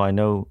a girl I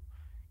know,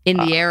 in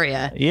the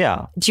area?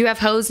 yeah, Do you have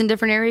hoes in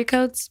different area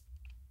codes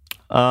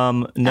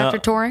no, after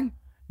touring?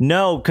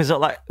 no,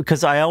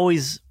 because I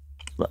always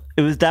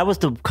that was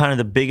the kind of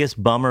the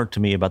biggest bummer to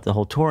me about the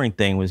whole touring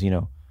thing was, you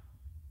know,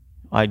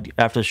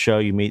 after the show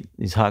you meet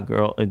these hot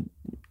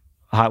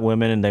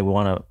women and they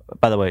want to.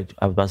 By the way,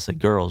 I was about to say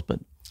girls, but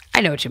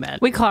I know what you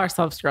meant. We call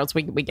ourselves girls.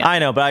 We get. I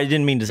know, but I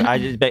didn't mean to.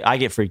 I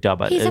get freaked out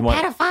by it. He's a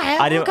pedophile.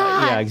 I didn't. Oh,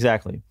 God. Yeah,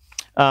 exactly.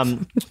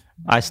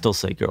 I still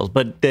say girls,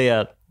 but they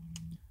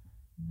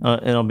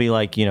it'll be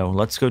like, you know,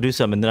 let's go do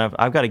something, and then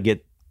I've got to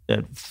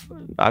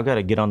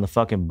get on the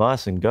fucking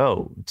bus and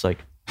go. It's like,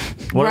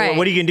 what Right.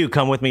 are you gonna do?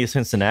 Come with me to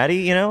Cincinnati?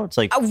 You know, it's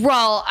like,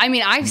 Well, I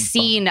mean,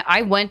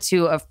 I went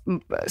to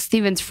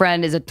Steven's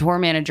friend is a tour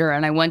manager,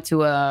 and I went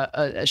to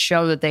a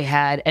show that they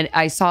had, and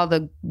I saw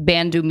the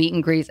band do meet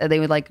and greets, and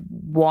they would like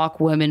walk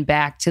women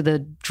back to the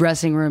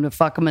dressing room to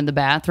fuck them in the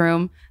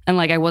bathroom. And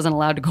like, I wasn't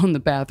allowed to go in the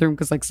bathroom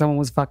because like someone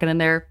was fucking in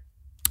there.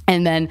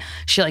 And then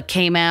she like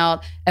came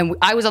out, and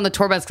I was on the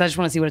tour bus because I just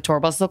want to see what a tour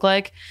bus looked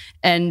like.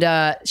 And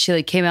she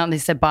like came out and they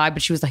said bye,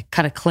 but she was like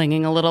kind of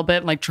clinging a little bit,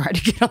 and, like trying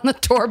to get on the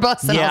tour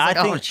bus. And yeah, I was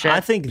like, oh shit. I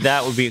think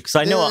that would be, because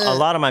I know a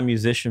lot of my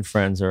musician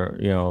friends are,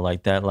 you know,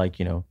 like that, like,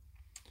 you know,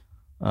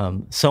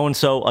 so and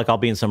so, like I'll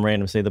be in some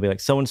random city, they'll be like,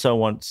 so and so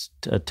wants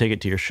a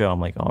ticket to your show. I'm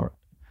like, all right.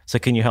 So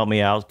can you help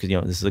me out? Because, you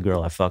know, this is a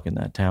girl I fuck in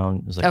that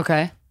town. It's like,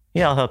 Okay.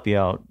 yeah, I'll help you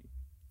out,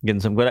 getting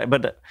some.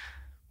 But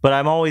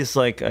I'm always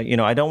like, you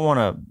know, I don't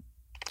want to.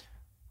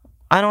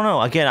 I don't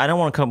know. Again, I don't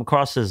want to come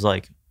across as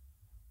like,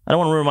 I don't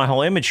want to ruin my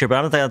whole image here.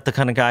 But I'm not the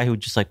kind of guy who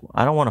just like,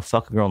 I don't want to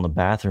fuck a girl in the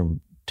bathroom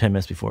 10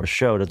 minutes before a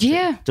show.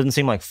 Doesn't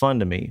seem like fun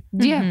to me.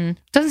 Yeah.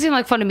 Doesn't seem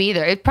like fun to me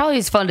either. It probably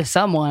is fun to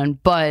someone,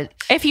 but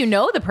If you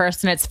know the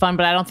person, it's fun.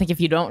 But I don't think if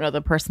you don't know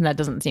the person, that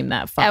doesn't seem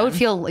that fun. I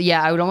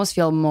would almost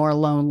feel more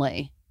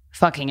lonely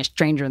fucking a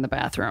stranger in the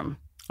bathroom.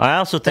 I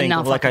also think,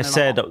 not like I fucking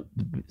said, at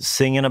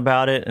singing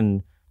about it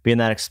and being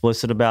that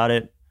explicit about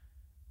it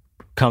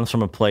comes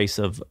from a place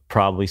of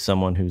probably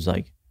someone who's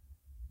like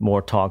more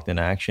talk than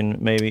action,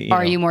 maybe.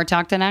 Are you more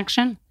talk than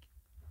action?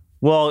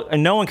 Well,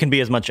 and no one can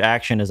be as much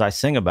action as I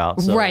sing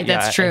about. So, Right,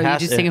 that's true. You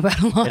just sing about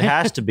a lot. It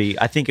has to be.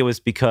 I think it was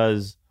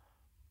because,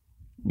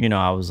 you know,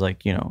 I was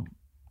like, you know,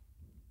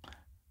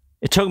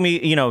 it took me,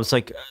 you know, it's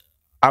like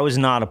I was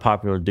not a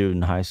popular dude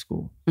in high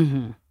school.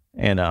 Mm-hmm.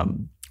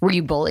 And Were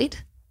you bullied?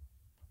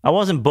 I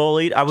wasn't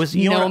bullied. I was,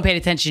 you No know, one paid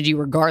attention to you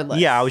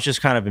regardless. yeah, I was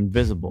just kind of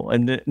invisible.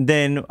 And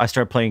then I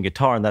started playing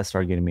guitar and that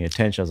started getting me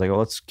attention. I was like, oh,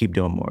 let's keep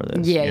doing more of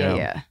this. Yeah, you yeah, know?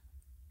 yeah.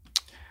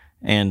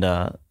 And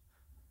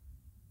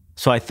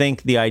so I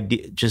think the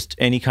idea, just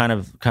any kind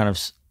of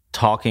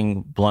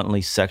talking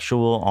bluntly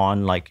sexual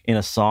on like in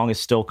a song is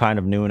still kind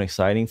of new and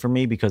exciting for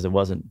me because it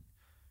wasn't,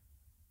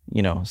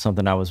 you know,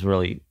 something I was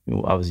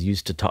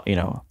used to talking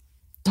about.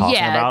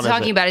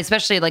 Talking about it,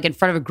 especially like in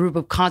front of a group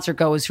of concert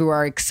goers who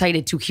are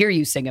excited to hear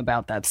you sing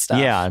about that stuff.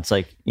 Yeah, it's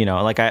like, you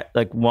know,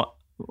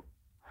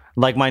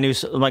 my new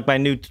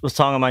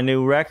song on my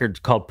new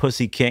record called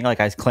Pussy King. Like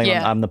I claim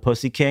I'm the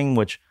Pussy King,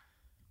 which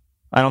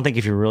I don't think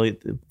if you're really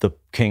the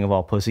king of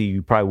all pussy,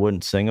 you probably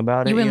wouldn't sing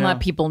about it. You wouldn't know?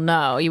 let people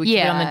know. You would keep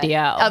it on the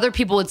DL. Other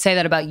people would say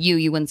that about you.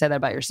 You wouldn't say that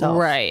about yourself.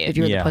 Right. If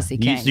you were the Pussy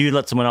King. You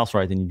let someone else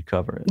write, then you'd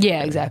cover it.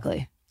 Yeah,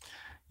 exactly.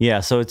 Yeah,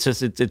 so it's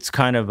just it's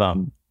kind of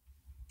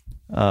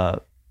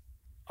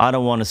I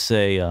don't want to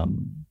say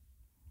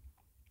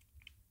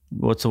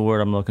what's the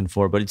word I'm looking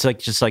for, but it's like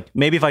just like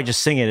maybe if I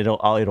just sing it,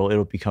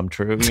 it'll become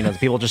true. You know,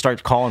 people just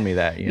start calling me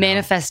that. You know?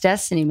 Manifest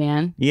destiny,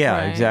 man. Yeah,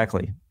 Right.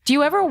 exactly. Do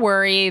you ever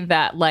worry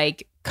that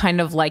like kind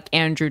of like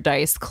Andrew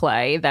Dice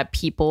Clay, that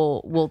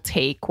people will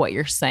take what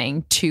you're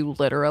saying too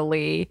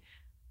literally?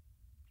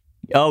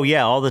 Oh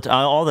yeah, all the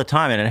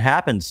time, and it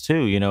happens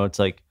too. You know, it's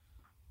like,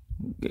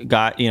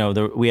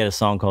 we had a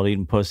song called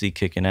 "Eating Pussy,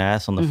 Kicking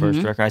Ass" on the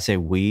first record. I say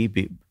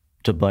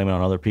to blame it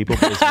on other people,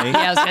 but it's me. Yeah,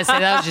 I was gonna say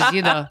that was just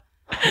you though.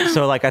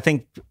 So like, I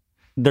think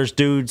there's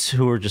dudes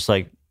who are just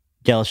like,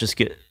 yeah, let's just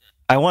get.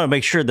 I want to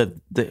make sure that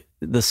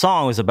the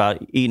song was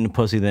about eating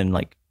pussy, then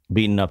like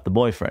beating up the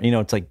boyfriend. You know,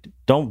 it's like,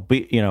 don't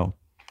be, you know.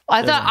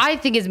 I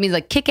think it means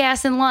like kick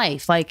ass in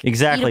life, like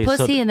exactly eat a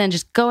pussy and then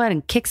just go ahead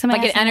and kick some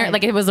like ass.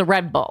 Like it was a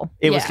Red Bull.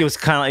 It was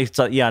kind of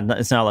like,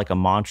 it's not like a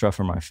mantra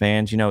for my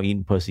fans, you know,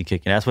 eating pussy,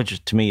 kicking ass,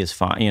 which to me is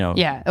fine, you know.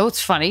 Yeah,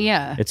 it's funny,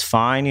 yeah. It's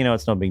fine, you know,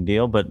 it's no big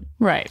deal, but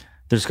right.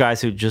 There's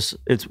guys who just,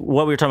 it's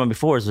what we were talking about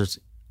before is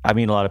a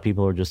lot of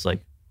people are just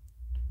like,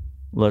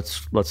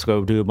 let's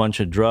go do a bunch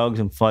of drugs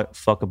and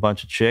fuck a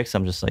bunch of chicks.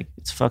 I'm just like,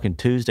 it's fucking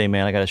Tuesday,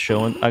 man. I got a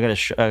show, I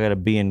got to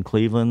be in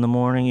Cleveland in the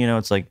morning, you know.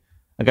 It's like,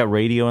 I got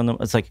radio in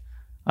it's like,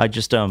 I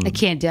just I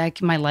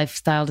can't. My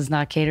lifestyle does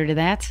not cater to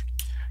that.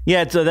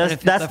 Yeah, so that's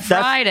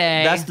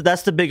Friday.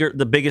 That's the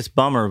biggest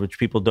bummer,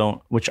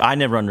 which I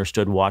never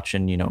understood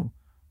watching, you know,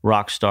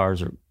 rock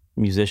stars or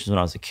musicians when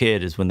I was a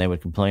kid, is when they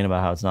would complain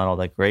about how it's not all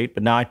that great.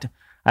 But now I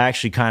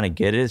actually kind of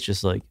get it. It's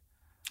just like,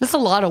 it's a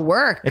lot of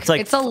work. It's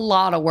like, it's a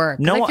lot of work.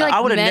 No, I feel like I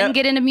would men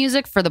get into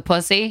music for the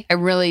pussy. I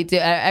really do.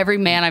 Every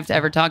man I've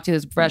ever talked to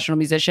who's a professional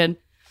musician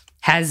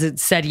has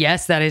said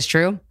yes, that is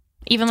true.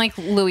 Even like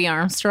Louis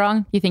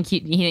Armstrong, you think he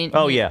didn't?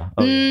 Oh yeah.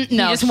 No, he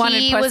just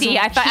wanted pussy. He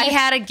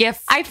had a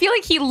gift. I feel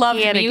like he loved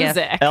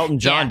music. Elton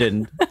John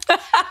didn't.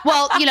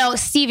 Well, you know,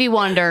 Stevie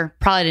Wonder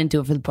probably didn't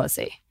do it for the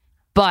pussy,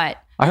 but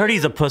I heard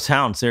he's a puss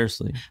hound.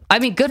 Seriously. I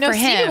mean, good for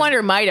him. Stevie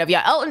Wonder might have.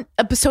 Yeah.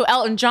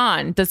 Elton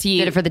John, does he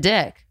did it for the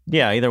dick?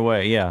 Yeah. Either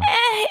way. Yeah.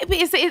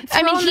 Is it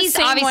I mean, he's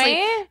obviously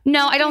way?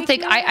 No. I don't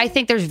think. I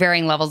think there's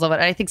varying levels of it.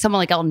 I think someone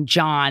like Elton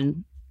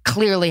John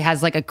clearly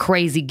has like a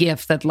crazy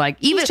gift that like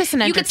even he's just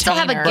an you could still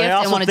have a gift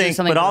entertainer. and want to do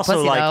something. But for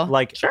also the pussy, though.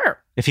 like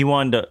sure, if he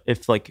wanted to,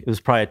 if like it was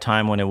probably a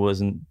time when it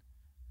wasn't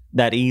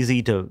that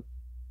easy to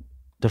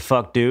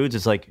fuck dudes.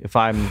 It's like if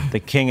I'm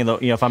the king of the,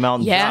 you know, if I'm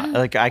Elton John,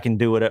 like I can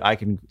do it. I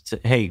can say,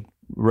 hey,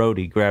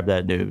 roadie, grab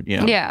that dude, you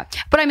know. Yeah,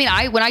 but I mean,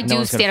 when I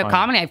do stand-up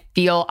comedy,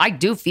 I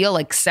do feel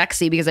like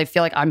sexy because I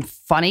feel like I'm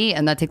funny,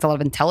 and that takes a lot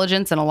of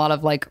intelligence and a lot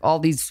of like all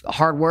these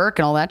hard work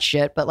and all that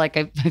shit. But like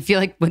I feel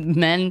like with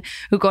men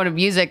who go into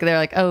music, they're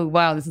like, oh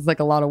wow, this is like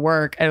a lot of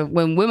work. And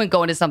when women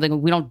go into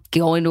something, we don't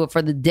go into it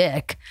for the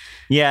dick.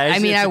 Yeah, I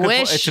mean, I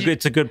wish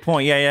it's a good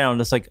point. Yeah, and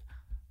it's like,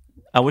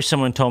 I wish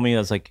someone told me,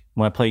 it's like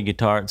when I play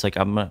guitar, it's like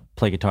I'm gonna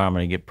play guitar, I'm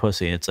gonna get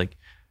pussy. It's like,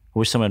 I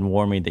wish someone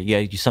warned me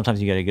that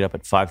sometimes you got to get up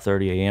at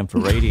 5:30 a.m. for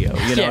radio.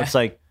 You know, it's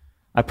like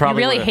I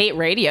probably you really hate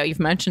radio. You've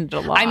mentioned it a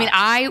lot. I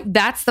mean,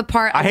 that's the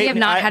part we have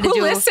not had to do.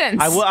 Who listens?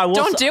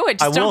 Don't do it.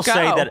 Just I will say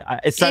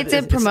that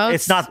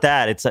it's not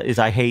that. It's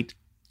I hate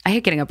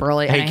getting up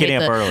early. I hate getting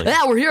up early.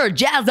 Yeah, we're here at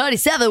Jazz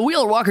 97,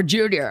 Wheeler Walker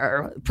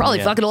Jr. Probably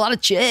fucking a lot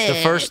of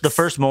chicks. The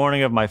first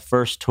morning of my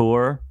first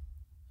tour,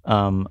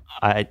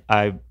 I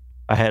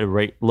had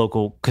a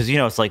local, because, you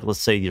know, it's like, let's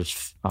say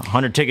there's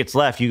 100 tickets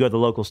left. You go to the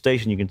local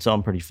station, you can sell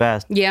them pretty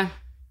fast. Yeah.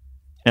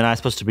 And I was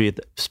supposed to be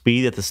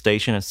at the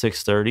station at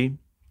 6:30.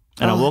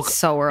 And I woke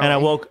so early. And I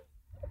woke,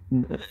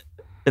 and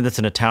that's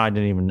in a town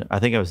I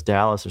think it was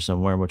Dallas or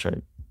somewhere, which I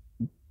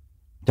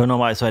don't know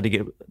why. So I had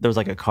to there was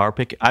like a car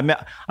pick. I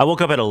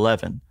woke up at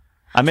 11.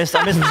 I missed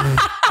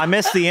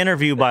the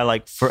interview by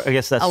like, I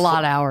guess that's a lot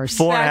of hours.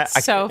 4 and a half.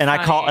 So and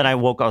I called, and I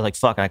woke up, I was like,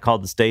 fuck. And I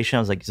called the station. I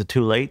was like, is it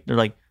too late? They're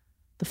like,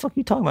 the fuck are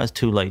you talking about? It's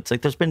too late. It's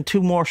like, there's been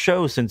 2 more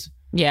shows since.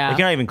 Yeah. Like,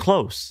 you're not even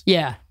close.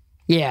 Yeah.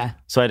 Yeah.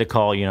 So I had to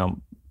call, you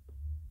know,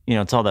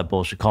 it's all that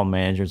bullshit. Call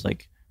managers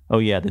like, oh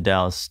yeah, the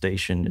Dallas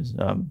station is.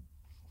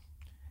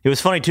 It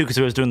was funny too, because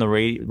I was doing the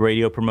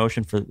radio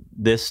promotion for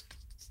this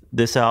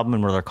album,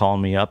 and where they're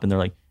calling me up, and they're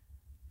like,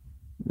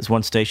 this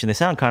one station, they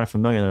sound kind of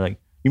familiar. They're like,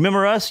 you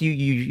remember us?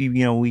 You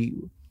know,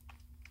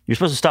 you're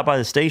supposed to stop by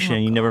the station,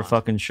 and you never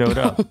fucking showed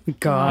up.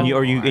 God.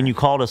 And you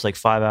called us like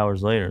 5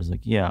 hours later. It's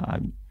like, yeah.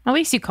 At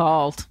least you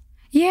called.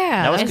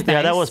 Yeah,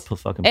 that was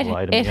fucking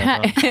polite of me.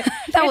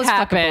 That was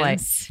fucking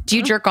polite. Do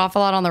you jerk off a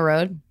lot on the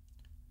road?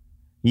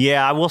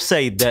 Yeah, I will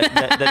say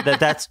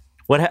that's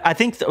what I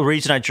think. The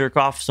reason I jerk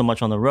off so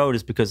much on the road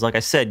is because, like I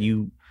said,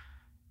 you'll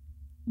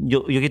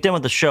get done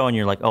with the show and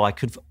you're like, oh, I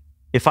could,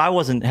 if I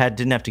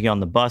didn't have to get on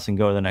the bus and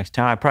go to the next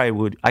town,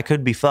 I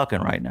could be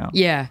fucking right now.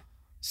 Yeah.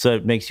 So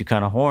it makes you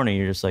kind of horny.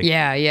 You're just like,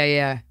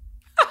 yeah.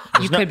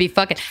 You could be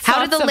fucking.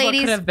 How did the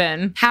ladies? Have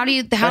been? How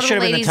do the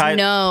ladies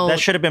know? That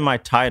should have been my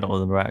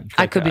title.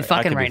 I could be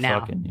fucking right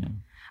now. Yeah.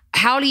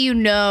 How do you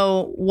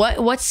know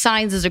what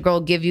signs does a girl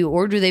give you,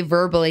 or do they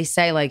verbally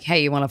say like,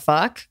 "Hey, you want to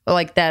fuck?" Or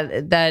like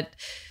that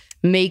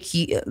lead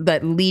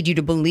you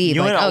to believe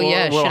like, "Oh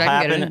yeah, shit,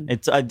 I can get it."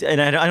 It's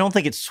and I don't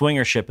think it's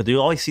swingership, but you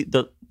always see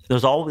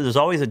there's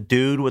always a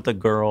dude with a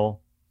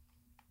girl,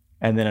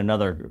 and then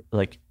another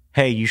like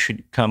hey, you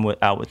should come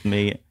out with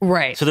me.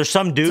 Right. So there's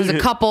some dude. So there's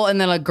a couple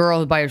and then a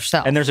girl by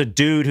herself. And there's a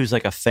dude who's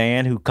like a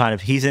fan who kind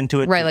of, he's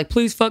into it. Right. Like,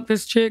 please fuck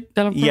this chick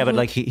that I'm Yeah, but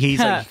like he's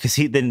like, because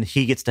then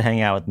he gets to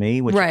hang out with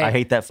me, which I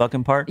hate that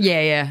fucking part.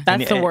 Yeah.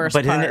 That's the worst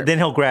but part. Then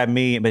he'll grab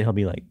me, but he'll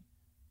be like,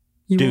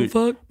 You dude,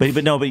 wanna fuck?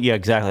 But yeah,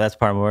 exactly. That's the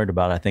part I'm worried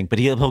about, I think. But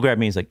he'll grab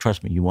me. He's like,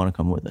 trust me, you want to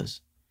come with us.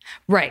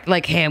 Right.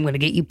 Like, hey, I'm going to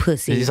get you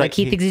pussy. He's Like,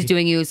 he thinks he's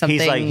doing you something.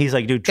 He's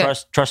like, dude, good.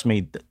 trust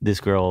me.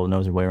 This girl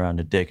knows her way around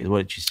a dick. Is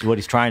what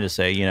he's trying to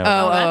say. You know.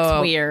 Oh,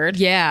 that's weird.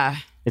 Yeah.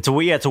 It's a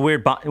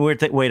weird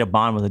way to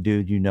bond with a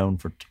dude you've known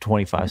for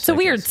 25 seconds. It's a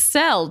weird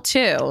sell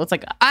too. It's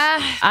like,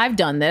 I've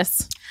done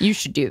this. You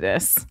should do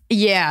this.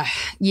 Yeah.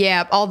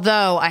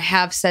 Although I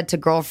have said to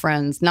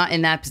girlfriends, not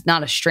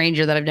a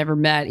stranger that I've never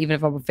met, even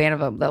if I'm a fan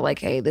of them, that like,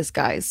 hey, this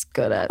guy's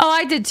good at. Oh,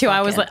 I did too.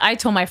 I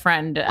told my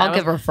friend, I'll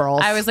give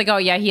referrals. I was like, oh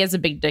yeah, he has a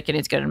big dick and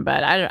he's good in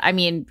bed. I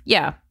mean,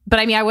 yeah, but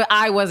I mean,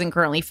 I wasn't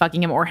currently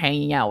fucking him or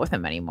hanging out with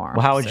him anymore.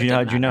 Well, how'd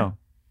you know?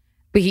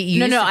 But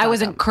he I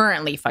wasn't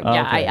currently fucking. Oh,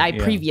 yeah, okay, I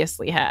yeah.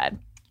 previously had.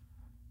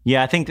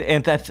 Yeah, I think,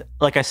 and that's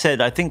like I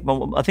said. I think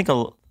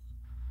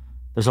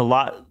there's a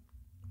lot.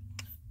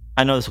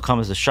 I know this will come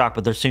as a shock,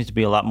 but there seems to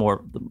be a lot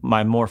more.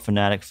 My more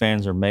fanatic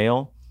fans are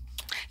male.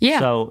 Yeah.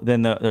 So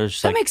then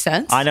there's that makes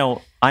sense. I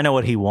know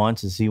what he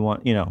wants. Is he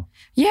want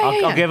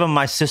I'll give him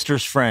my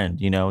sister's friend.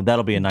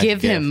 That'll be a nice.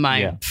 Give gift. him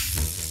my.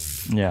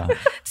 Yeah.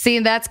 See,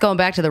 and that's going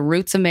back to the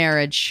roots of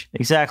marriage.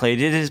 Exactly.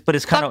 It is, but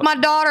it's kind Fuck of my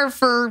daughter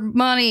for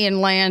money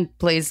and land,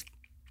 please.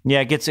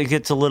 Yeah, it gets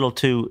a little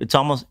too. It's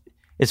almost.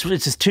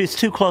 It's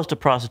too close to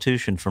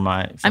prostitution for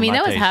my. I mean,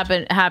 that was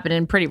taste.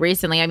 happening pretty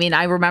recently. I mean,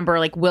 I remember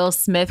like Will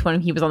Smith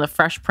when he was on the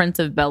Fresh Prince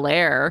of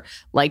Bel-Air.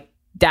 Like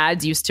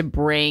dads used to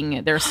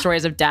bring their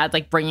stories of dads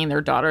like bringing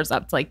their daughters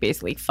up to like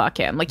basically fuck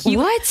him. Like he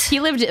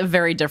lived a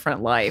very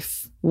different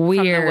life.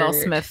 Weird. From the Will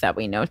Smith that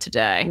we know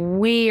today.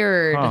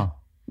 Weird. Huh.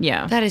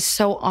 Yeah, that is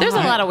so odd. There's a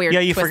lot of weird. Yeah,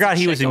 you twisted forgot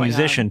he shit was a going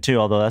musician on. too.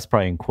 Although that's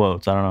probably in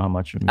quotes. I don't know how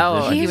much of a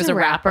musician. Oh, he was a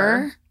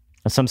rapper.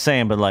 That's what I'm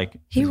saying, but like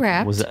he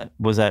rapped.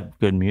 Was that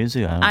good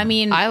music? I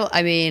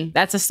mean,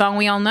 that's a song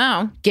we all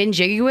know. Getting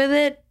jiggy with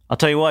it. I'll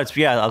tell you what.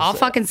 I'll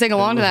fucking sing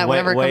along to that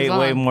whenever it comes on.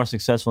 Way more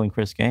successful than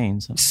Chris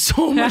Gaines.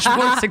 So much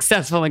more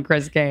successful than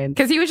Chris Gaines.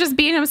 Because he was just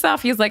being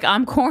himself. He's like,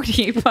 I'm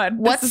corny,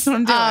 but this is what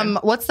I'm doing.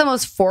 What's the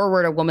most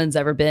forward a woman's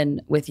ever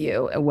been with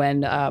you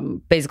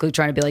when basically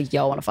trying to be like,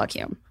 yo, I want to fuck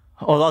you?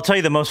 Oh, I'll tell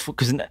you the most,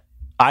 because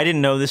I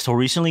didn't know this till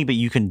recently, but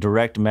you can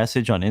direct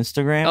message on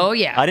Instagram. Oh,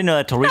 yeah. I didn't know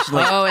that till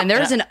recently. Oh, and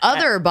there's an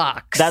other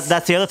box.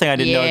 That's the other thing I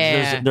didn't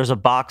know. There's an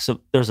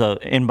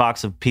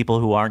inbox of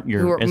people who aren't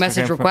your Instagram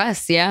message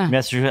requests. Yeah.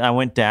 I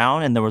went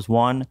down and there was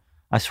one,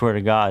 I swear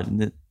to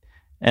God,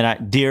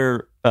 and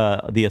dear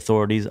the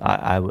authorities,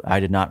 I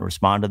did not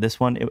respond to this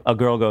one. A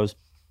girl goes,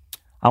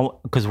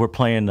 because we're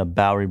playing the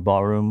Bowery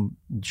Ballroom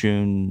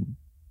June.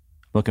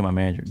 Look at my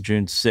manager,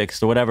 June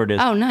 6th or whatever it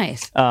is. Oh,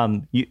 nice.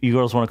 You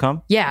girls want to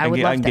come? Yeah, I would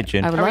love I can get you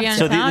in. I would love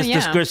So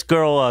to. this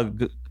girl,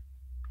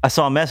 I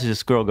saw a message.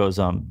 This girl goes,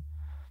 I'm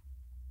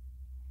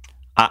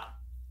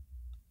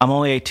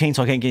only 18,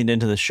 so I can't get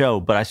into the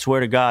show. But I swear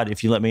to God,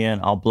 if you let me in,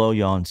 I'll blow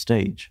you on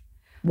stage.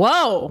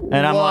 Whoa.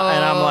 And I'm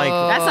like,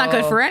 that's not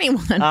good for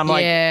anyone. I'm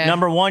like,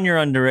 number one, you're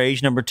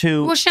underage. Number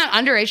two, well, she's not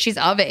underage. She's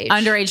of age.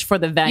 Underage for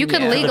the venue. You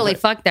could legally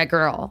fuck that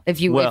girl if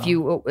you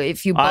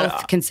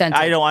both consented.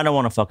 I don't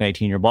want to fuck an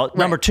 18-year-old. Right.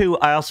 Number two,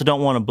 I also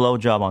don't want a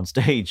blowjob on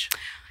stage.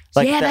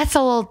 Like that's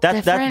a little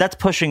different. That's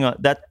pushing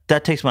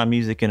that takes my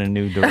music in a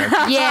new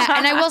direction. Yeah,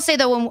 and I will say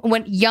though,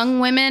 when young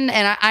women,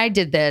 and I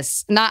did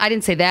this, I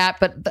didn't say that,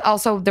 but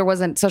also there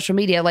wasn't social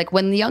media. Like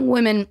when the young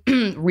women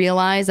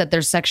realize that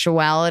their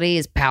sexuality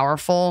is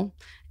powerful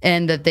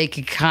and that they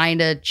could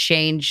kind of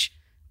change,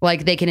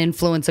 like they can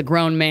influence a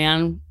grown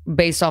man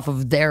based off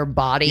of their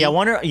body. Yeah, I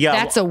wonder. Yeah,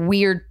 that's a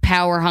weird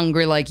power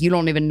hungry. Like you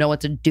don't even know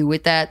what to do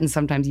with that, and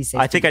sometimes you say.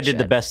 I think I did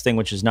the best thing,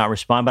 which is not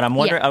respond. But I'm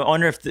wondering. Yeah. I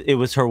wonder if it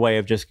was her way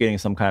of just getting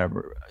some kind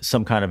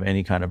of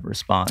any kind of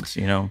response.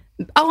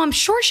 Oh, I'm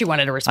sure she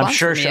wanted a response.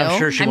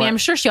 I'm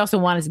sure she also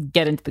wanted to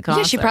get into the concert.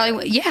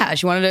 Yeah,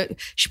 she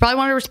probably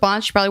wanted a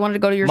response. She probably wanted to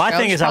go to your show. My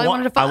thing is, I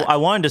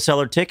wanted to sell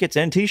her tickets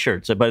and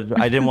T-shirts, but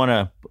I didn't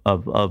want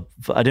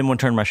to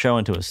turn my show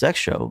into a sex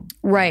show.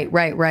 Right.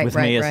 With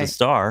me as the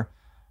star.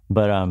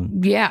 But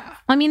yeah,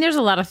 I mean, there's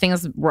a lot of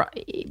things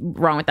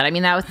wrong with that. I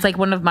mean, that was like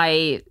one of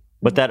my.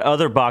 But that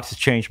other box has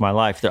changed my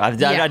life. I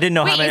didn't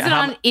know how many. Is it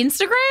on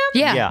Instagram?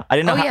 Yeah. I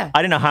didn't know.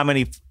 I didn't know how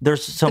many.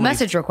 There's so many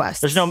message requests.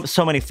 There's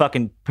so many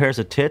fucking pairs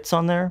of tits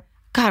on there.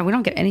 God, we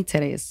don't get any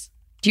titties.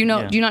 Do you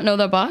know? Yeah. Do you not know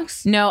that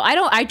box? No, I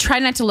don't. I try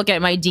not to look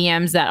at my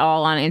DMs at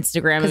all on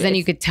Instagram because then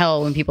you could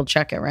tell when people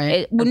check it,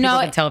 right?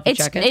 No, can tell if you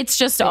check it. It's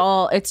just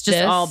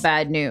all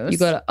bad news. You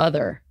go to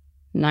other.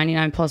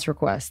 99 plus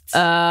requests.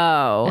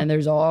 Oh. And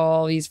there's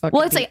all these fucking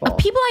Well, it's people. Like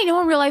people I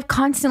know in real life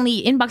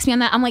constantly inbox me on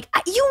that. I'm like,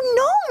 you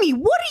know me.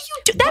 What are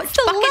you doing? That's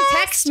the fucking last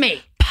text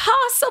me.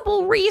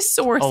 Possible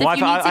resource if you need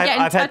to get in touch with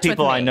me. I've had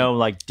people I know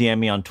like DM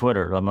me on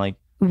Twitter. I'm like,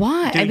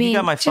 why? Dude, I mean, you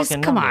got my just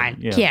fucking come number. on.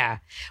 Yeah.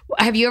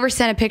 Have you ever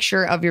sent a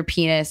picture of your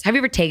penis? Have you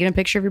ever taken a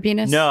picture of your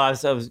penis? No,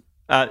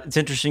 It's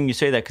interesting you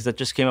say that because that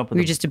just came up with.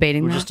 We're just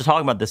debating. We were that? just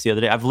talking about this the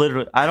other day.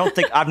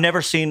 I've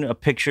never seen a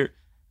picture.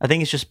 I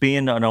think it's just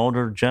being an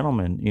older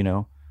gentleman, you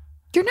know.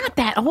 You're not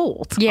that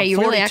old. Yeah, I'm you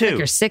really act 42. like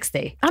you're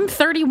 60. I'm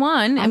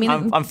 31. I mean,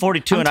 I'm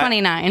 42 I'm and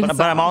 29.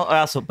 but I'm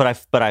also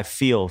but I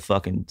feel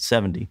fucking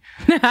 70.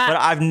 But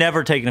I've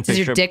never taken a Does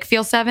picture. your dick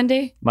feel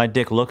 70? My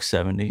dick looks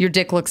 70. Your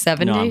dick looks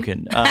 70? No, I'm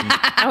kidding.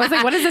 I was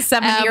like, what is a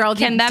 70-year-old?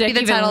 Can that be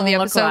the title of the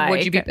episode? Like?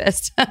 Would you be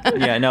pissed?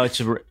 Yeah, no,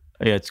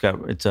 it's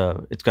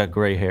got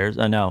gray hairs.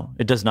 No,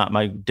 it does not.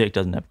 My dick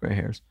doesn't have gray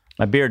hairs.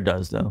 My beard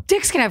does though.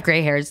 Dicks can have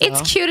gray hairs, though.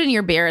 It's cute in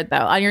your beard, though.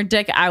 On your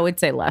dick, I would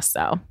say less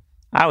so.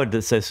 I would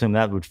just assume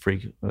that would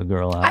freak a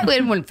girl out.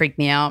 It wouldn't freak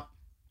me out.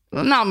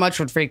 Not much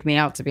would freak me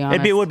out, to be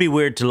honest. It would be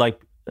weird to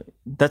like.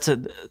 That's a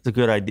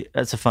good idea.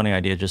 That's a funny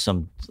idea. Just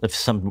if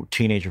some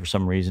teenager for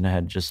some reason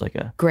had just like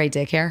a gray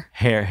dick hair.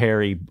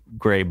 hairy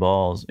gray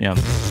balls.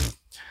 Yeah.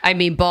 I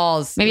mean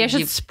balls. Maybe I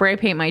should spray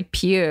paint my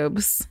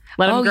pubes.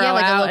 Let them grow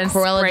like a out little and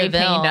Cruella spray de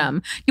Vil. paint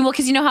them. Well,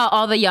 because you know how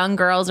all the young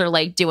girls are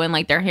like doing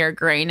like their hair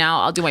gray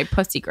now. I'll do my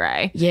pussy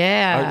gray.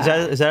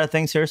 Yeah. Is that a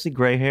thing? Seriously,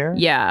 gray hair?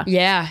 Yeah.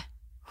 Yeah.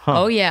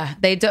 Huh. Oh yeah,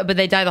 they do, but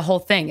they dye the whole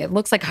thing. It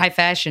looks like high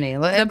fashion-y.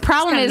 The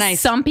problem is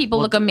some people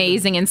look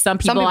amazing and some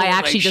people I look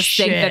actually like just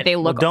think that they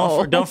look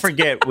old. Don't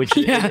forget, which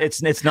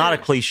it's not a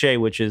cliche,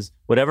 which is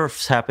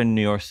whatever's happened in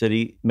New York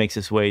City makes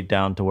its way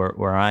down to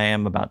where I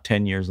am about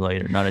 10 years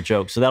later. Not a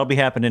joke. So that'll be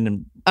happening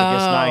in I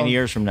guess 9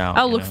 years from now.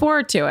 I'll look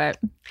forward to it.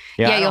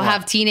 Yeah, you'll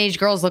have teenage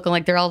girls looking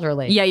like they're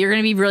elderly. Yeah, you're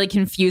going to be really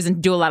confused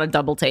and do a lot of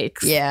double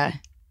takes. Yeah.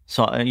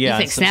 So yeah,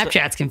 You think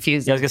Snapchat's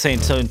confusing? Yeah, I was gonna say.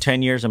 So in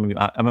 10 years, I'm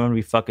gonna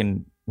be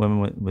fucking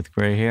women with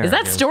gray hair. Is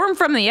that Storm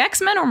from the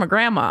X-Men or my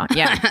grandma?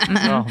 Yeah.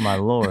 Oh my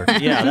lord.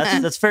 Yeah,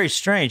 that's very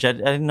strange. I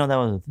didn't know that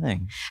was a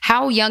thing.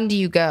 How young do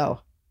you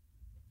go?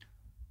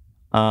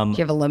 Do you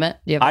have a limit?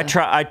 I was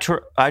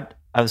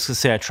gonna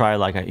say I try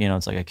like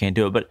it's like I can't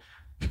do it, but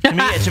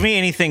to me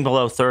anything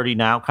below 30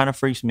 now kind of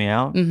freaks me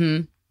out.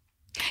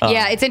 Mm-hmm.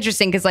 Yeah, it's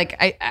interesting because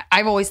like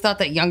I've always thought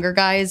that younger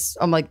guys,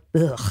 I'm like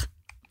ugh,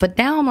 but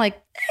now I'm like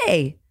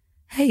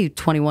hey, you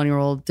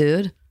 21-year-old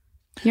dude,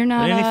 you're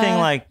not anything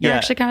like you're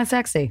actually kind of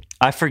sexy.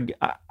 I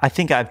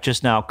think I've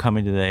just now come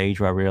into the age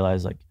where I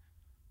realize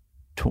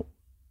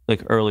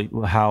early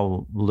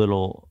how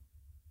little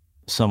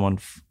someone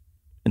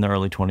in the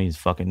early 20s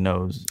fucking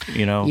knows,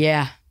 you know?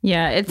 Yeah.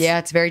 Yeah,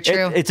 it's very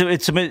true.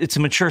 It's a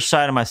mature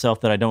side of myself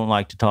that I don't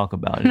like to talk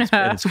about.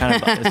 It's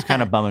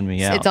kind of bumming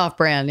me out. It's off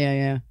brand.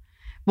 Yeah.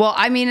 Well,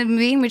 I mean,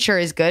 being mature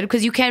is good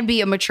because you can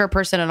be a mature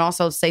person and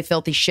also say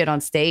filthy shit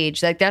on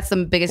stage. Like that's the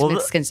biggest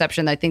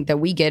misconception I think that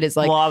we get is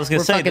like I was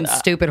gonna we're say fucking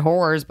stupid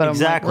whores, but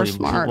exactly. I'm like,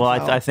 we're smart. Well,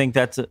 I think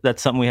that's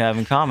something we have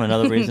in common.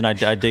 Another reason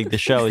I dig the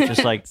show is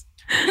just like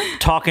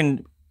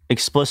talking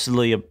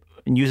explicitly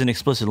and using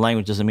explicit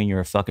language doesn't mean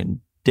you're a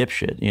fucking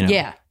dipshit. You know?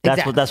 Yeah,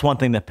 exactly. That's one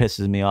thing that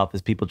pisses me off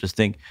is people just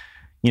think,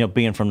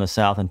 being from the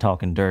South and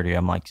talking dirty.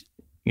 I'm like,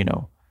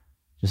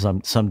 just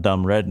some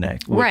dumb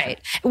redneck.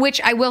 Right.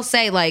 Which I will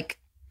say, like.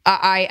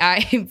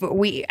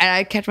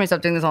 I catch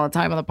myself doing this all the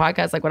time on the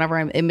podcast. Like whenever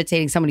I'm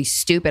imitating somebody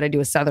stupid, I do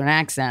a Southern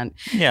accent.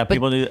 Yeah,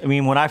 people do. I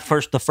mean,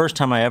 the first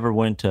time I ever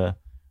went to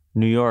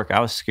New York, I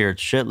was scared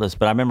shitless.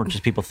 But I remember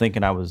just people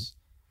thinking I was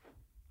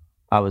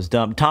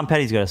dumb. Tom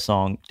Petty's got a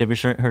song. Have you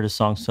heard his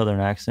song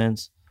Southern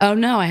Accents? Oh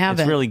no, I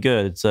haven't. It's really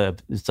good. It's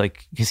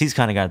like because he's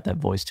kind of got that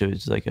voice too.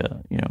 It's like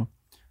a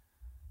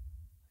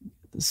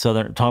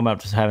Southern talking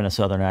about just having a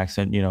Southern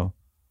accent.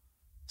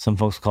 Some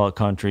folks call it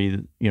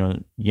country,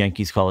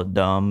 Yankees call it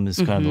dumb is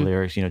kind of the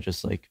lyrics,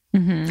 just like.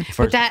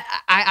 But that,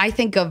 I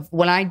think of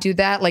when I do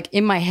that, like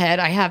in my head,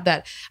 I have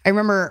that. I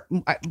remember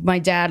my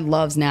dad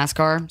loves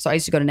NASCAR. So I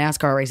used to go to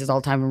NASCAR races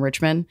all the time in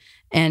Richmond.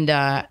 And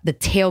the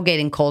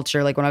tailgating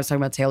culture, like when I was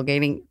talking about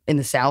tailgating in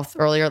the South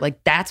earlier,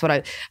 like that's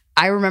what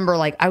I remember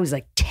like I was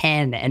like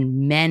 10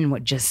 and men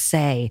would just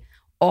say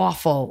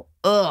awful,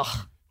 ugh.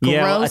 Gross,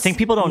 yeah, well, I think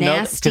people don't know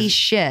nasty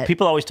shit.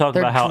 People always talk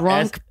They're about how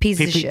drunk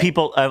pieces of shit.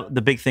 People,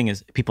 the big thing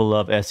is people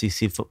love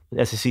SEC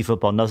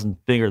football. Nothing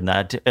bigger than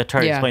that. I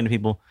try to explain to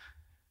people,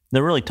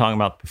 they're really talking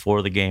about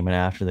before the game and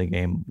after the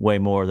game way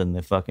more than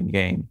the fucking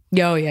game.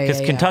 Oh yeah,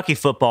 because Kentucky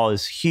football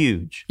is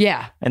huge.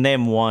 Yeah, and they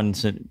haven't won.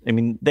 So, I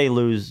mean, they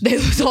lose. They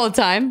lose all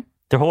the time.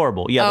 They're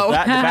horrible.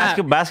 Yeah,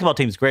 the basketball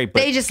team's great,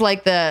 but they just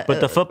like but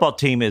the football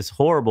team is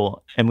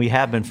horrible, and we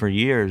have been for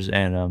years.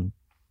 And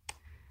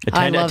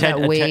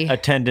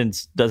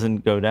attendance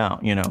doesn't go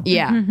down,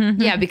 Yeah,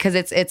 yeah, because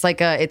it's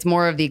like it's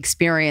more of the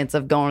experience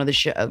of going to the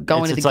show,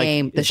 going to the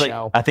game, the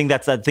show. I think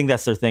that's their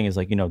thing is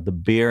like the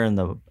beer and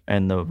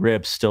the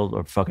ribs still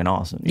are fucking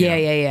awesome.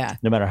 Yeah.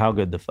 No matter how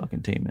good the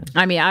fucking team is.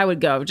 I mean, I would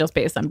go just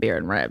based on beer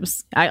and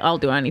ribs. I'll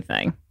do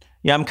anything.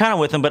 Yeah, I'm kind of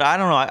with them, but I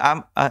don't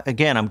know.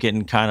 I'm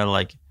getting kind of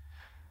like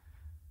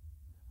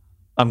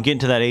I'm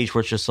getting to that age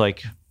where it's just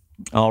like,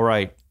 all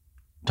right.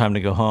 Time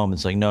to go home.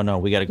 It's like, no,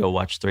 we got to go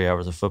watch 3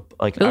 hours of football.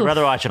 Like, I'd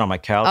rather watch it on my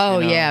couch. Oh,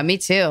 yeah, me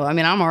too. I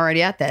mean, I'm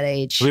already at that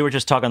age. We were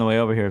just talking on the way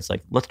over here. It's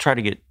like, let's try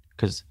to get,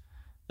 because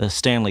the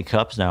Stanley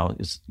Cups now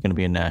is going to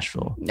be in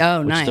Nashville.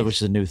 Oh, nice. Which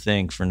is a new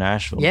thing for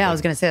Nashville. Yeah, I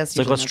was going to say that's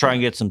like, let's try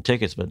and get some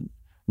tickets. But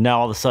now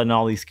all of a sudden,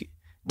 all these,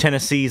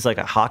 Tennessee's like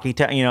a hockey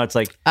town. You know, it's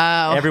like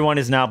everyone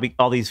is now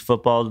all these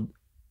football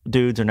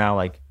dudes are now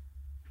like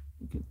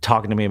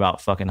talking to me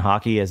about fucking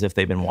hockey as if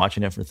they've been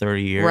watching it for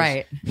 30 years.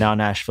 Right. Now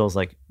Nashville's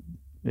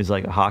is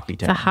like a hockey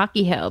town. It's a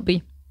hockey hell.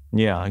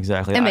 Yeah,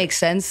 exactly. It makes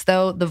sense,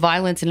 though. The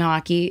violence in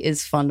hockey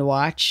is fun to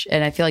watch,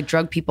 and I feel like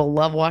drug people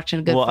love watching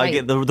a good fight. I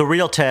get the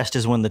real test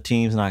is when the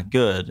team's not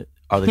good.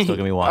 Are they still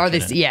gonna be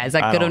watching? Yeah, is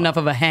that good enough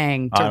of a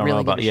hang to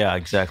really? Yeah,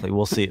 exactly.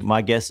 We'll see.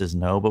 My guess is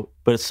no,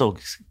 but it's so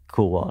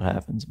cool while it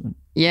happens. But.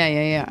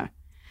 Yeah.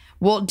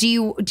 Well, do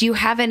you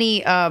have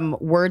any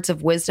words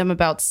of wisdom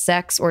about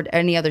sex or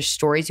any other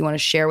stories you want to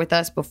share with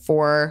us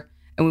before?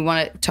 And we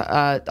want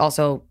to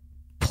also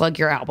plug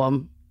your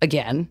album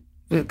again.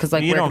 Because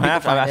you don't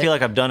have to. I feel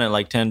like I've done it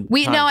like 10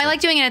 times. No, I like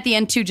doing it at the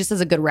end too, just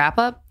as a good wrap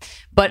up.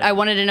 But I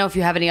wanted to know if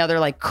you have any other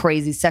like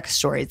crazy sex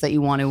stories that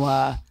you want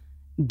to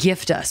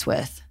gift us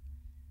with.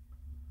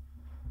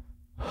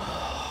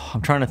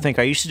 I'm trying to think.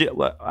 I used to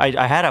do.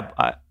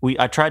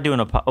 I tried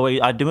doing I'm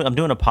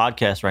doing a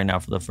podcast right now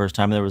for the first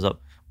time.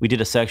 We did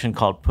a section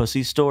called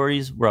Pussy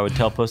Stories where I would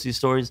tell pussy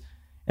stories,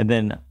 and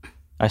then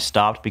I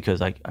stopped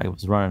because I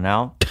was running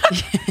out.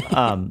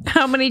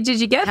 How many did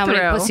you get? How many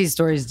pussy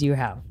stories do you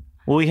have?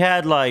 Well, we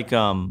had I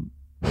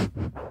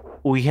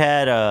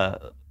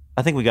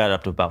think we got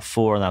up to about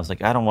 4, and I was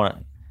like, I don't want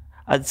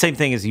to. Same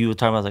thing as you were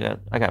talking about. I was like,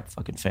 I got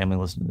fucking family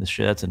listening to this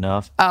shit. That's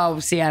enough. Oh,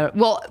 see,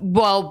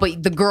 well,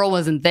 but the girl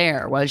wasn't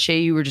there, was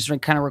she? You were just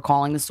kind of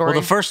recalling the story.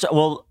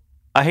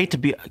 I hate to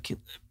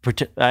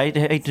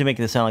make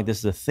it sound like this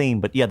is a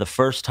theme, but yeah, the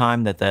first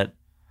time there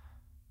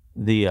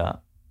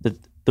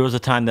was a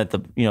time that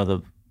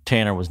the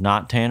Tanner was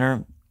not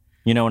Tanner,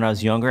 when I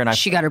was younger, and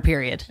she got her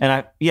period,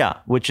 and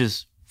which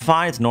is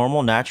fine, it's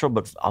normal, natural,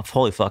 but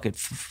holy fuck, it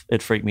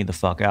freaked me the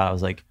fuck out. I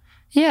was like,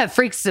 yeah, it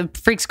freaks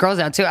girls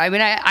out too. I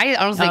mean, I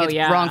don't think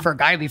it's wrong for a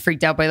guy to be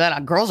freaked out by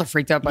that. Girls are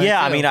freaked out by it too.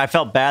 I mean, I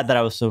felt bad that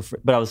I was so,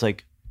 but I was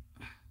like,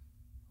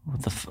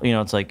 what the,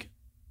 it's like.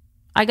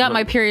 I got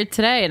my period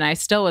today and I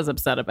still was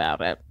upset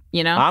about it.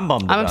 I'm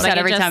bummed about I'm upset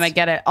every time I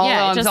get it. Although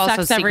I'm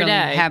also secretly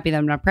happy that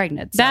I'm not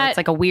pregnant. So it's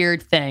like a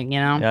weird thing,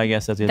 Yeah, I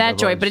guess that's that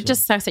joy, but it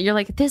just sucks that you're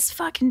like, this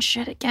fucking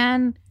shit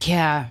again.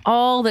 Yeah.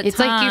 All the time. It's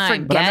like you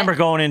forget. But I remember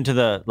going into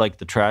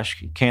the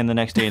trash can the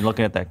next day and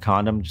looking at that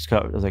condom.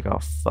 I was like, oh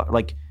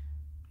fuck,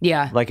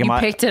 yeah. Like, you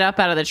picked it up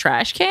out of the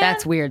trash can?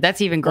 That's weird.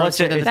 That's even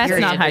grosser than the That's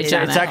period. not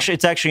hygienic.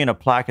 It's actually in a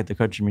plaque at the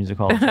Country Music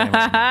Hall of Fame.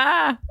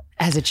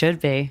 As it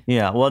should be.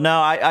 Yeah. Well, no,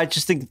 I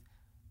just think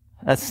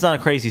that's not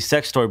a crazy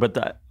sex story, but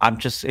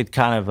it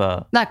kind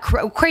of not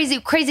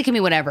crazy. Crazy can be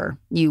whatever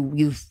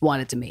you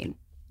want it to mean.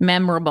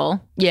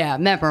 Memorable. Yeah,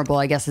 memorable,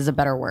 I guess, is a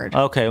better word.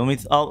 Okay,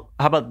 how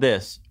about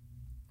this,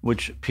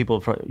 which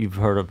you've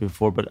heard of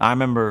before, but I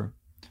remember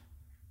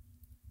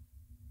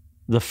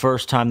the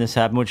first time this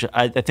happened, which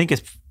I think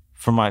is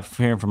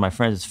hearing from my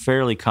friends, it's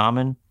fairly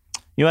common.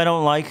 I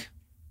don't like,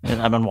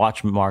 and I've been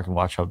watching Mark and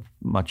watch how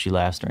much he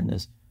laughs during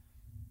this.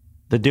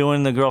 The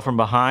doing the girl from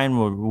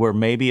behind where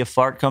maybe a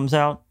fart comes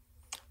out.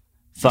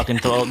 Fucking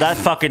throw that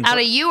fucking out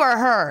of you or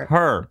her?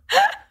 Her,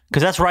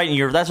 because that's right.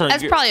 That's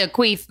probably a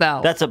queef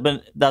though. That's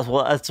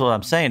what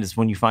I'm saying is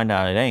when you find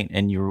out it ain't,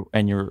 and you're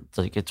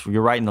like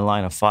you're right in the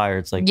line of fire.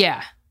 It's like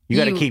you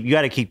got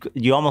to keep.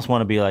 You almost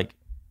want to be like,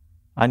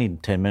 I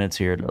need 10 minutes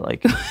here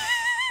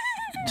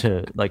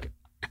to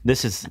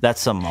that's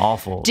something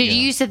awful. Did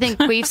you used to think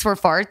queefs were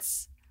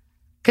farts?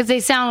 Because they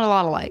sound a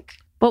lot alike.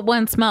 But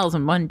one smells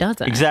and one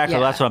doesn't. Exactly.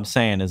 Yeah. That's what I'm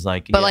saying is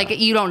like. But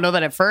you don't know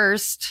that at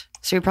first.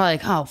 So you're probably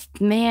like, oh,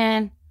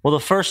 man. Well, the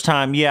first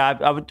time,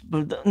 I would.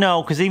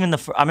 No, because even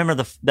I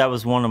remember that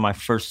was one of my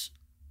first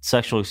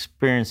sexual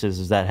experiences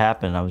as that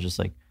happened. I was just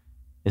like,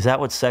 is that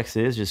what sex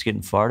is? Just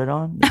getting farted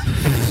on?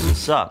 It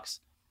sucks.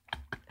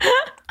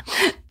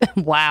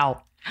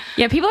 Wow.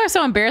 Yeah, people are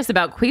so embarrassed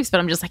about queefs, but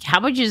I'm just like, how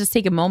about you just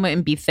take a moment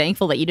and be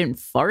thankful that you didn't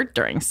fart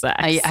during sex?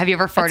 Have you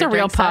ever farted? That's a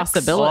real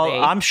possibility.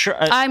 Well, I'm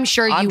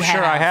sure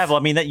I have. Well,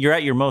 I mean, that you're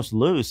at your most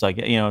loose. Like,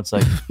 it's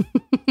like.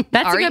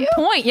 That's a good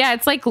point. Yeah,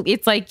 it's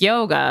like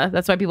yoga.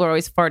 That's why people are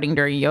always farting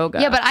during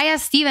yoga. Yeah, but I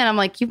asked Steven, I'm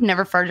like, you've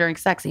never farted during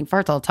sex. And he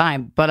farts all the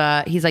time.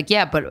 But he's like,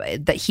 yeah,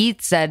 but he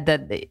said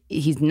that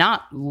he's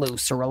not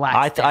loose or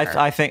relaxed.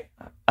 I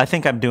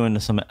think I'm doing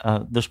some.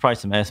 There's probably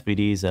some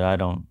SBDs that I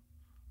don't.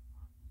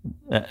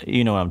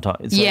 You know what I'm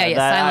talking.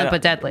 Silent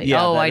but deadly.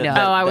 Yeah, I know.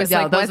 I was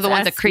like, those are the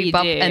ones that creep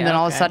up, and then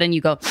all of a sudden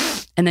you go,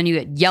 and then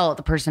you yell at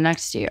the person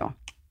next to you.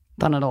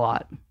 Done it a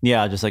lot.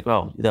 Yeah, just like,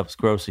 oh, that was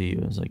gross of you.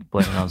 It was like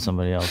blaming on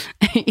somebody else.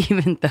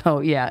 Even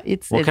though,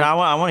 it's. Well,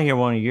 I want to hear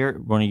one of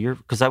your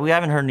because we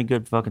haven't heard any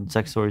good fucking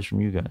sex stories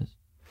from you guys.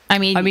 I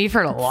mean, you've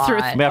heard a lot.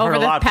 Over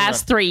the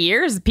past 3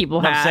 years,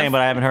 people have. I'm saying,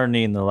 but I haven't heard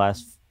any in the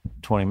last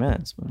 20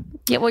 minutes. But.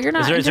 Yeah, well, you're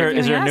not. Is there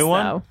a new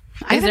one?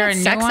 I haven't had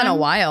sex in a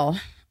while.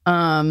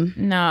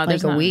 No,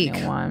 there's like a week. A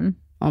new one.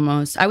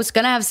 Almost. I was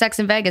gonna have sex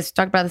in Vegas.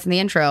 Talked about this in the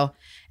intro,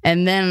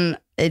 and then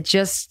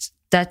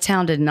that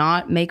town did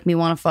not make me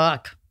want to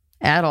fuck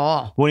at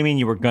all. What do you mean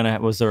you were gonna?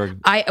 Was there?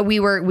 We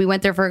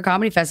went there for a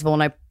comedy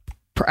festival, and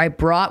I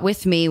brought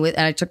with me and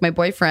I took my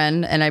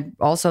boyfriend, and I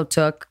also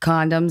took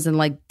condoms and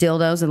like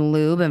dildos and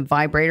lube and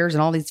vibrators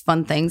and all these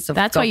fun things. So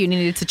that's why you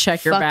needed to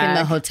check your bag in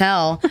the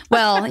hotel.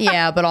 Well,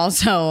 yeah, but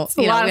also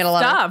we had a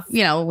lot of stuff.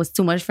 It was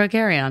too much for a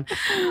carry-on.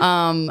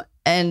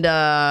 And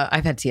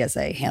I've had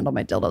TSA handle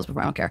my dildos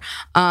before. I don't care.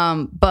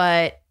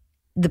 But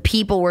the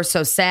people were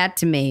so sad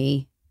to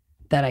me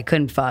that I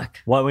couldn't fuck.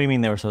 What do you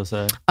mean they were so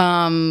sad?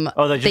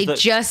 They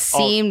just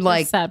seemed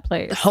like sad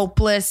place.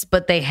 Hopeless,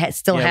 but they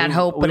still had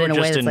hope. But in a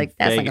way that's like,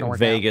 that's not going to work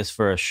Vegas out.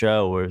 For a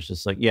show where it's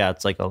just like,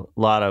 it's like a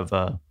lot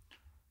of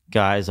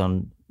guys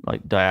on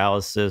like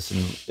dialysis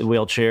and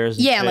wheelchairs.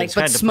 Yeah,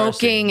 but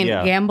smoking and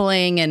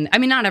gambling. And I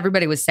mean, not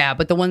everybody was sad,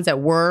 but the ones that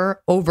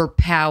were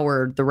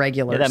overpowered the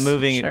regulars. Yeah,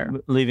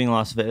 that Leaving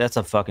Las Vegas, that's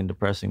a fucking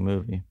depressing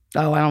movie.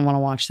 Oh, I don't want to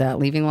watch that.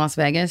 Leaving Las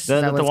Vegas? Is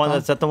that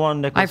the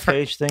one Nicolas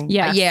Cage thing?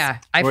 Yeah. Yeah.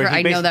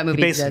 I know that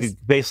movie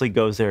basically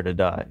goes there to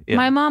die. Yeah.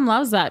 My mom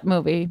loves that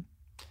movie.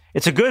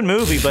 It's a good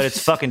movie, but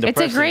it's fucking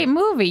depressing. It's a great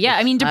movie. Yeah.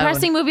 I mean,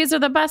 depressing movies are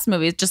the best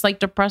movies, just like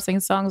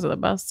depressing songs are the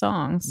best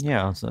songs.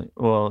 Yeah.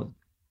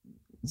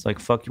 It's like,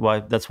 fuck you. Why?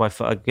 That's why,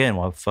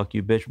 why fuck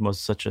you, bitch, was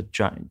such a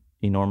giant,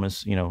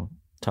 enormous,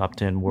 top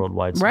 10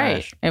 worldwide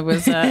smash. Right. It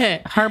was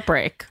a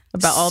heartbreak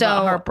about all that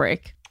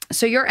heartbreak.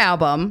 So your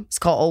album is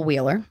called Old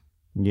Wheeler.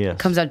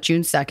 Yes. Comes out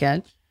June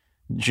 2nd.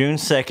 June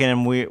 2nd.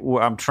 And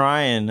I'm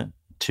trying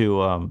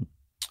to,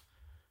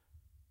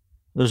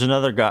 there's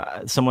another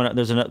guy,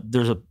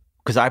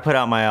 because I put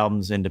out my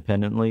albums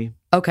independently.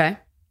 Okay.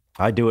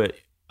 I do it.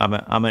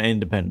 I'm an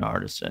independent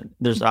artist, and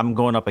I'm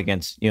going up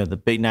against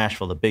the big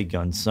Nashville, the big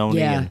guns,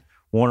 Sony and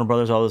Warner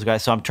Brothers, all those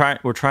guys. So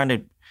we're trying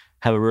to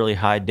have a really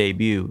high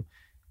debut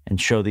and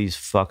show these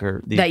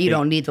that you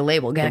don't need the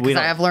label, because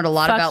I've learned a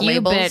lot about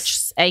labels.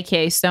 Bitch,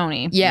 aka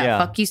Sony. Yeah,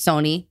 fuck you,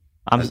 Sony.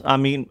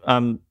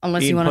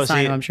 Unless you want to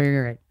sign them, I'm sure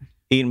you're right.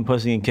 Eating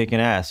pussy and kicking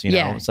ass.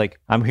 It's like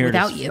I'm here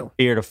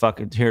here to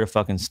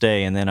fucking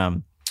stay, and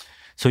then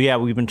so yeah,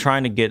 we've been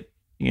trying to get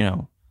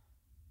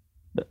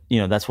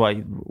that's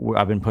why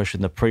I've been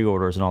pushing the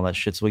pre-orders and all that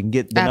shit, so we can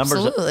get the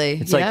numbers.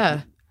 Absolutely, it's like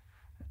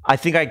I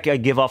think I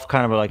give off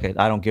kind of like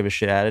I don't give a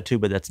shit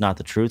attitude, but that's not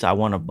the truth. I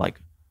wanted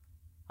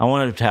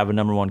to have a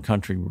number one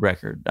country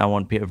record. I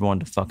want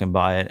everyone to fucking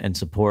buy it and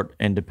support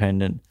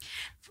independent,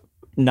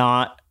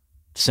 not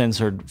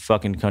censored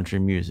fucking country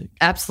music.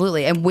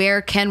 Absolutely. And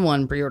where can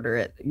one pre-order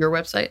it? Your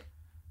website?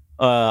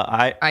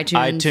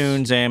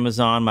 iTunes,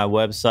 Amazon, my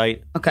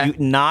website. Okay.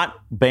 Not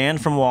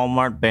banned from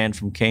Walmart, banned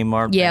from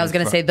Kmart. Yeah, I was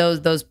gonna say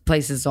those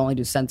places only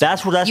do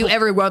censored.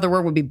 Every other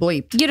word would be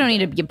bleeped. You don't need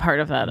to be a part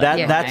of that.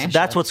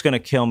 That's what's gonna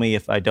kill me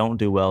if I don't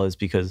do well, is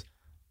because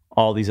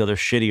all these other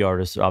shitty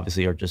artists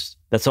obviously are just,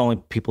 that's the only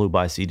people who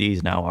buy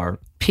CDs now are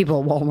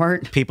people at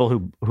Walmart.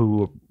 People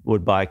who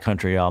would buy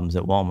country albums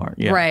at Walmart.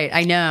 Yeah. Right.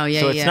 I know.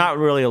 Yeah. So it's not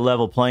really a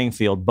level playing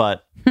field,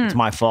 but it's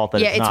my fault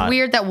that it's not. It's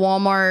weird that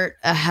Walmart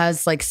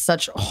has like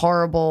such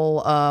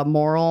horrible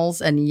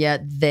morals, and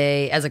yet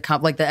they, as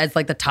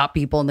the top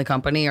people in the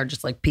company, are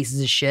just like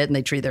pieces of shit, and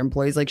they treat their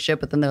employees like shit.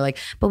 But then they're like,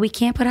 but we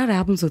can't put out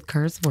albums with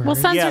curse words. Well,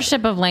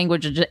 censorship of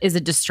language is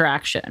a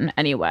distraction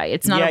anyway.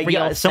 It's not a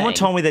real thing. Someone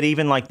told me that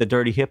even like the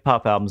dirty hip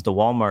hop albums, the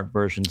Walmart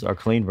versions are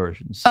clean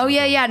versions. Oh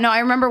yeah. No, I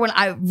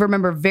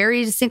remember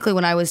very distinctly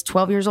when I was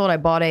 12 years old, I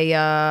bought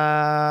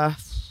a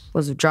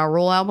was it Ja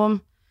Rule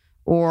album?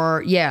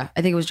 Or I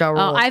think it was Ja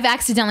Rule. Oh, I've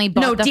accidentally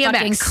bought the DMX.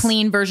 Fucking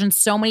clean version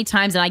so many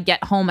times, and I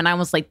get home and I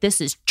was like,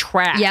 "This is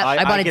trash." Yeah,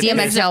 I bought a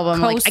DMX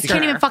album. Like, I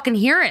can't even fucking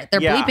hear it.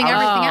 They're bleeping everything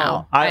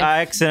out.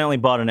 I accidentally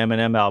bought an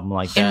Eminem album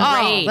like that.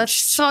 Oh, that's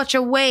such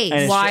a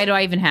waste. Why do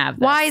I even have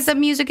this? Why is the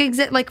music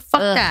exist? Like,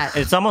 fuck that.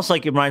 It's almost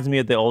like it reminds me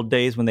of the old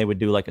days when they would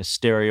do like a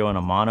stereo and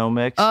a mono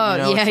mix. Oh,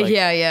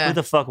 yeah. Who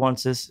the fuck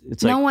wants this?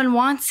 It's no one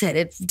wants it.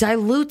 It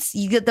dilutes.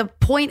 You get the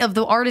point of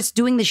the artist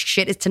doing this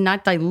shit is to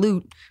not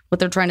dilute what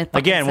they're trying to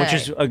say. Which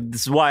is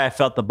this is why I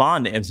felt the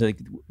bond. It's like,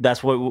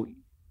 that's what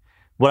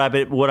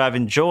I've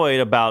enjoyed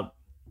about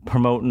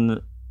promoting.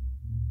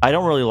 I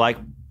don't really like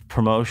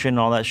promotion and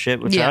all that shit,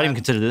 which I don't even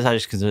consider this. I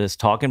just consider this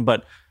talking.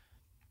 But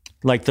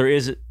like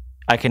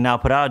I can now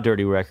put out a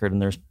dirty record,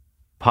 and there's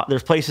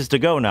places to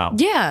go now.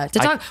 Yeah, to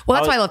talk.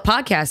 That's why I love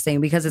podcasting,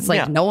 because it's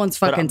like no one's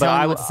fucking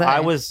telling you what to say.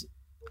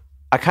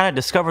 I kind of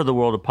discovered the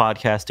world of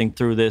podcasting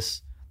through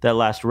that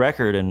last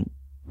record, and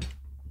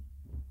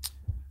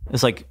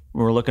it's like,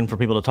 we're looking for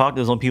people to talk to.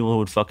 There's only people who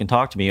would fucking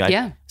talk to me.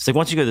 It's like,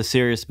 once you go to the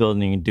Sirius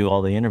building and do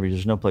all the interviews,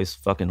 there's no place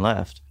fucking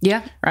left.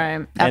 Yeah.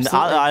 Right.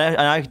 Absolutely.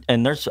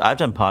 And I've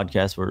done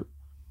podcasts where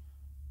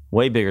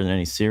way bigger than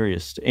any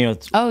Sirius.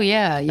 Oh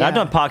yeah. I've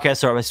done podcasts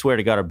that I swear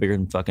to God are bigger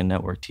than fucking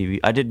network TV.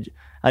 I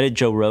did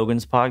Joe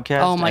Rogan's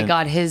podcast. Oh my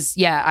God.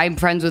 I'm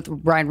friends with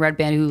Ryan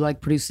Redband, who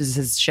like produces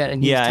his shit,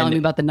 and he was telling me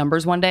about the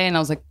numbers one day, and I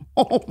was like,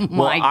 oh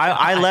my God.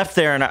 I left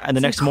there, and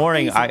the next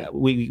morning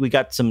we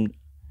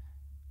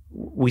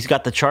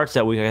got the charts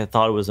that week. I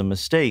thought it was a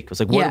mistake. It was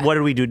like, what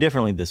did we do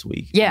differently this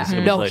week? Yeah.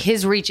 No,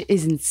 his reach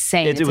is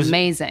insane. It was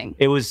amazing.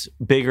 It was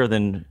bigger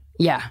than...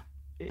 Yeah.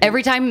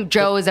 Every time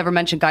Joe has ever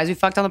mentioned Guys We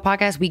Fucked on the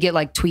podcast, we get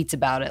like tweets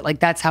about it. Like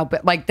that's how,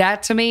 like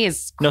that to me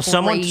is no.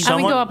 crazy.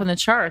 Someone go up in the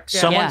charts.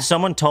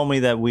 Someone told me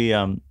that we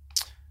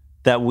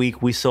that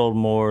week we sold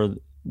more.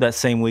 That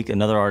same week,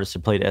 another artist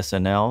had played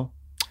SNL.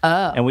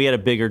 Oh. And we had a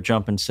bigger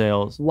jump in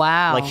sales.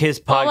 Wow. Like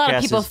his podcast. Well, a lot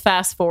of people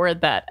fast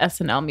forward that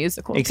SNL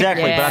musical.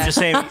 Exactly. Yeah. But I'm just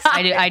saying.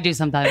 I do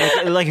sometimes.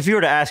 Like if you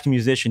were to ask a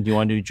musician, do you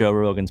want to do Joe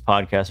Rogan's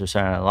podcast or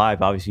Saturday Night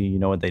Live? Obviously, you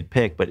know what they'd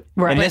pick. But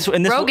right.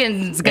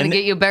 Rogan's going to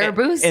get you a better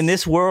boost. In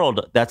this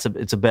world,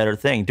 it's a better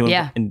thing.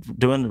 Running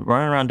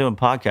around doing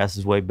podcasts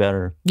is way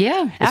better.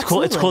 Yeah, it's absolutely.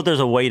 cool. It's cool. There's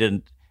a way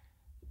to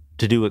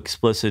do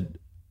explicit,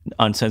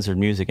 uncensored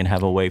music and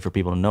have a way for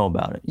people to know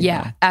about it.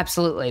 Yeah, know?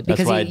 absolutely. Because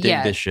that's why I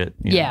dig this shit.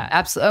 Yeah,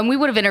 absolutely. And we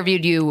would have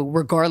interviewed you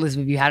regardless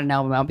if you had an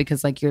album out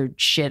because like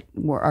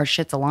our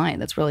shit's aligned.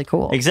 That's really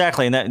cool.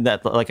 Exactly. And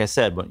that like I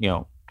said, but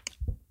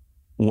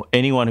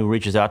anyone who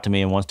reaches out to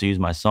me and wants to use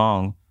my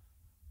song,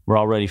 we're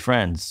already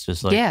friends.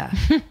 Just like, yeah.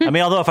 I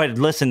mean, although if I'd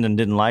listened and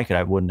didn't like it,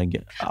 I wouldn't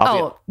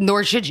have.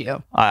 Nor should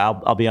you.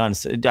 I'll be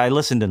honest. I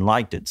listened and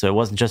liked it. So it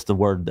wasn't just the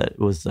word that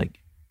was like,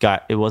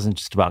 it wasn't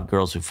just about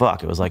girls who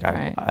fuck. It was like,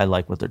 I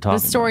like what they're talking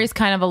about. The story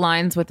kind of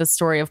aligns with the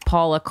story of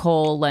Paula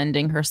Cole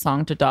lending her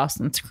song to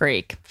Dawson's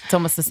Creek. It's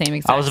almost the same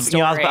exact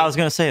story. I was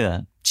going to say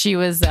that. She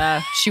was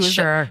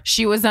sure.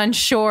 She was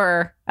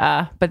unsure,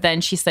 but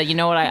then she said, "You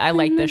know what? I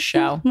like this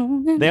show."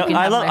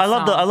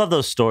 I love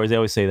those stories. They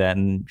always say that,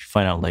 and you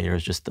find out later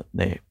it's just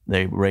they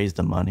raised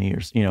the money, or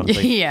it's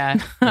like, yeah.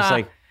 It's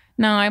like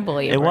no, I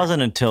believe it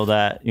wasn't until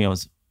that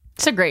it's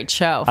a great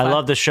show. I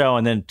love the show,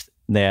 and then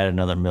they added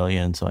another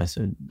million. So I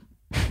said,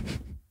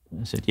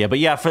 yeah, but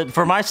yeah,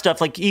 for my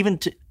stuff, like even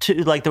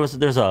to like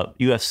there's a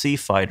UFC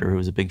fighter who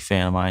was a big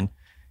fan of mine,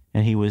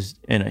 and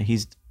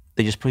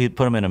they just put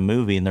him in a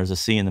movie, and there's a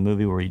scene in the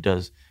movie where he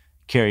does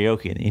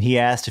karaoke, and he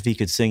asked if he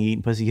could sing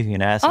 "Eating Pussy,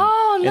 Kicking Ass"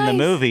 in the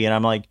movie, and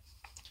I'm like,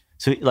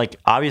 so like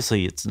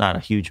obviously it's not a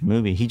huge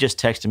movie. He just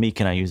texted me,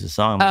 "Can I use the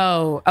song?"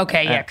 Oh,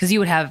 okay, yeah, because you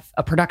would have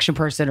a production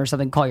person or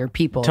something call your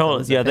people.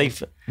 Totally, yeah.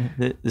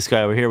 This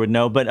guy over here would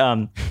know, but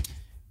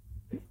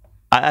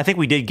I think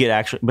we did get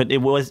actually, but it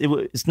was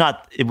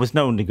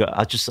known to go.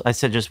 I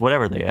said just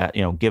whatever they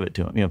give it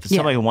to him. If it's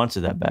somebody who wants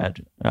it that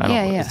bad,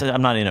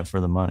 I'm not in it for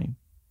the money.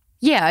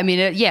 Yeah, I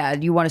mean,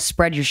 you want to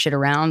spread your shit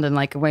around, and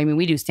like,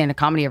 we do stand-up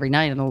comedy every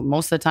night, and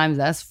most of the times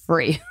that's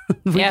free.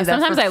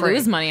 Sometimes I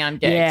lose money on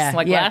gigs,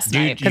 last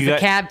night, because the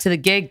cab to the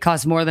gig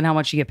costs more than how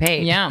much you get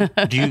paid. Yeah.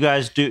 Do you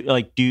guys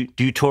do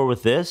you tour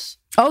with this?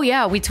 Oh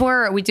yeah, we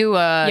tour. We do.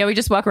 We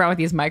just walk around with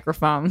these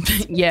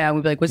microphones. Yeah,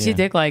 we'd be like, "What's your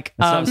dick like?"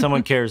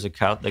 Someone carries the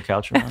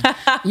couch around.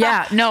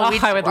 Yeah, no, our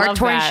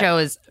touring that. show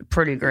is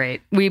pretty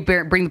great. We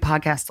bring the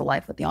podcast to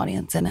life with the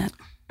audience in it.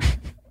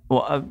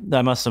 Well,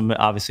 I must have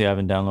obviously I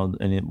haven't downloaded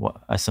any.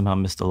 I somehow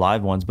missed the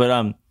live ones, but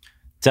is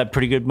that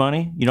pretty good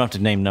money? You don't have to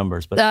name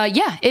numbers, but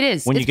yeah, it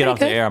is. When you get off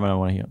the air, I'm gonna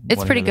want to hear.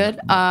 It's pretty good.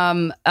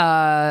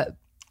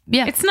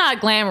 Yeah, it's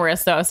not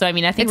glamorous though. So I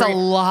mean, I think it's a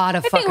lot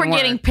of. I think we're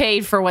getting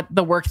paid for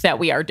the work that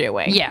we are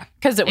doing. Yeah,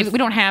 because we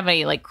don't have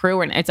a like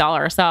crew and it's all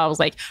ourselves.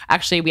 Like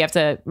actually, we have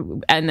to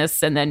end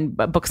this and then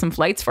book some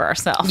flights for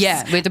ourselves.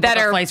 Yeah, we have to book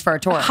flights for our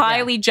tour.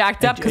 Highly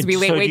jacked up because we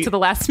wait to the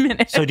last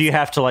minute. So do you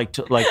have to like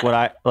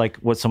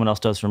what someone else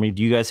does for me?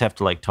 Do you guys have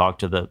to like talk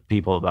to the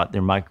people about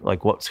their mic,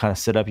 like what kind of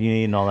setup you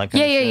need and all that?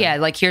 Kind of shit? Yeah.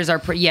 Like here's our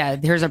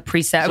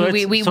preset. So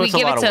we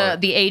give it to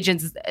the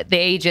agents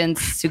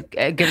who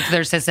give it to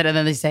their assistant, and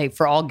then they say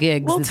for all gigs.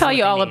 We'll tell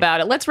you all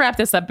about it. Let's wrap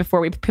this up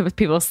before we put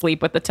people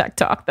asleep with the tech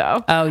talk,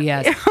 though. Oh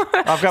yes,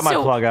 I've got my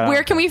plug out.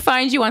 Where can we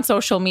find you on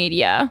social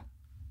media?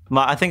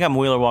 I think I'm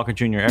Wheeler Walker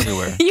Jr.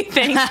 everywhere. You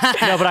think?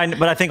 No,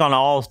 but I think on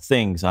all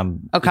things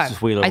I'm okay.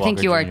 Wheeler Walker I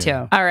think you are Jr.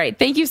 too. All right.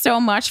 Thank you so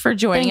much for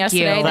joining us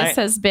today. This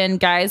has been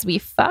Guys We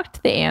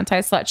Fucked, the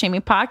Anti-Slut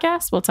Shaming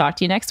Podcast. We'll talk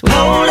to you next week.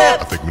 Hold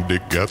up. I think my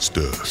dick got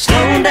stuck.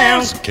 Slow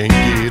down. Can't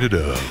get it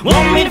up.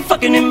 Want me to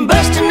fucking and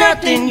bust a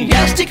nut, then you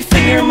gotta stick a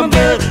finger in my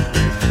butt.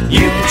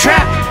 You can try.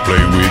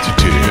 Play with your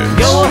tits.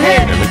 Go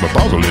ahead. And lick my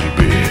balls a little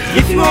bit.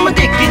 If you want my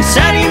dick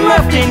inside of your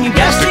muff, then you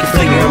gotta stick a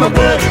finger in my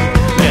butt.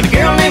 Met a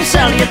girl named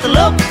Sally at the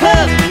local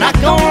pub. Not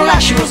gonna lie,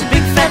 she was a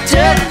big fat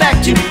tub. Back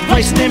to the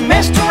place and then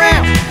messed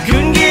around.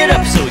 Couldn't get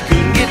up, so we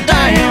couldn't get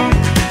down.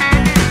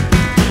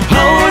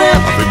 Hold up.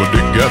 I think my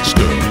dick got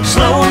stuck.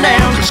 Slow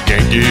down. Just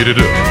can't get it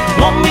up.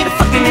 Want me to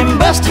fucking and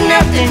bust a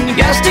nut, then you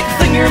gotta stick a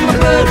finger in my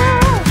butt.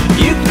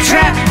 You can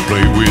try.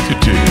 Play with your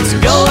tits.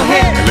 Go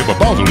ahead. And lick my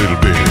balls a little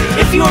bit.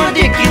 If you want a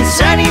dick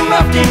inside of your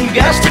mouth, then you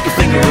gotta stick a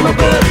finger in my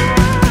butt.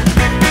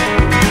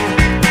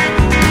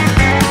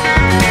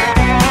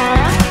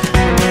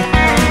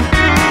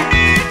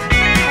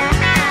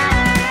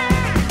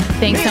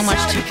 Thanks so much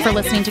for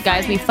listening to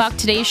Guys We Fucked.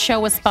 Today's show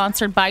was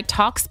sponsored by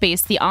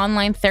Talkspace, the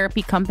online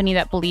therapy company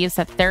that believes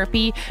that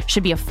therapy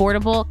should be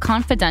affordable,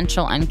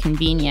 confidential, and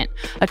convenient.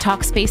 A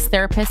Talkspace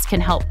therapist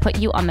can help put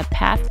you on the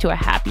path to a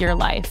happier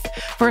life.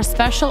 For a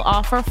special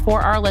offer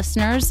for our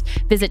listeners,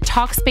 visit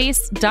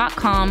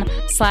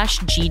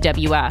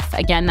Talkspace.com/GWF.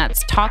 Again,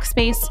 that's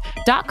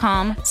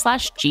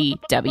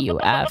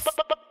Talkspace.com/GWF.